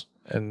friends.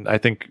 And I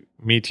think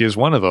Mitya is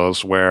one of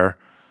those where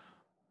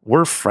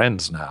we're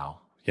friends now,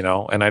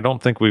 and I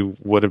don't think we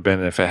would have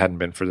been if it hadn't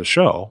been for the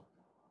show.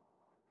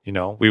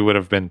 We would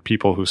have been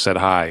people who said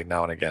hi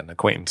now and again,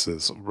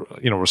 acquaintances,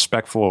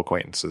 respectful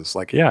acquaintances.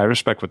 Like, yeah, I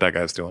respect what that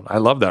guy's doing. I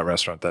love that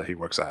restaurant that he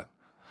works at.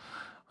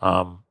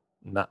 Now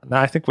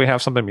I think we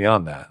have something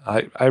beyond that.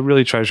 I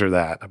really treasure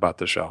that about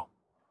the show.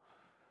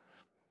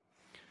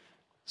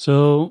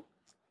 So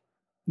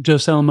Joe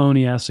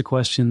Salamone asked a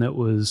question that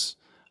was,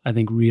 I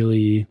think,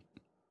 really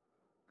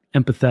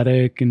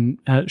empathetic and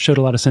showed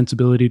a lot of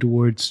sensibility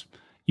towards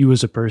you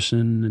as a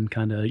person and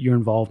kind of your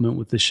involvement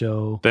with the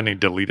show. Then he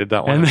deleted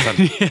that one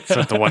and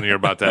sent the one you're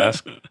about to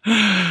ask.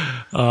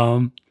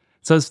 So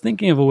I was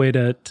thinking of a way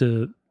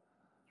to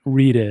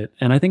read it,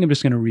 and I think I'm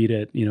just going to read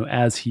it,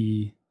 as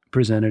he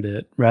presented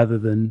it, rather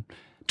than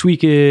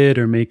tweak it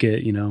or make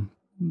it,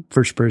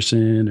 first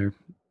person or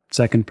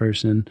second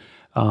person.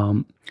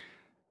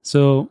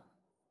 So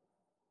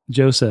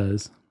Joe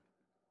says,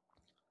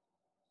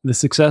 the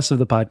success of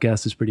the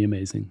podcast is pretty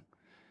amazing.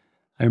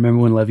 I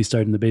remember when Levi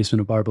started in the basement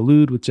of Bar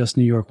Balude with just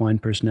New York wine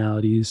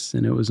personalities,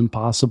 and it was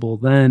impossible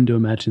then to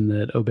imagine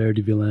that Aubert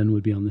de Villaine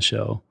would be on the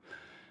show.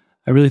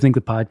 I really think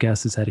the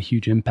podcast has had a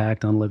huge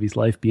impact on Levi's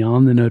life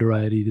beyond the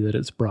notoriety that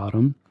it's brought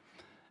him.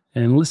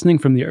 And listening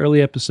from the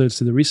early episodes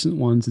to the recent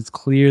ones, it's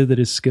clear that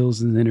his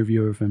skills as an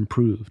interviewer have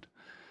improved.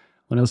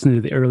 When I listen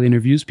to the early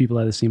interviews, people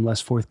either seem less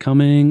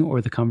forthcoming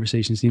or the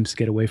conversation seems to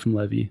get away from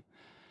Levi.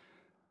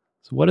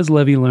 So what has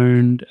Levi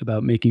learned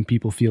about making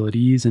people feel at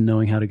ease and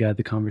knowing how to guide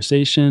the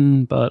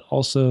conversation, but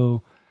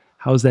also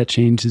how has that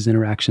changed his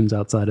interactions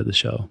outside of the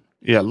show?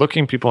 Yeah,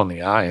 looking people in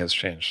the eye has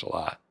changed a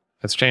lot.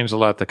 It's changed a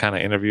lot, the kind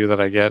of interview that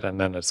I get, and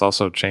then it's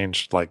also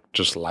changed like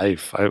just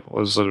life. I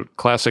was a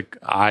classic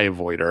eye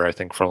avoider, I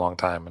think, for a long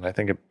time, and I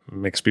think it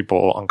makes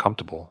people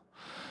uncomfortable.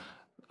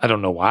 I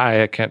don't know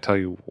why. I can't tell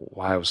you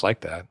why I was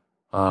like that.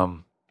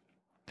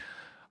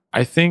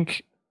 I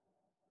think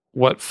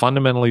what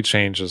fundamentally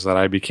changed is that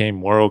I became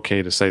more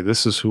okay to say,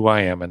 this is who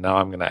I am, and now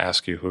I'm going to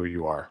ask you who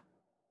you are.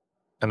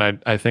 And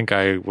I think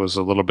I was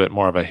a little bit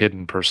more of a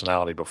hidden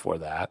personality before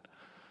that,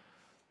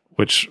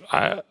 which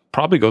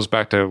probably goes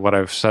back to what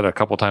I've said a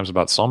couple times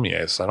about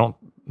sommeliers. I don't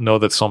know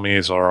that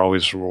sommeliers are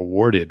always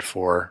rewarded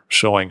for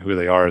showing who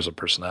they are as a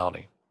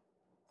personality.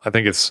 I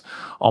think it's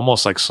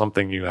almost like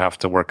something you have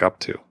to work up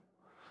to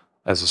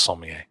as a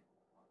sommelier.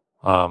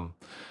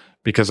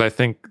 Because I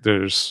think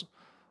there's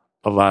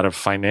a lot of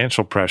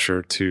financial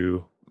pressure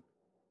to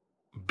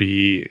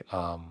be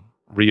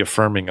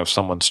reaffirming of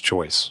someone's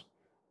choice,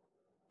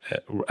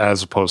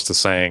 as opposed to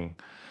saying,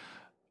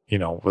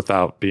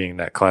 without being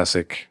that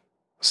classic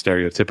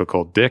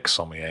stereotypical dick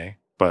sommelier,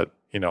 but,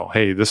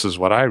 hey, this is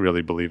what I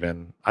really believe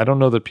in. I don't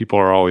know that people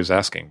are always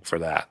asking for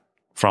that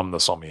from the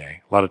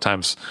sommelier. A lot of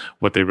times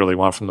what they really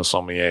want from the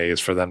sommelier is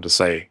for them to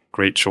say,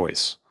 great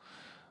choice.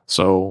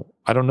 So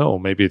I don't know,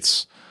 maybe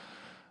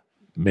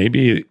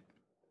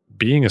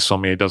being a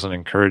sommelier doesn't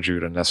encourage you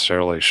to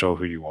necessarily show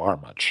who you are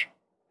much.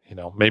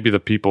 Maybe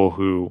the people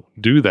who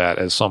do that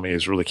as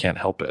sommeliers really can't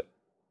help it.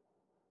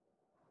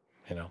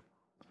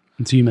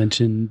 And so you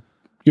mentioned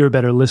you're a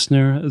better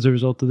listener as a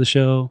result of the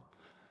show.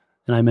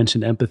 And I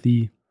mentioned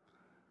empathy.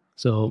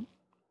 So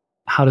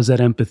how does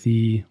that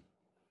empathy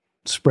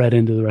spread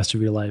into the rest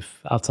of your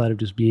life outside of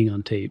just being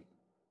on tape?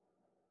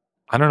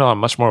 I don't know. I'm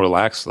much more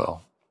relaxed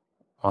though.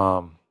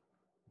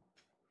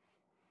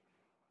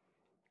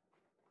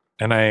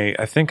 And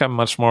I think I'm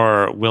much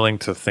more willing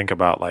to think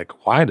about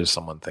like, why does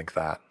someone think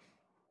that?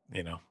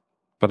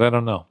 But I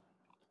don't know.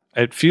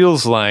 It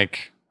feels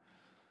like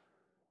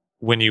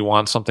when you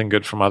want something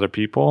good from other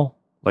people,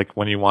 like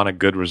when you want a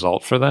good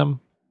result for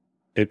them,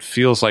 it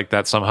feels like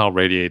that somehow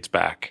radiates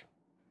back.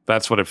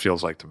 That's what it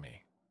feels like to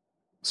me.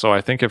 So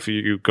I think if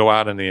you go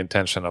out in the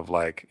intention of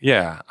like,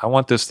 yeah, I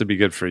want this to be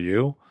good for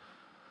you,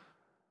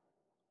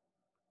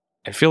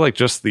 I feel like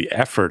just the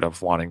effort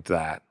of wanting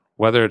that,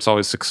 whether it's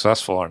always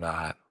successful or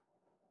not,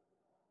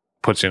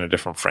 puts you in a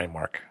different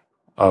framework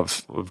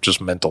of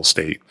just mental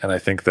state. And I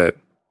think that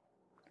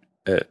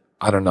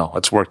I don't know,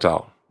 it's worked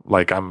out.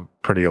 Like I'm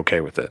pretty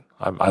okay with it.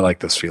 I like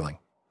this feeling.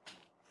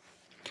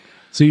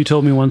 So you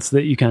told me once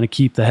that you kind of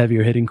keep the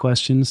heavier hitting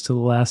questions to the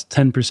last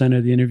 10%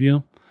 of the interview.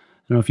 I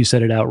don't know if you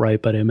said it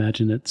outright, but I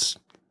imagine it's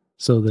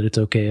so that it's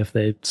okay if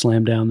they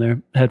slam down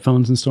their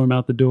headphones and storm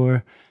out the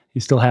door.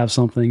 You still have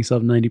something, you still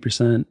have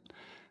 90%.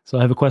 So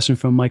I have a question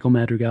from Michael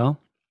Madrigal.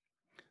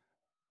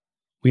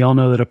 We all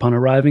know that upon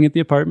arriving at the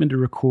apartment to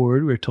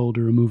record, we're told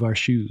to remove our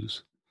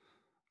shoes.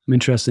 I'm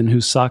interested in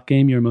whose sock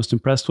game you're most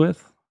impressed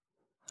with.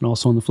 And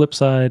also on the flip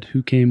side,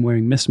 who came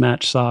wearing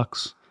mismatched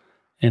socks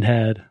and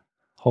had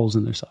holes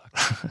in their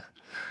socks?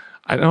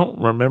 I don't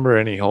remember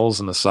any holes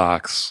in the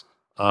socks.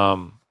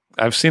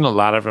 I've seen a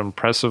lot of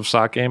impressive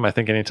sock game. I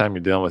think anytime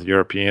you're dealing with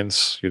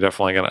Europeans, you're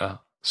definitely going to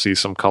see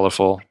some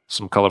colorful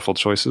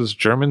choices.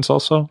 Germans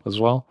also as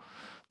well.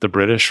 The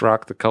British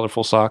rock the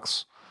colorful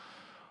socks.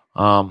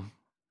 I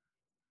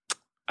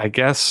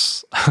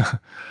guess I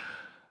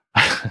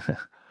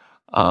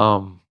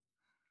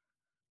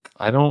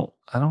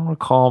don't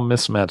recall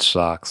mismatched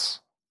socks.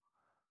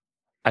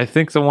 I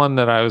think the one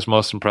that I was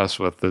most impressed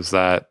with is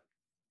that,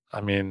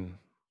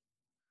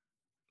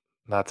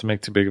 not to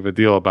make too big of a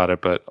deal about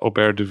it, but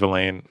Aubert de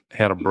Villaine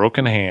had a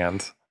broken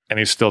hand and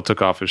he still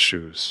took off his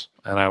shoes.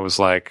 And I was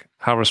like,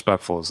 how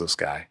respectful is this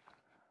guy?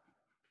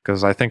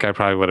 Because I think I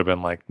probably would have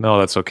been like, no,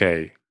 that's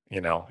okay.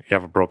 You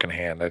have a broken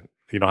hand.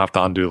 You don't have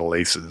to undo the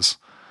laces.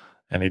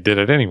 And he did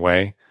it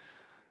anyway.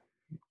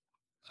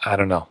 I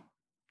don't know.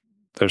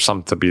 There's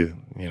something to be,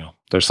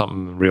 there's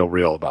something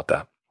real about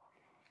that.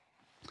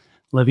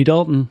 Levi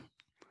Dalton.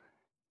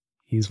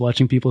 He's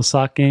watching people's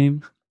sock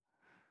game.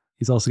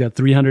 He's also got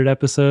 300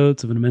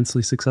 episodes of an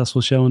immensely successful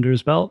show under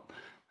his belt,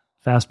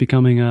 fast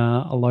becoming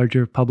a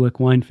larger public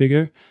wine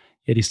figure,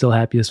 yet he's still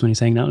happiest when he's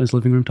hanging out in his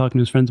living room talking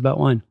to his friends about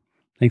wine.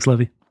 Thanks,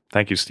 Levi.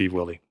 Thank you, Steve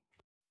Willie.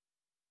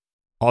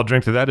 All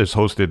Drink to That is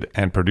hosted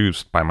and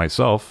produced by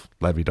myself,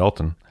 Levi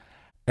Dalton.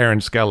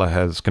 Aaron Scala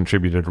has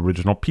contributed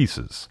original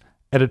pieces.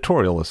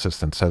 Editorial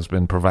assistance has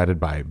been provided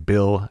by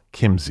Bill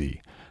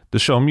Kimsey. The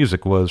show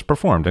music was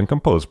performed and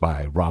composed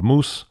by Rob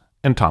Moose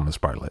and Thomas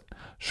Bartlett.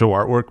 Show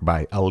artwork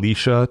by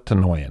Alicia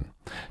Tenoyan.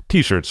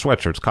 T-shirts,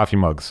 sweatshirts, coffee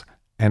mugs,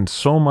 and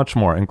so much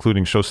more,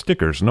 including show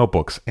stickers,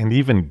 notebooks, and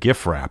even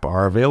gift wrap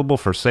are available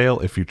for sale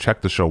if you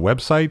check the show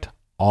website,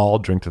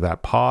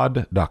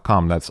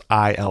 alldrinktothatpod.com. That's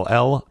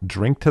ILL,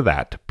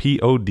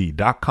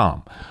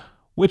 drinktothatpod.com,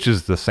 which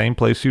is the same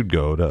place you'd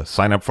go to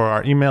sign up for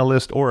our email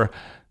list or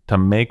to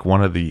make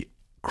one of the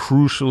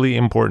crucially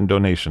important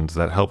donations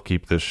that help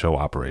keep this show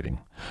operating.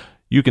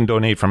 You can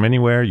donate from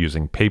anywhere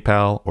using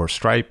PayPal or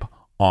Stripe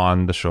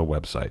on the show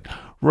website.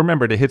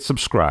 Remember to hit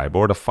subscribe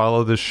or to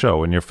follow this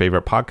show in your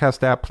favorite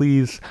podcast app,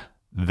 please.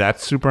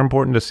 That's super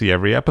important to see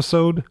every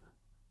episode.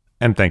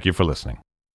 And thank you for listening.